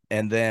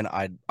then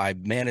I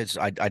managed,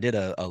 I did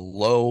a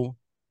low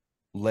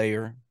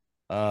layer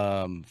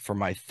for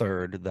my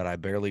third that I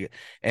barely,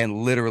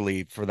 and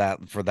literally for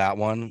that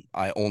one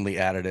I only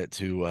added it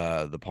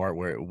to the part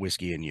where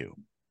whiskey and you,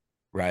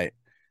 right?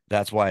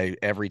 That's why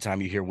every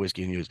time you hear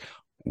whiskey and you,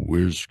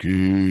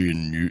 whiskey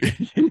and you,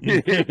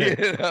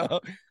 you know?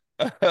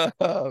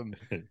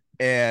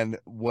 And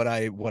what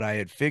I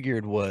had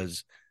figured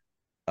was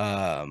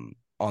On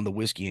the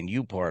Whiskey and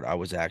You part, I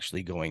was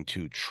actually going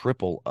to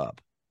triple up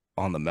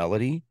on the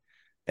melody,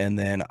 and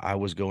then I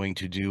was going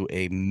to do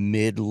a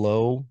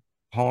mid-low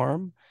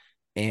harm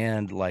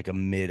and like a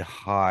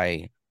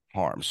mid-high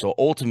harm. So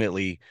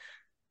ultimately,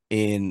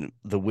 in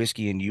the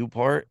Whiskey and You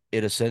part,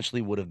 it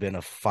essentially would have been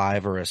a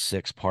 5 or a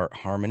 6 part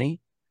harmony.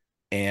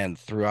 And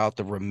throughout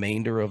the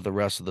remainder of the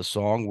rest of the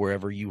song,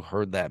 wherever you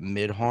heard that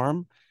mid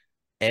harm,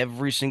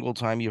 every single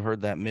time you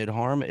heard that mid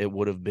harm, it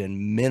would have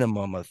been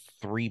minimum a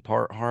 3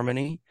 part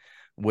harmony,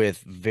 with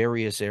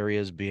various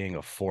areas being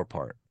a 4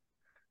 part.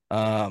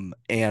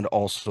 And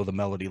also the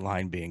melody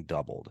line being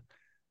doubled.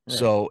 Right.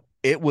 So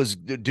it was,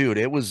 dude,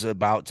 it was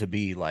about to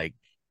be like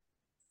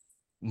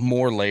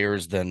more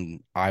layers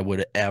than I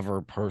would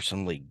ever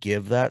personally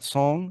give that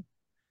song.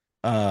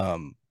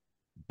 Um,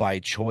 by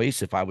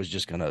choice, if I was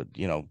just gonna,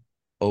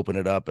 open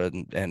it up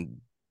and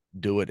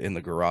do it in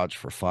the garage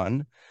for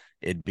fun,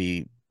 it'd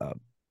be a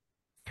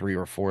 3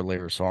 or 4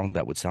 layer song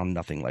that would sound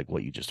nothing like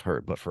what you just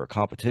heard. But for a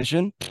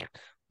competition,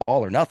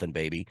 all or nothing,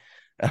 baby.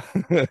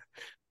 I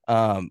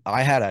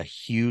had a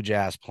huge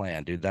ass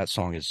plan, dude. That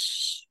song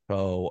is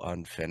so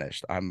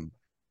unfinished. I'm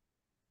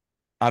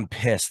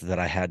pissed that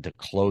I had to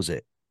close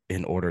it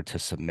in order to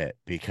submit,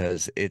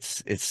 because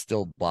it's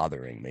still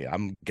bothering me.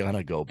 I'm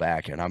gonna go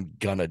back and I'm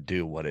gonna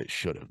do what it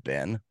should have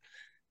been.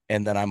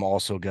 And then I'm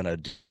also gonna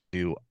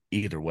do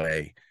either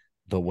way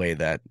the way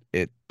that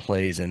it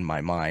plays in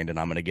my mind, and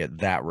I'm gonna get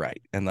that right.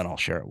 And then I'll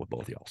share it with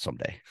both y'all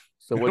someday.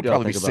 So what It'll do y'all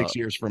probably be think about 6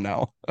 years from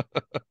now.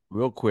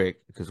 real quick?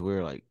 Because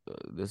we're like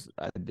this.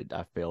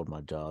 I failed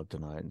my job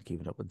tonight and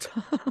keeping up with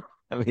time.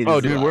 I mean, Oh,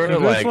 this is dude, like we're Is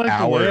at this like like the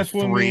hour last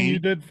one me and you 3.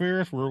 did,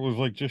 Ferris, where it was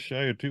like just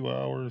shy of 2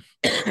 hours?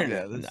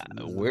 Yeah, nah, this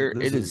this we're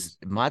this it is is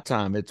my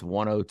time. It's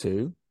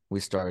 1:02. We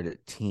started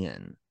at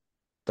 10:35,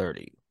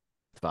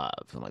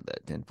 something like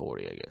that.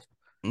 10:40, I guess.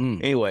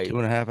 Anyway,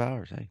 2.5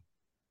 hours. Hey,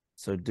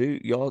 so do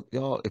y'all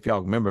if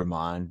y'all remember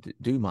mine,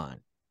 do mine.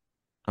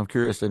 I'm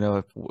curious to know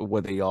if,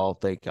 whether y'all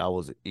think I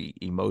was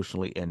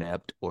emotionally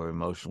inept or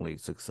emotionally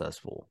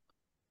successful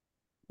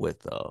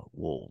with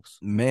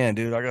wolves. man,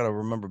 dude, I gotta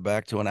remember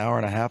back to an hour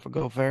and a half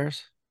ago,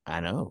 Ferris. I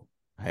know.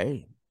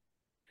 Hey,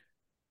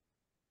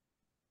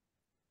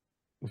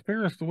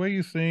 Ferris, the way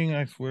you sing,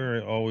 I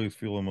swear I always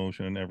feel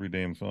emotion in every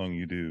damn song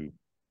you do.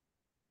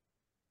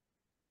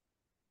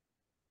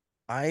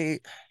 I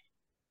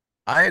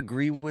I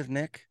agree with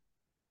Nick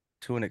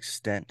to an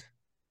extent,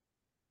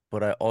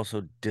 but I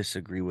also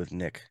disagree with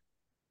Nick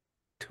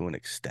to an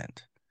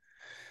extent.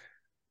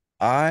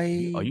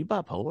 are I you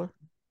bipolar?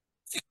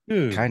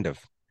 Dude, kind of,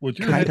 with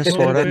your kind head of, covered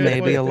sort of, fast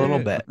maybe like a little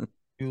that, bit.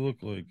 you look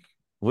like,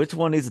 Which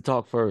one needs to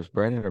talk first,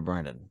 Brandon or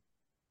Brandon?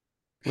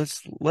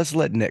 Let's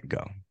let Nick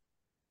go.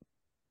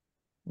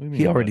 what do you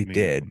He mean let already me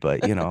did, go?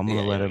 but I'm gonna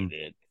Yeah, you let already him.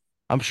 did.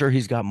 I'm sure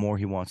he's got more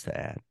he wants to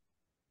add.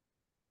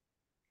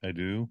 I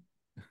do.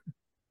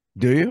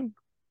 Do you?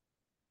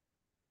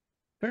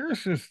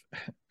 Ferris just,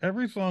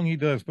 every song he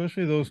does,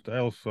 especially those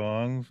style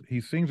songs, he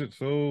sings it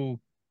so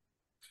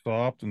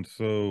soft and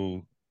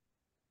so,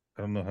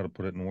 I don't know how to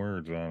put it in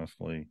words,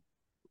 honestly.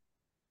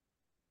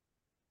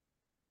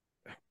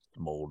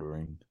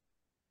 Smoldering.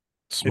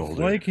 It's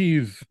Smolder. like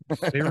he's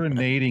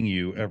serenading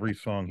you every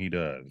song he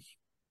does,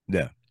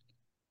 Yeah,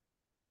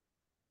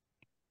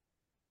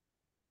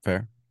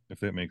 fair, if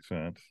that makes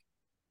sense.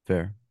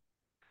 fair.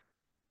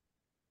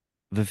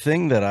 The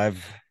thing that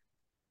I've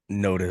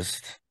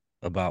noticed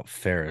about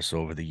Ferris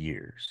over the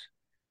years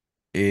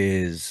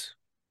is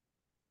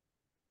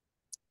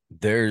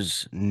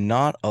there's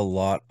not a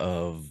lot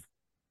of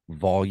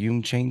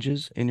volume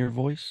changes in your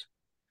voice.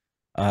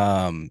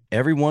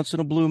 Every once in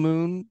a blue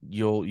moon,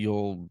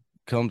 you'll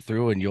come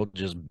through and you'll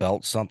just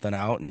belt something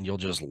out and you'll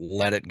just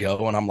let it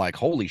go. And I'm like,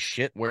 holy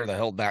shit, where the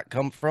hell did that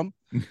come from?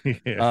 Yeah,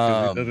 because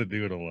he Um, doesn't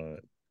do it a lot.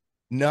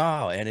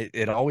 no, and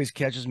it always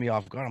catches me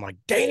off guard. I'm like,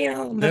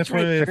 damn, that's That's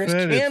why right. I Ferris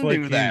said it's can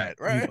like do he's that, he's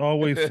right?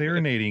 always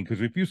serenading.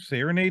 Because if you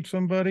serenade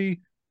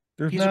somebody,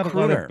 there's He's a not a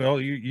lot of crooner. bell.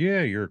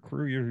 Yeah, you're a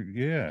crew.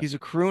 Yeah, He's a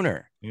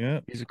crooner. yeah.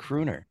 He's a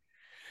crooner.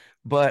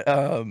 But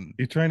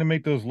He's trying to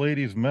make those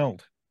ladies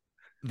melt.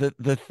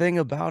 the thing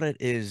about it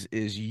is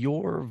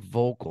your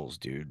vocals,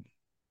 dude.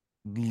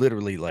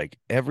 Literally, like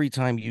every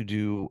time you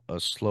do a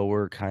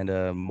slower, kind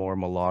of more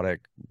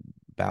melodic,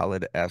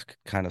 ballad-esque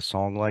kind of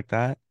song like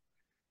that,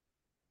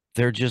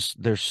 they're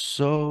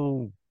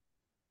so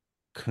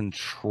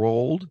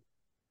controlled,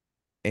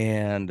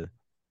 and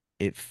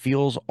it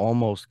feels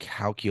almost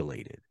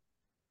calculated,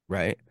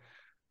 right?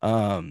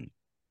 Um,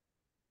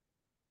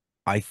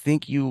 I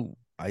think you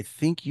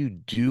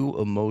do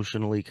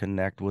emotionally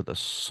connect with a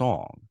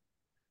song,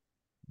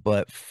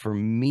 but for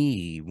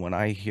me, when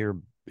I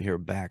hear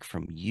back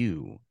from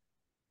you,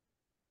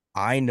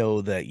 I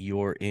know that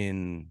you're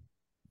in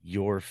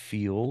your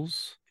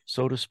feels,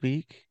 so to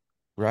speak,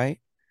 right?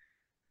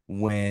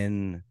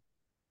 When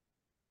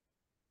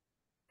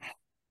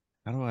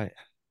how do I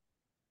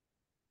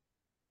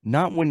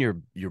not when you're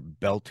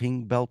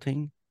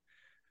belting,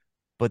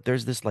 but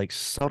there's this like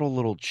subtle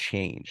little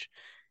change.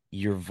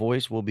 Your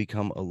voice will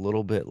become a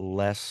little bit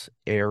less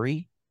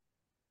airy,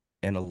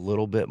 and a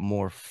little bit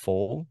more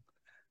full.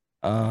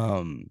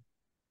 Um,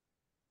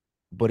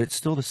 but it's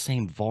still the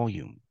same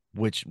volume,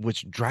 which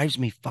drives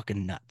me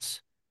fucking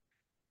nuts.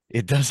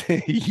 It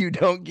doesn't, you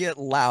don't get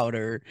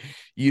louder,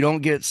 you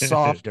don't get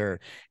softer.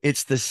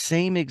 It's the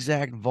same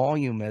exact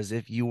volume as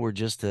if you were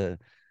just to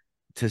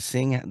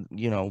sing,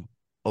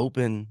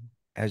 open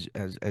as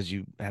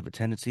you have a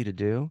tendency to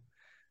do.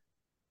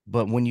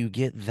 But when you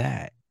get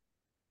that,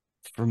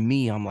 for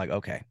me, I'm like,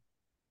 okay,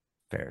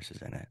 Ferris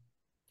is in it.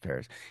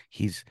 Ferris,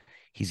 he's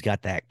he's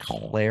got that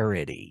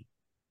clarity,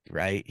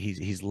 right?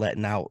 He's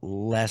letting out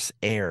less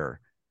air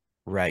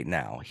right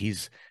now.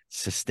 He's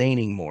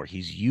sustaining more.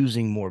 He's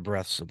using more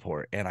breath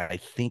support. And I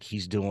think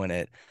he's doing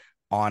it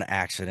on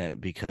accident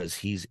because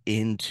he's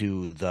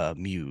into the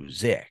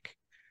music.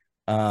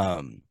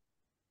 Um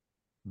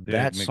That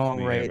that makes song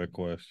me have right a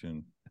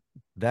question.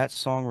 that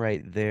song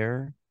right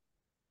there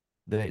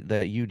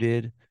that you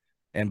did,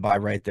 and by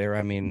right there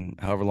I mean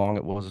however long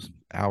it was,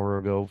 hour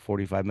ago,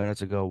 45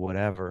 minutes ago,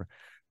 whatever.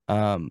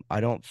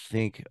 I don't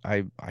think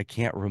I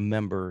can't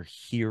remember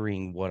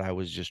hearing what I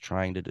was just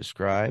trying to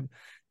describe.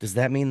 Does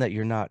that mean that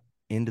you're not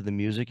into the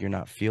music, you're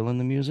not feeling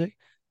the music?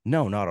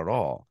 No, not at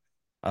all.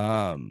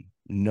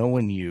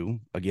 Knowing you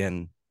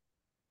again,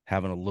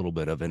 having a little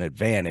bit of an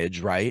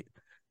advantage, right?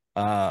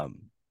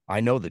 I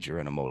know that you're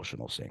an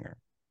emotional singer.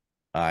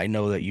 I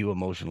know that you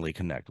emotionally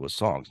connect with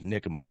songs.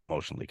 Nick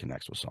emotionally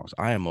connects with songs.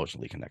 I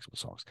emotionally connect with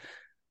songs.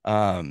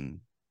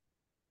 Um,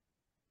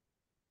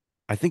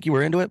 I think you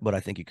were into it, but I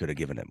think you could have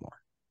given it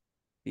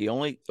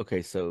more.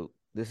 Okay, so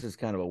this is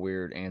kind of a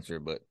weird answer,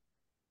 but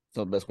it's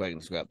not the best way I can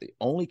describe it. The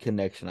only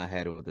connection I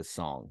had with this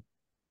song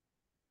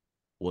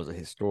was a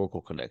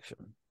historical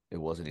connection. It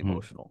wasn't Mhm.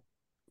 emotional.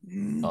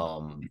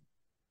 Um,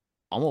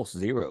 Almost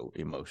zero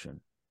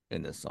emotion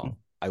in this song.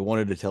 I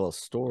wanted to tell a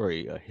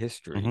story, a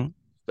history. Mhm.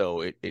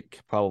 So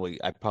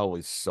I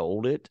probably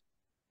sold it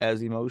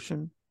as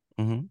emotion,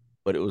 Mhm.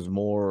 but it was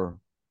more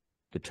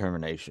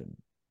determination.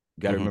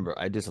 You got to Mhm. remember,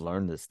 I just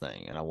learned this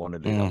thing and I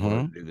wanted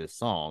Mhm. to do this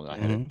song. I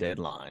had a Mhm.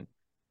 deadline.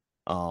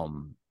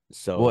 Um,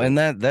 Well, and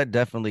so that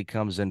definitely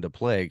comes into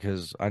play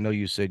because I know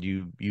you said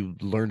you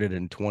learned it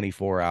in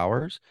 24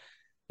 hours.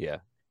 yeah,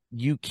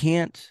 You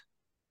can't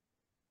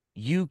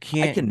you I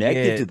can't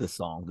connected to get the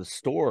song, the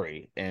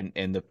story, and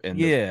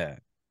yeah,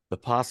 the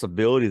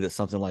possibility that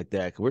something like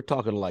that. 'Cause we're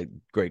talking like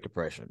Great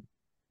Depression,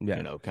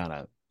 yeah, kind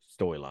of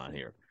storyline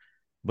here.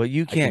 but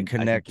you can't I can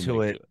connect to connect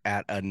to it it.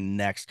 at a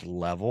next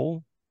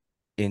level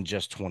in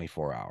just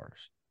 24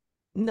 hours.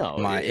 No,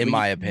 I In mean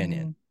my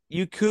opinion.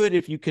 you could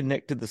if you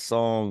connect to the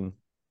song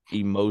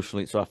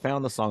emotionally. So I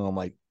found the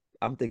song.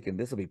 I'm thinking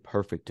this will be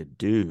perfect to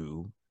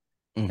do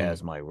Mhm.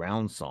 as my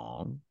round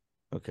song.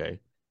 Okay,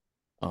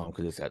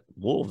 because it's got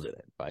wolves in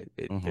it, right?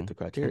 It fit Mhm. the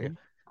criteria.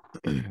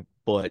 Mhm.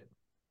 But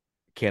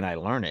can I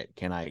learn it?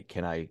 Can I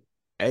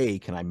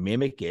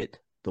mimic it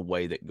the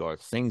way that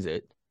Garth sings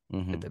it at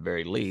Mhm. the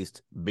very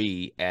least?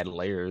 B, add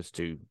layers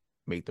to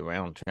meet the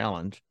round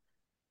challenge,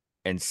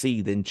 and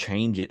C, then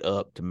change it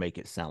up to make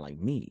it sound like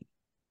me.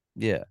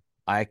 Yeah.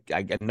 I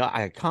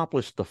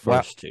accomplished the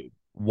While first two,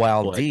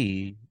 while but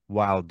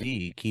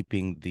D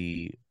keeping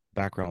the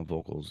background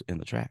vocals in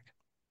the track.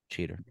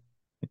 Cheater.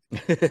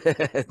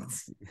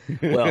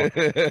 well,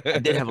 I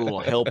did have a little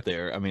help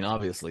there. I mean,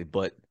 obviously,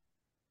 but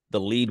the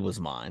lead was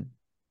mine.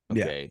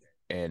 Yeah. Okay.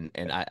 And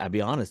I'll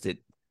be honest,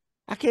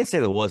 I can't say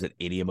there wasn't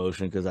any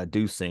emotion because I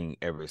do sing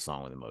every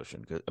song with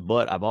emotion.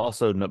 But I've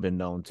also been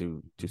known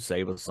to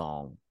save a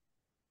song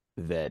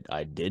that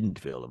I didn't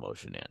feel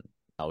emotion in.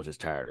 I was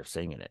just tired of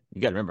singing it.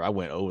 You got to remember, I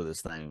went over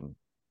this thing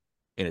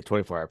in a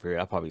 24-hour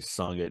period. I probably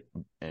sung it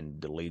and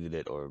deleted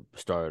it or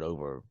started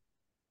over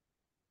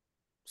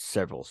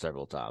several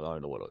times. I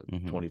don't know what,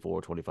 Mhm.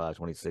 24, 25,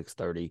 26,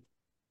 30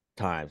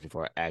 times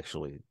before I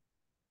actually.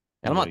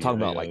 And I'm Yeah, not talking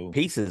yeah, about like yo.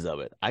 pieces of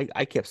it.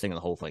 I kept singing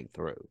the whole thing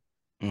through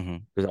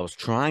Mhm. because I was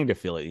trying to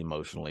feel it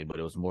emotionally, but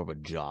it was more of a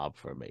job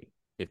for me,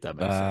 if that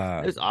makes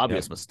sense. There's Yep.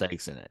 obvious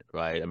mistakes in it,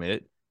 right? I mean,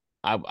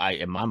 I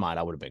in my mind,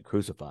 I would have been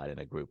crucified in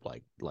a group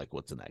like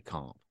what's in that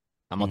comp.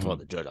 I'm not talking Mhm. about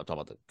the judge. I'm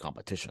talking about the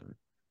competition.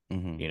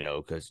 Mhm.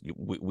 Because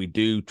we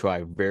do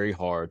try very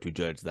hard to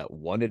judge that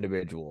one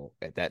individual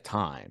at that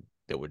time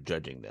that we're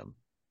judging them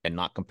and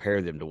not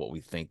compare them to what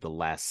we think the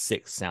last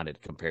six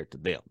sounded compared to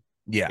them.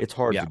 Yeah. It's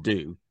hard Yeah. to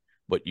do,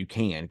 but you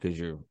can because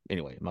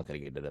anyway, I'm not going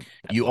to get to that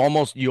You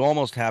point.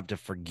 almost have to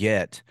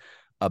forget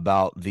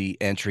about the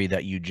entry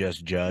that you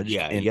just judged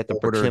Yeah, in you have to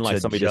order pretend like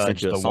to somebody just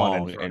sent judge you a the one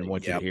in song front and of you.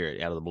 want you to Yep. hear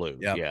it out of the blue.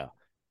 Yep. Yeah.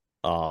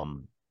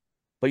 Um,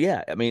 but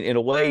yeah, I mean, in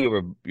a way,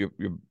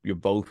 you're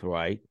both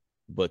right,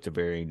 but to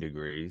varying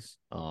degrees.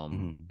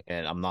 Mhm.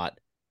 And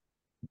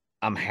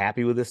I'm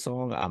happy with this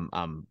song.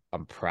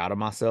 I'm proud of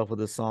myself with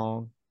this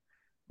song,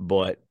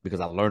 but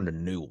because I learned a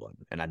new one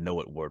and I know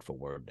it word for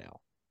word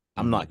now.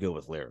 I'm Mhm. not good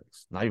with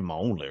lyrics, not even my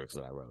own lyrics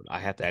that I wrote. I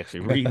have to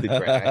actually read the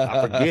track.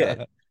 I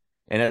forget,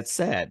 and that's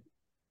sad.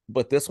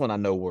 But this one I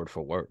know word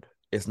for word.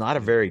 It's not a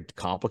Yeah. very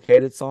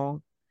complicated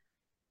song,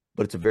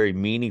 but it's a very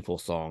meaningful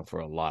song for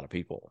a lot of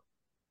people.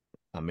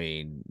 I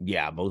mean,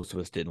 yeah, most of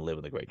us didn't live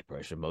in the Great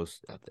Depression. I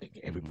think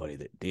Mm-hmm. everybody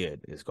that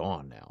did is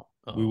gone now.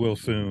 We will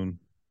soon.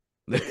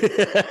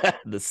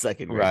 The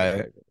second Great Right.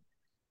 Depression.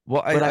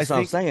 Well, But I that's what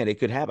I'm think saying. It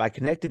could happen. I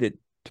connected it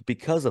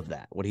because of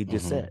that, what he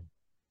just Mhm.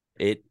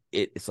 said.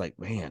 It's like,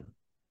 man,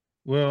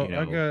 Well, you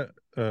I know,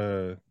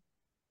 got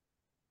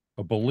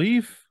a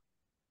belief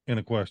and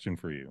a question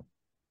for you.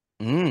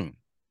 Mm,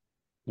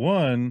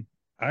 One,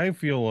 I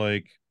feel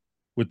like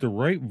with the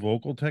right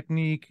vocal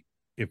technique,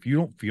 if you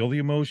don't feel the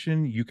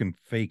emotion, you can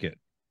fake it.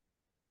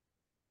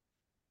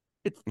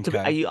 it's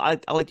okay. I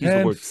like to use the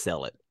word Hence,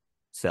 sell it.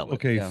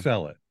 okay, Yeah.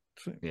 sell it.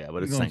 Yeah, but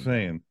You it's know what I'm same thing.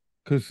 saying?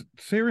 Because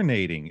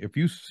serenading, if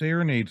you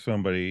serenade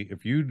somebody,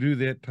 if you do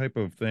that type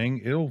of thing,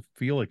 it'll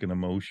feel like an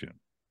emotion.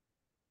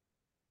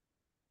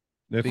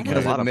 That's I know a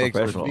Because my it lot of makes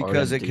professional because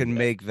artists it do can that.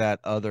 make that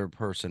other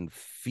person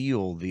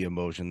feel the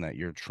emotion that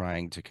you're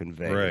trying to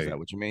convey. Is right. that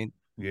what you mean?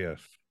 Yes.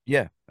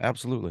 Yeah,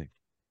 absolutely.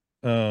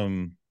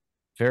 Um.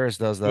 Ferris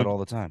does that So all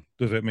the time.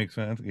 does that make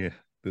sense? Yeah.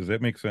 Does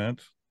that make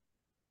sense?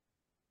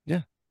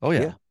 Yeah. Oh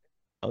yeah. Yeah.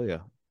 Oh yeah.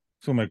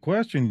 So my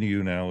question to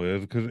you now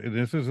is, because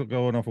this is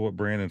going off of what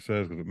Brandon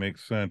says, because it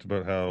makes sense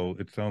about how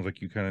it sounds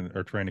like you kind of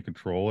are trying to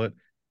control it.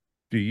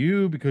 Do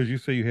you, because you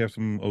say you have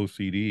some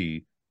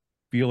OCD,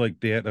 feel like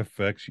that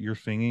affects your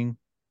singing?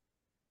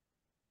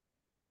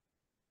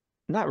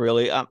 Not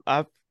really.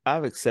 I've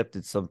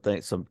accepted some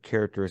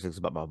characteristics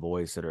about my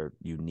voice that are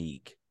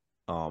unique.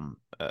 Um,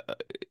 uh, uh,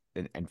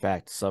 in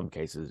fact, some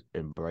cases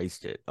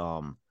embraced it.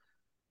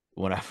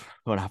 When I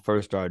when I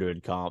first started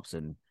doing comps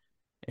and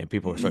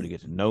people were starting to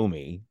get to know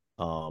me,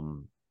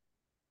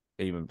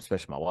 even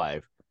especially my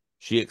wife,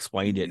 she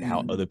explained it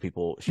how other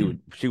people she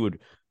would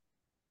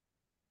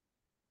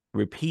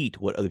repeat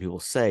what other people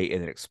say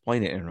and then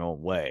explain it in her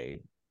own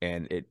way,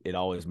 and it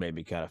always made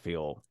me kind of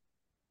feel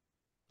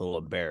a little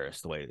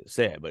embarrassed the way it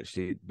said, but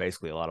she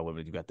basically a lot of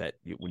women you got that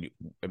when you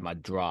in my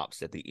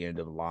drops at the end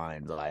of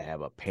lines I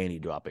have a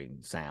panty dropping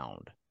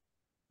sound,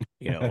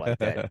 like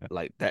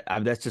that.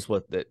 That's just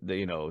what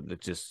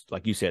that's just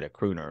like you said, a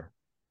crooner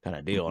kind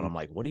of deal, and Mhm. I'm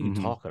like, what are you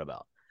Mhm. talking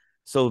about?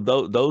 So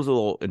those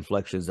little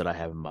inflections that I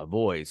have in my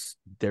voice,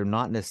 they're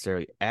not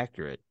necessarily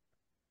accurate,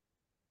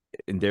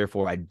 and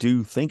therefore I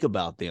do think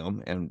about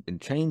them and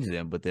change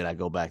them, but then I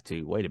go back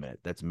to wait a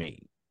minute, that's me.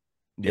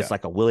 Yeah. It's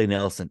like a Willie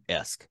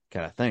Nelson-esque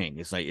kind of thing.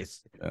 It's like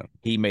Yeah.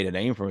 he made a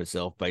name for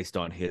himself based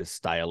on his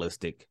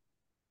stylistic Mhm.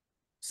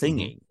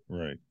 singing.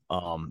 Right.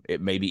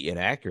 It may be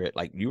inaccurate,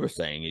 like you were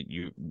saying.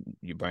 You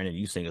Brandon,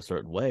 you sing a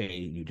certain way,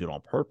 you do it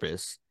on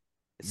purpose.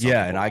 Some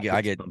Yeah, and people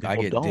like it, some I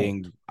people get don't.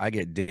 dinged. I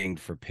get dinged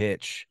for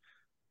pitch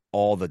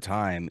all the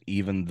time,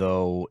 even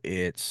though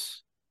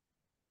it's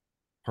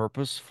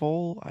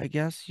purposeful, I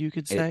guess you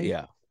could say.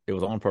 Yeah, it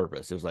was on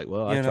purpose. It was like,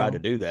 well, I You tried to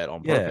know? do that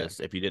on Yeah, purpose.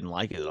 If you didn't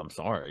like it, I'm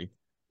sorry.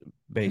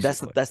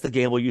 basically. That's the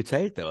gamble you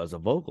take though as a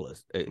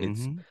vocalist.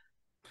 It's Hmm.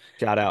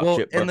 shout out Well,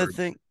 Chip and the Bird.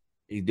 thing,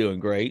 He's doing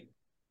great,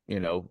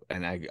 and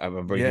I'm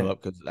gonna bring him yeah.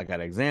 up because I got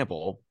an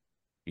example.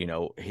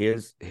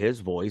 His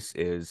voice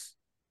is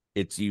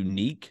it's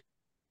unique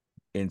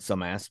in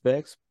some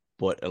aspects,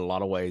 but in a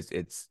lot of ways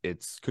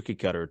it's cookie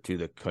cutter to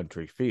the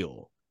country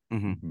feel.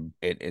 Hmm. Mm-hmm.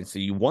 And so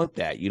you want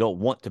that. You don't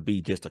want to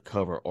be just a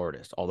cover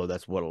artist, although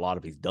that's what a lot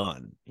of he's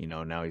done.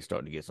 Now he's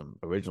starting to get some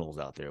originals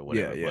out there or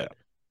Yeah, whatever. yeah. But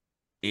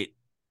it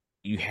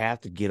you have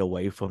to get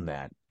away from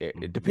that,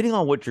 Mhm. depending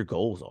on what your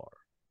goals are.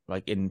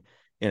 Like in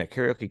a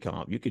karaoke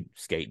comp, you could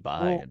skate by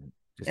Well, and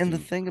just and the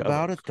do thing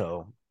about covers. it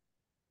though,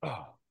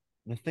 oh,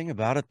 the thing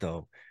about it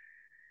though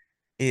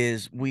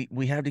is we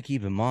have to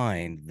keep in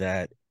mind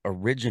that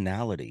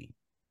originality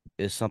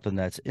is something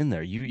that's in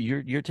there.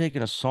 You're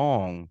taking a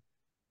song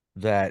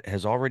that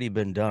has already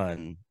been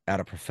done at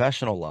a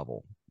professional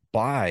level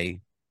by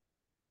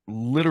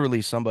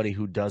literally somebody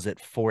who does it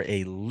for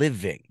a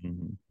living,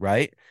 Mm-hmm.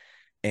 right?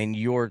 And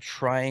you're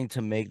trying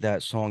to make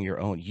that song your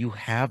own. You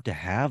have to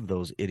have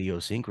those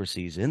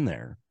idiosyncrasies in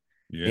there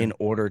Yeah. in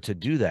order to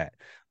do that.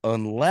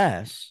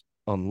 Unless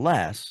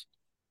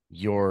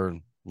you're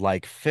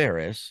like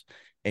Ferris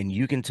and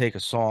you can take a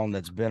song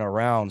that's been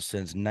around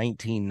since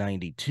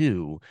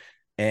 1992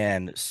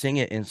 and sing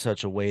it in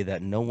such a way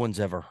that no one's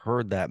ever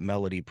heard that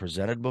melody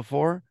presented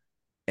before,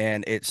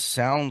 and it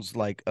sounds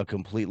like a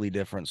completely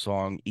different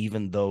song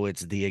even though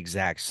it's the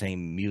exact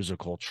same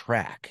musical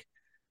track,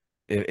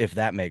 if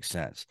that makes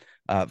sense.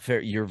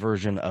 Your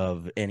version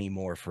of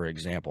Anymore, for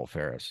example,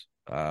 Ferris,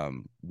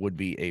 would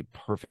be a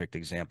perfect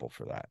example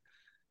for that.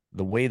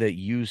 The way that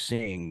you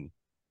sing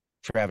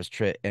Travis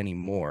Tritt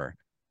Anymore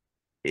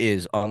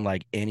is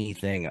unlike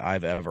anything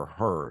I've ever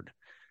heard.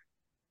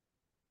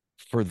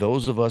 For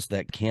those of us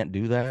that can't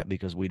do that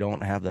because we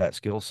don't have that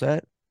skill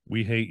set,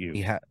 We hate you.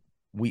 we have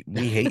we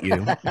hate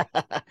you.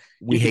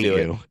 We You can hate do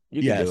it. you.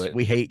 You can do Yes, it.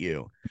 we hate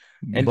you.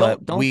 And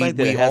But don't think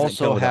that it we hasn't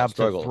come also without have to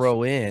struggles.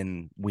 throw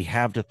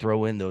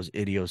in, those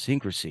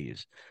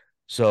idiosyncrasies.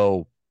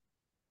 So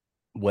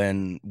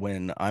when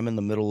I'm in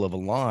the middle of a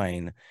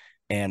line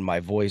and my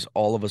voice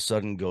all of a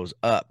sudden goes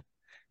up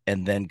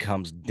and then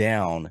comes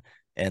down,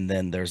 and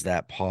then there's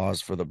that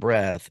pause for the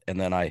breath, and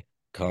then I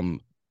come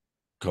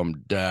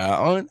come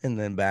down and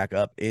then back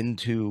up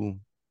into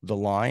the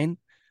line,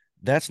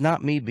 that's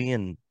not me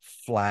being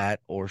flat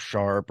or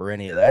sharp or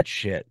any of that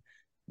shit.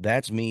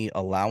 That's me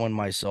allowing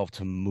myself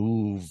to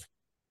move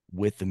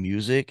with the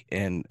music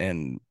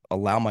and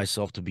allow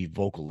myself to be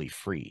vocally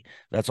free.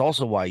 That's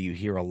also why you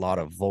hear a lot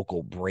of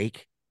vocal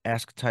break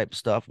esque type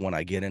stuff when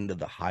I get into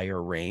the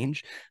higher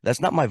range. That's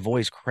not my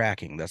voice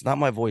cracking. That's not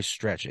my voice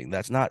stretching.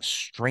 That's not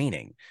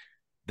straining.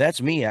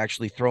 That's me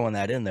actually throwing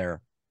that in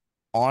there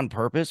on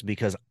purpose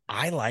because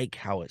I like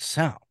how it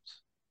sounds,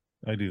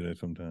 I do that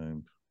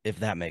sometimes. if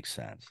that makes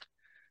sense.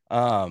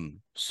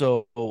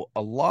 So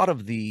a lot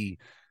of the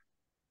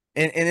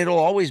and it'll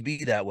always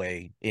be that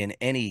way in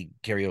any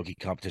karaoke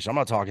competition. I'm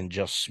not talking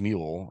just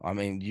Smule. I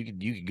mean, you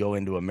could go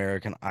into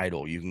American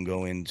Idol, you can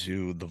go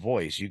into The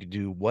Voice, you could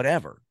do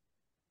whatever.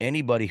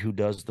 Anybody who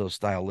does those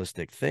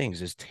stylistic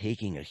things is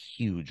taking a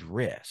huge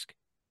risk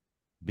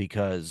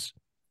because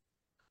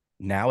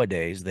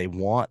nowadays they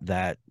want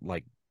that,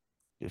 like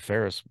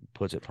Ferris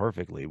puts it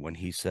perfectly when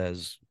he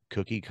says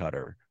cookie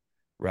cutter,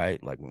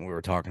 right? Like when we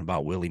were talking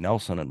about Willie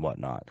Nelson and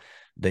whatnot.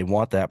 They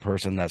want that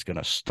person that's going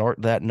to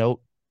start that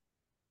note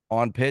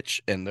on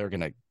pitch and they're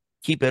going to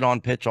keep it on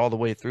pitch all the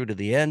way through to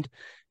the end.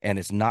 And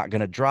it's not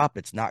going to drop.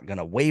 It's not going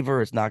to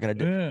waver. It's not going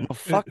to do. Yeah, No,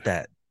 fuck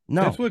that.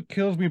 that's No, what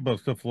kills me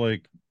about stuff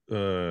like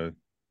uh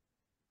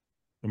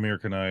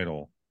American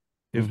Idol.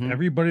 Is Mhm.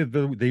 everybody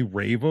that they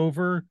rave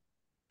over,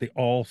 they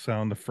all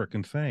sound the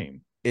frickin'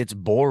 same. It's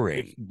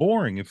boring. It's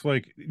boring. It's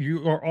like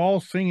you are all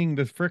singing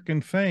the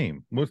frickin'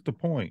 same. What's the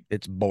point?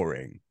 It's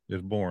boring.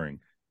 It's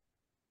boring.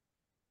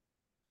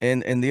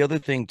 And the other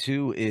thing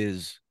too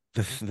is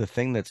the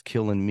thing that's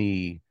killing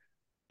me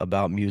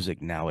about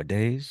music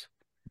nowadays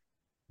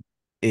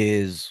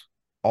is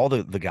all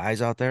the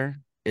guys out there.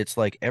 It's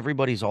like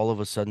everybody's all of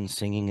a sudden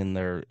singing in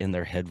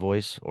their head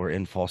voice or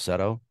in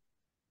falsetto.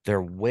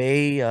 They're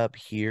way up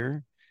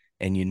here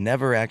and you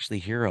never actually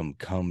hear them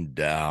come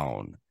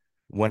down.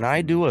 When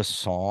I do a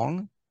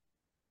song,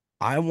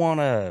 I want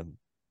to,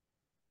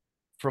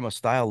 from a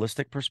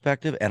stylistic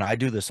perspective, and I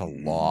do this a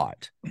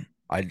lot.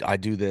 I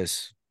do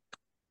this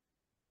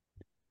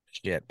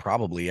shit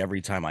probably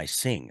every time I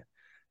sing.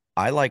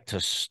 I like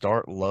to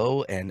start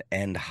low and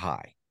end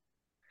high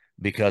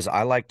because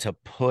I like to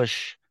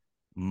push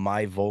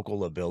my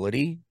vocal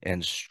ability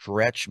and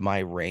stretch my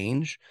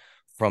range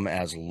from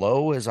as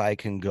low as I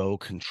can go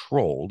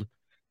controlled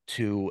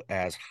to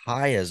as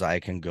high as I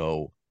can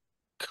go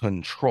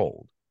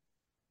controlled.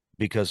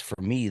 Because for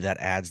me, that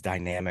adds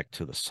dynamic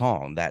to the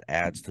song, that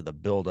adds to the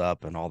build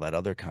up and all that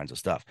other kinds of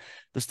stuff.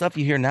 The stuff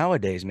you hear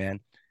nowadays, man,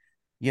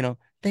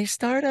 they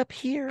start up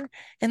here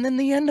and then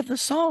the end of the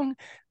song,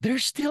 they're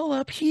still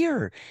up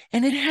here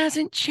and it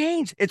hasn't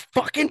changed. It's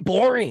fucking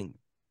boring.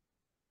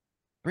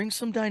 Bring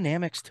some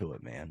dynamics to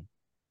it, man.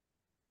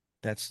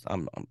 That's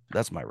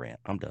my rant.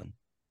 I'm done.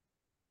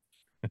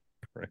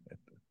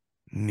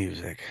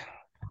 Music.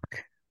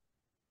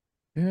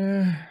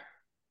 Yeah.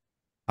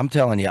 I'm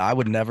telling you, I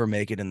would never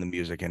make it in the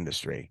music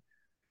industry.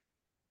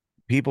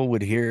 People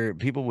would hear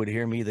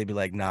me, they'd be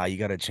like, nah, you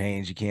gotta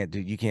change.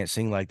 You can't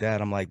sing like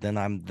that. I'm like,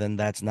 then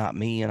that's not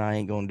me and I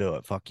ain't gonna do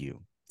it. Fuck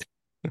you.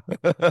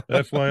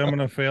 That's why I'm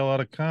gonna fail out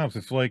of comps.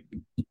 It's like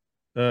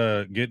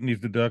getting these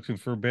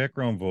deductions for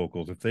background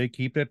vocals. If they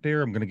keep that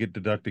there, I'm gonna get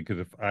deducted because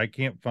if I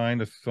can't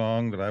find a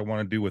song that I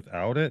want to do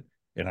without it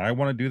and I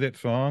want to do that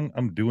song,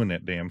 I'm doing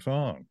that damn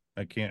song.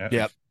 I can't.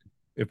 Yep.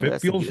 If Well,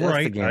 it feels that's the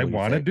right, I gamble you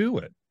want to take. do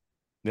it.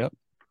 Yep.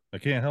 I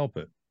can't help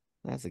it.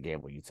 That's a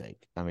gamble you take.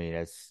 I mean,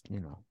 that's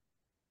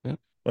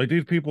Like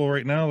these people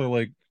right now, they're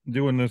like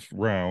doing this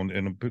round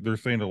and they're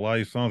saying a lot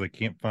of songs they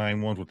can't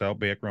find ones without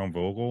background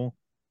vocal.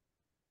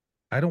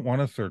 I don't want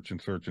to search and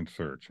search and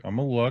search. I'm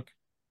gonna look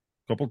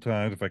a couple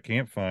times. If I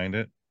can't find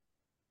it,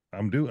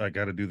 I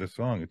got to do the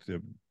song.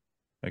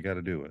 I got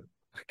to do it.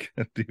 I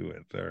got to do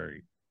it.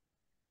 Sorry.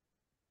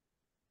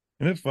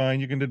 And it's fine.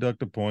 You can deduct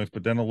the points,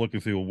 but then I'll look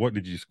and see, well, what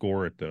did you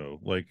score it though?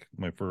 Like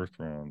my first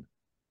round.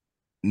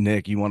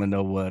 Nick, you want to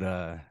know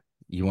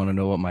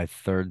what my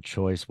third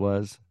choice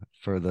was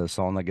for the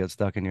song that gets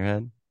stuck in your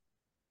head?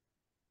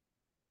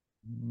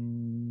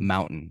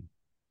 Mountain.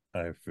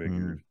 I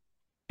figured.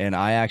 And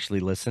I actually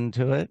listened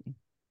to it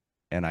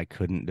and I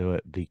couldn't do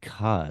it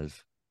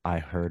because I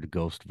heard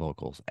ghost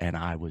vocals and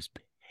I was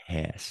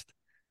pissed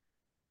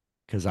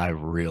because I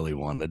really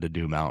wanted to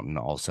do Mountain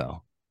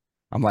also.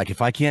 I'm like,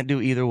 if I can't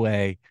do either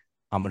way,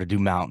 I'm gonna do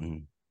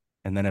Mountain.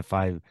 And then if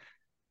I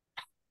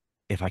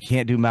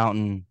can't do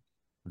Mountain,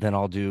 then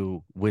I'll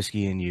do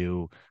Whiskey and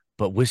You.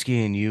 But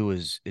Whiskey and You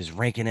is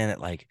ranking in at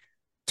like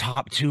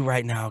top 2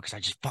 right now because I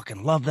just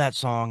fucking love that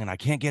song and I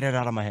can't get it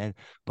out of my head.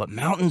 But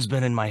Mountain's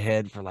been in my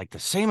head for like the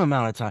same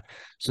amount of time.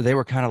 So they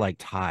were kind of like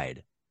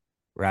tied,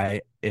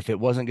 right? If it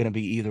wasn't going to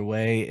be either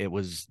way, it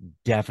was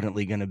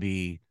definitely going to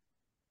be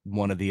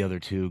one of the other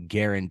two,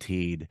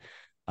 guaranteed.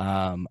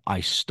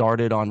 I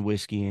started on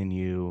Whiskey and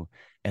You,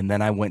 and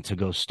then I went to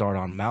go start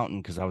on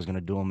Mountain because I was going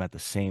to do them at the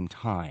same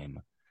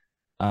time.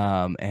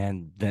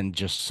 And then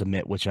just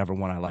submit whichever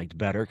one I liked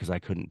better because I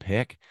couldn't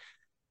pick.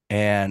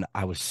 and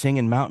I was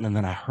singing Mountain, and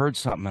then I heard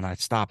something, and I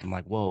stopped. I'm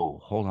like, whoa,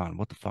 hold on,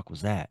 what the fuck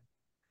was that?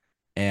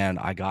 And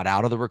I got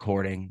out of the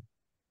recording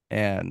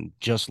and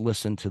just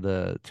listened to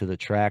the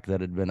track that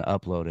had been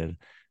uploaded,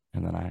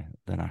 and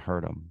then I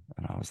heard them,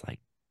 and I was like,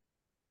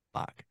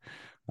 fuck,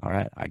 all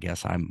right, I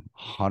guess I'm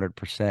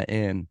 100%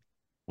 in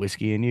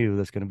Whiskey and You.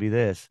 That's gonna be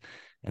this.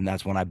 And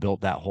that's when I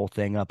built that whole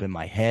thing up in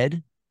my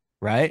head,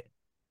 right?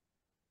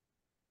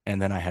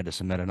 And then I had to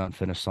submit an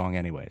unfinished song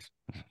anyways.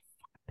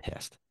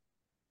 Pissed.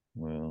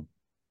 Well,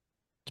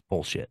 It's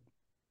bullshit.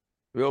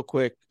 Real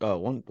quick,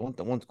 one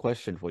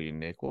question for you,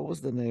 Nick. What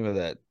was the name of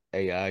that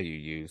AI you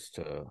used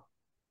to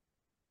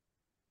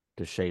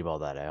shave all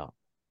that out?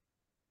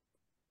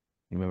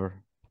 You remember?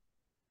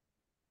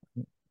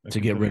 I To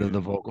can get tell rid of you the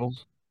in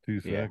vocals.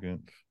 2 Yeah.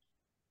 seconds.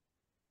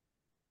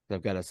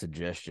 I've got a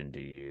suggestion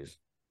to use.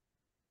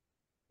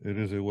 It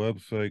is a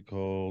website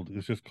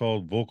it's just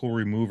called Vocal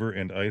Remover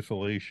and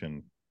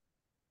Isolation.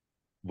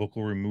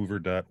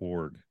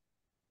 Vocalremover.org.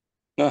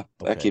 That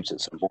Okay. keeps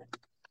it simple.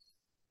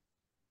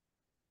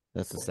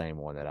 That's the same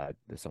one that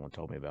someone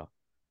told me about.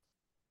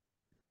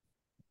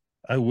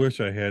 I wish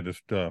I had the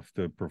stuff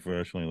to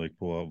professionally like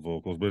pull out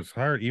vocals, but it's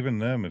hard. Even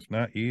them, it's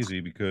not easy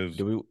because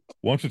Do we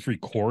once it's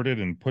recorded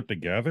and put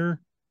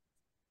together,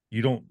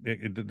 you don't.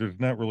 There's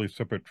not really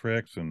separate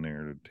tracks in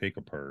there to take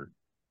apart.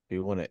 do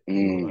you want to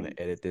Mm.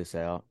 edit this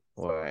out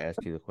or I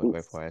ask you the Oof.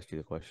 before I ask you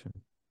the question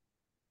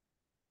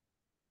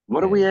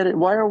What are we and edit?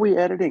 Why are we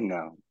editing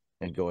now?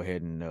 go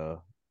ahead and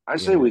I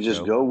say end the we just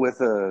show? go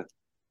with a.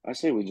 I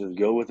say we just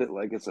go with it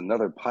like it's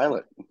another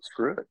pilot.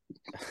 Screw it.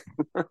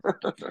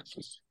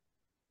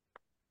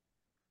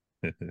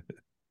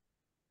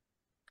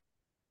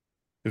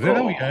 Is that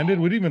how we Oh. ended?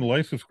 We didn't even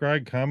like,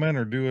 subscribe, comment,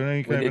 or do any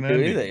We kind of an didn't do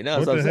ending. anything. No,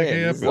 What that's the what I'm heck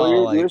saying. This is happened? Well,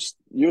 all like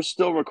you're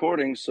still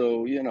recording,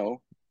 so you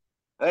know.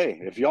 Hey,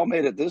 if y'all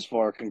made it this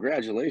far,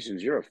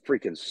 congratulations! You're a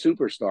freaking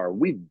superstar.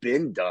 We've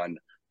been done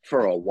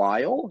for a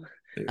while.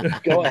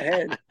 Go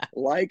ahead,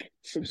 like,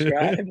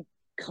 subscribe,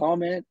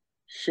 comment,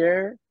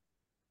 share.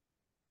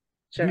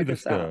 Do Check the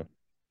us out. stuff.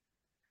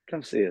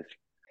 Come see us.